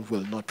of hell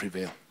will not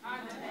prevail.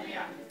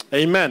 Amen.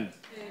 Amen.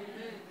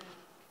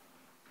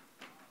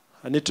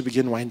 I need to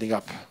begin winding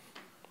up.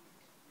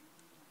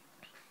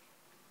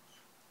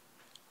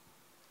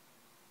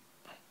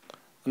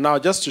 Now,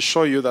 just to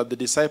show you that the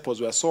disciples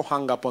were so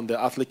hung up on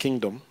the earthly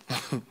kingdom,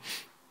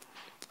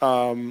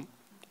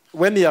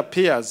 when he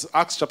appears,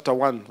 Acts chapter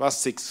 1, verse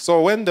 6,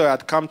 so when they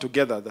had come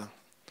together,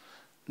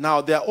 now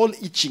they're all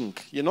itching,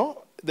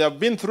 They have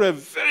been through a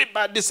very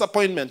bad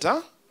disappointment.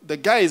 Huh? The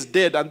guy is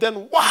dead, and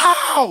then,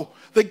 wow,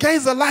 the guy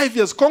is alive, he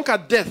has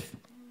conquered death.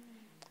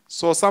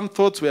 So some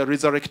thoughts were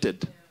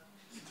resurrected.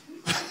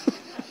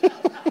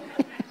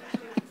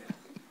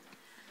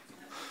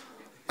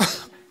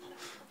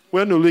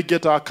 When will we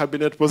get our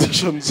cabinet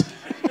positions?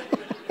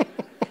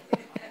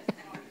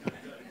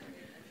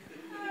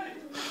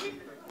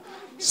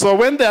 So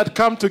when they had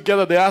come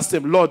together, they asked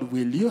him, Lord,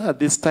 will you at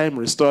this time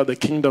restore the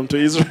kingdom to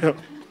Israel?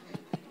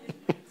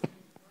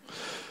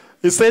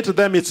 He said to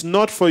them, it's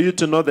not for you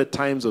to know the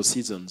times or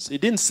seasons. He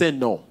didn't say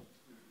no.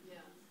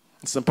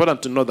 It's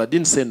important to know that.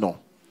 Didn't say no.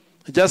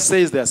 He just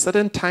says there are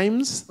certain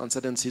times and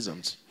certain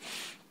seasons.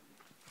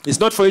 It's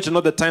not for you to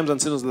know the times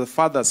and seasons that the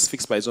Father has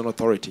fixed by his own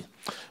authority.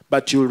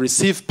 But you will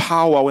receive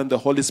power when the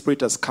Holy Spirit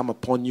has come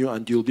upon you,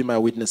 and you will be my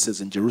witnesses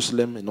in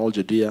Jerusalem, in all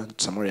Judea,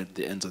 Samaria, at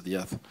the ends of the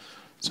earth.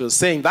 So he's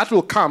saying that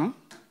will come.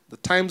 The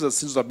times and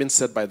seasons have been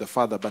set by the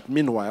Father. But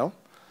meanwhile,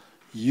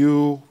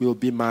 you will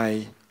be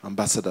my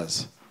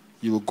ambassadors.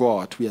 You will go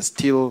out. We are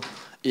still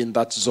in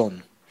that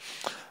zone.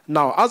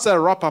 Now, as I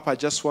wrap up, I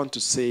just want to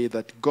say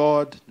that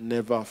God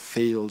never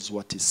fails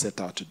what he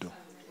set out to do.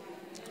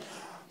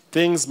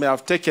 Things may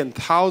have taken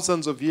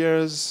thousands of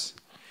years,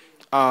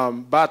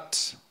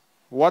 but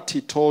what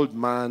he told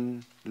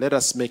man, let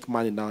us make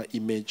man in our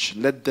image,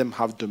 let them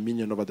have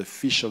dominion over the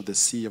fish of the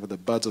sea, over the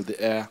birds of the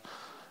air,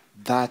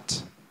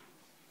 that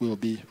will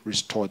be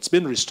restored. It's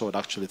been restored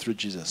actually through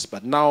Jesus,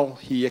 but now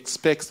he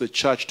expects the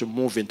church to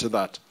move into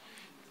that.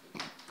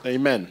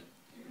 Amen.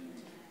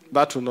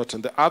 That will not,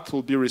 and the earth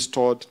will be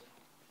restored.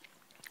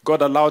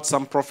 God allowed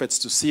some prophets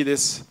to see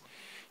this.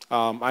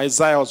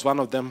 Isaiah was one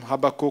of them.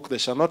 Habakkuk, they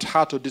shall not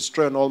hurt or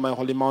destroy on all my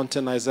holy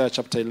mountain. Isaiah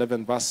chapter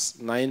 11, verse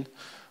 9.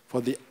 For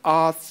the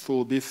earth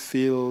will be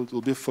full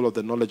of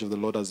the knowledge of the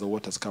Lord as the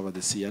waters cover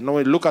the sea. And now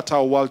we look at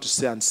our world to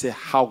say,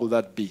 how will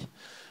that be?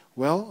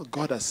 Well,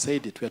 God has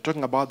said it. We are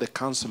talking about the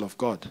counsel of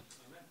God.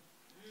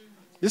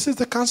 This is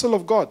the counsel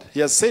of God. He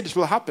has said it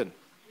will happen.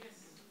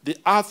 The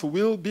earth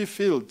will be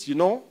filled, you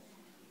know.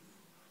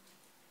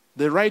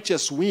 The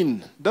righteous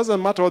win.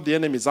 Doesn't matter what the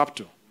enemy is up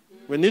to.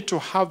 We need to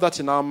have that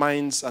in our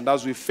minds, and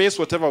as we face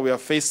whatever we are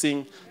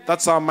facing,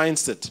 that's our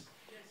mindset.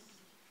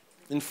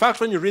 In fact,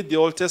 when you read the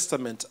Old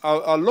Testament,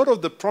 a lot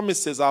of the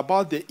promises are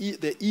about the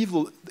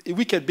evil, the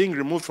wicked being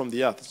removed from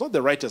the earth. It's not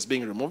the righteous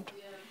being removed.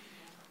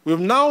 We've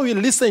now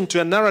listened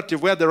to a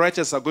narrative where the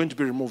righteous are going to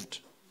be removed.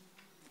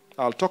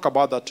 I'll talk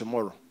about that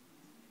tomorrow.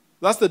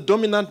 That's the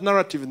dominant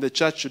narrative in the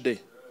church today.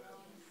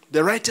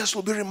 The righteous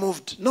will be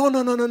removed. No.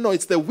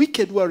 It's the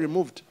wicked who are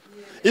removed.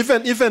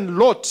 Even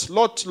Lot,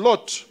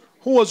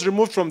 who was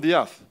removed from the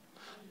earth?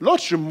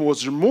 Lot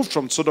was removed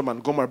from Sodom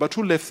and Gomorrah, but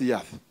who left the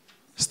earth?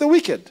 It's the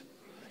wicked.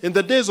 In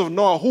the days of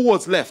Noah, who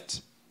was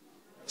left?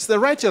 It's the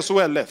righteous who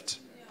were left.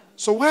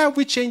 So why have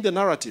we changed the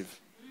narrative?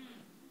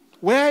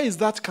 Where is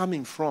that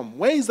coming from?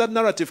 Where is that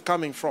narrative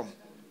coming from?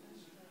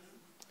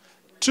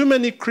 Too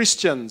many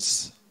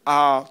Christians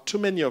too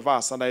many of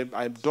us, and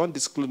I don't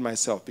exclude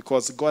myself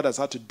because God has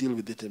had to deal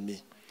with it in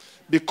me.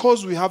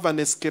 Because we have an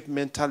escape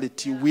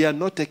mentality, we are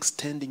not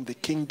extending the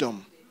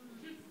kingdom.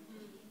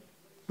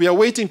 We are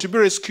waiting to be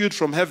rescued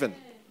from heaven.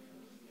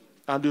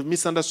 And we've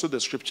misunderstood the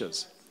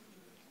scriptures.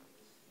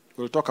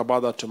 We'll talk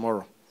about that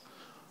tomorrow.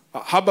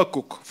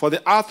 Habakkuk, for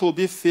the earth will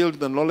be filled with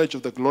the knowledge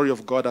of the glory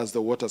of God as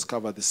the waters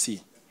cover the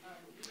sea.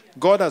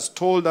 God has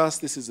told us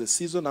this is a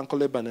season. Uncle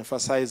Laban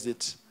emphasized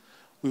it.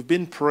 We've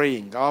been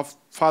praying. Our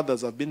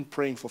fathers have been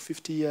praying for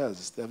 50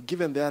 years. They have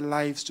given their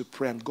lives to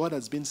pray. And God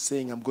has been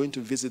saying, I'm going to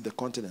visit the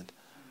continent.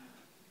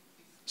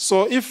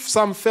 So if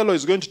some fellow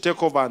is going to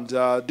take over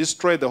and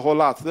destroy the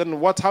whole earth,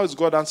 then how is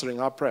God answering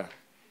our prayer?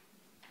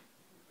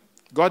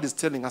 God is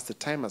telling us the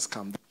time has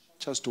come. The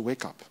church has to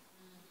wake up.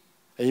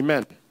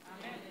 Amen.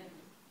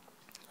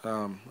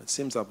 It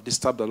seems I've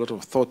disturbed a lot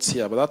of thoughts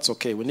here, but that's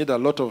okay. We need a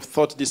lot of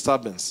thought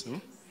disturbance.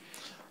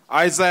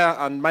 Isaiah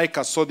and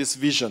Micah saw this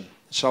vision.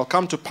 It shall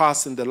come to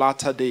pass in the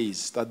latter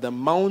days that the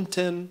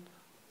mountain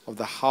of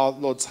the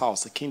Lord's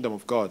house, the kingdom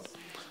of God,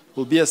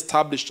 will be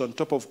established on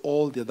top of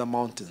all the other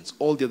mountains,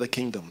 all the other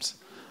kingdoms,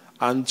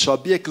 and shall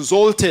be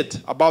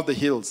exalted above the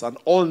hills, and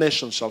all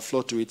nations shall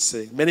flow to it,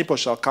 saying, many people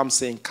shall come,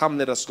 saying, come,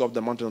 let us go up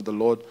the mountain of the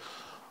Lord,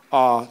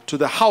 to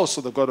the house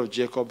of the God of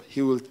Jacob.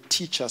 He will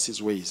teach us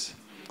his ways.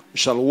 We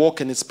shall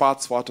walk in his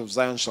paths, for out of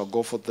Zion shall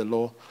go forth the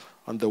law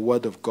and the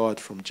word of God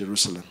from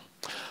Jerusalem.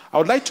 I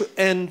would like to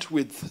end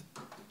with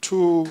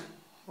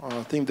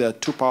I think there are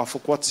two powerful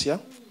quotes here.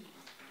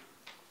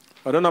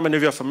 I don't know how many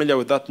of you are familiar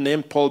with that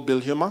name, Paul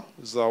Bilhumer.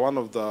 He's one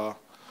of the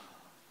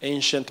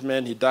ancient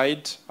men. He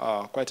died,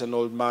 quite an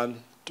old man.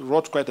 He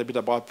wrote quite a bit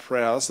about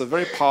prayer. It's a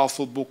very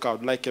powerful book I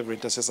would like every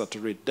intercessor to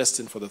read,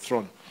 Destined for the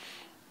Throne.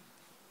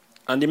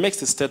 And he makes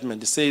this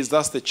statement. He says,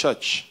 that's the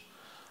church.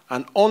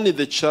 And only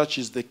the church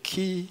is the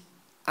key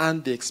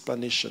and the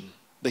explanation,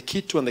 the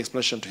key to and the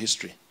explanation to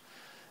history.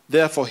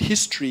 Therefore,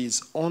 history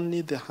is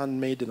only the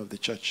handmaiden of the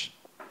church.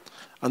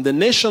 And the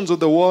nations of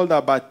the world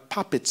are but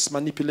puppets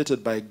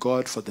manipulated by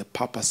God for the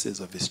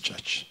purposes of his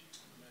church.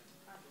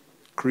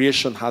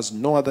 Creation has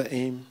no other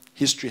aim.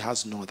 History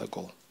has no other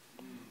goal.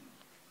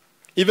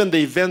 Even the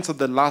events of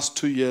the last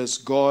 2 years,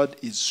 God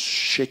is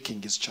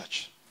shaking his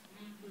church.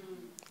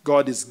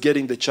 God is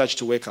getting the church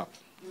to wake up.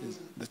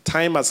 The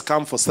time has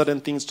come for certain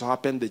things to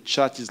happen. The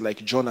church is like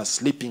Jonah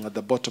sleeping at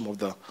the bottom of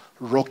the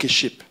rocky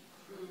ship.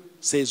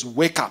 It says,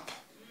 wake up.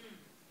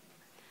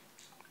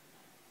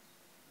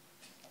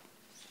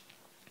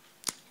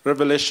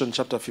 Revelation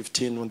chapter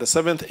 15. When the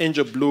seventh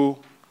angel blew,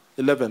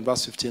 11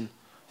 verse 15,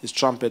 his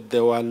trumpet,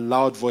 there were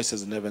loud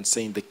voices in heaven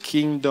saying, the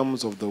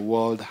kingdoms of the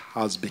world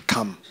has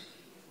become.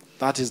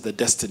 That is the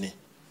destiny.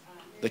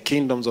 the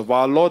kingdoms of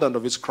our Lord and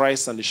of his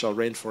Christ, and he shall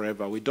reign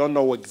forever. We don't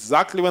know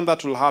exactly when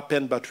that will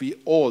happen, but we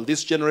all,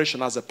 this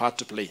generation has a part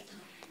to play.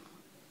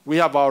 We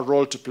have our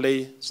role to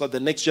play so that the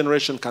next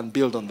generation can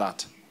build on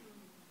that.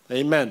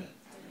 Amen.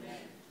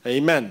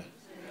 Amen. Amen.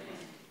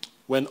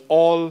 When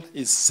all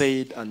is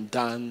said and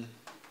done,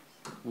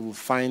 we will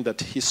find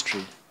that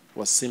history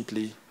was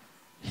simply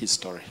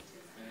history.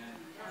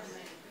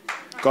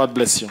 God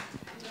bless you.